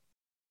special.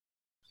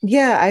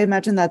 Yeah, I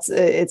imagine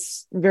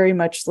it's very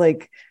much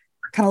kind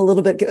of a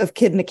little bit of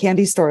kid in a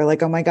candy store,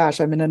 oh my gosh,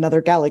 I'm in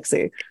another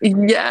galaxy.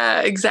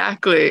 Yeah,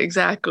 exactly.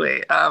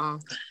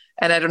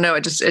 And I don't know,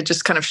 it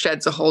just kind of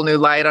sheds a whole new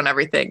light on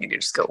everything. And you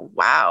just go,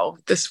 wow,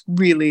 this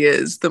really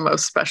is the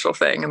most special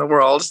thing in the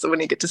world. So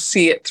when you get to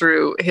see it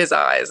through his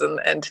eyes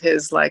and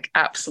his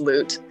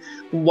absolute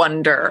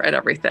wonder at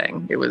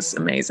everything, it was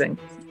amazing.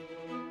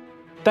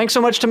 Thanks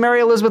so much to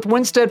Mary Elizabeth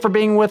Winstead for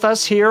being with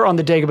us here on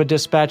the Dagobah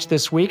Dispatch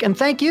this week. And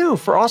thank you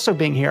for also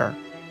being here,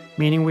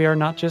 meaning we are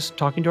not just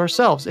talking to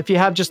ourselves. If you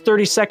have just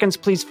 30 seconds,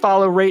 please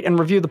follow, rate, and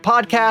review the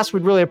podcast.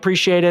 We'd really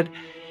appreciate it.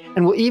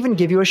 And we'll even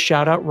give you a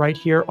shout out right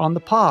here on the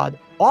pod.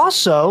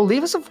 Also,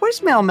 leave us a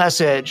voicemail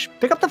message.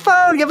 Pick up the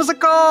phone, give us a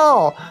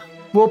call.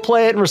 We'll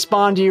play it and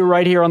respond to you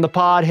right here on the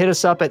pod. Hit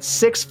us up at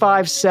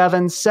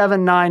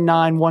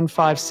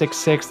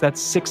 657-799-1566.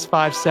 That's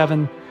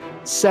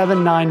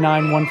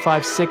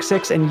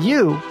 657-799-1566. And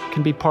you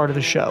can be part of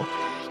the show.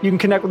 You can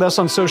connect with us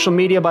on social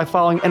media by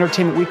following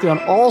Entertainment Weekly on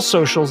all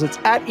socials. It's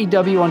at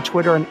EW on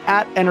Twitter and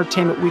at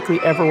Entertainment Weekly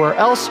everywhere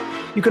else.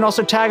 You can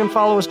also tag and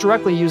follow us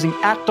directly using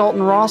at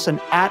Dalton Ross and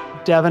at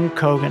Devin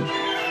Kogan.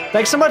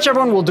 Thanks so much,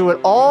 everyone. We'll do it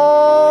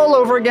all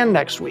over again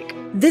next week.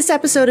 This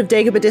episode of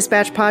Dagobah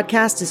Dispatch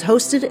Podcast is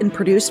hosted and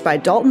produced by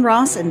Dalton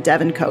Ross and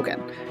Devin Kogan.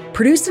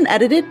 Produced and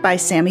edited by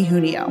Sammy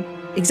Junio.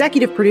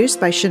 Executive produced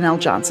by Chanel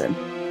Johnson.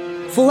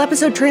 Full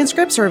episode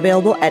transcripts are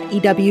available at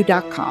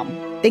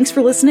EW.com. Thanks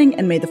for listening,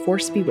 and may the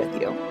Force be with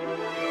you.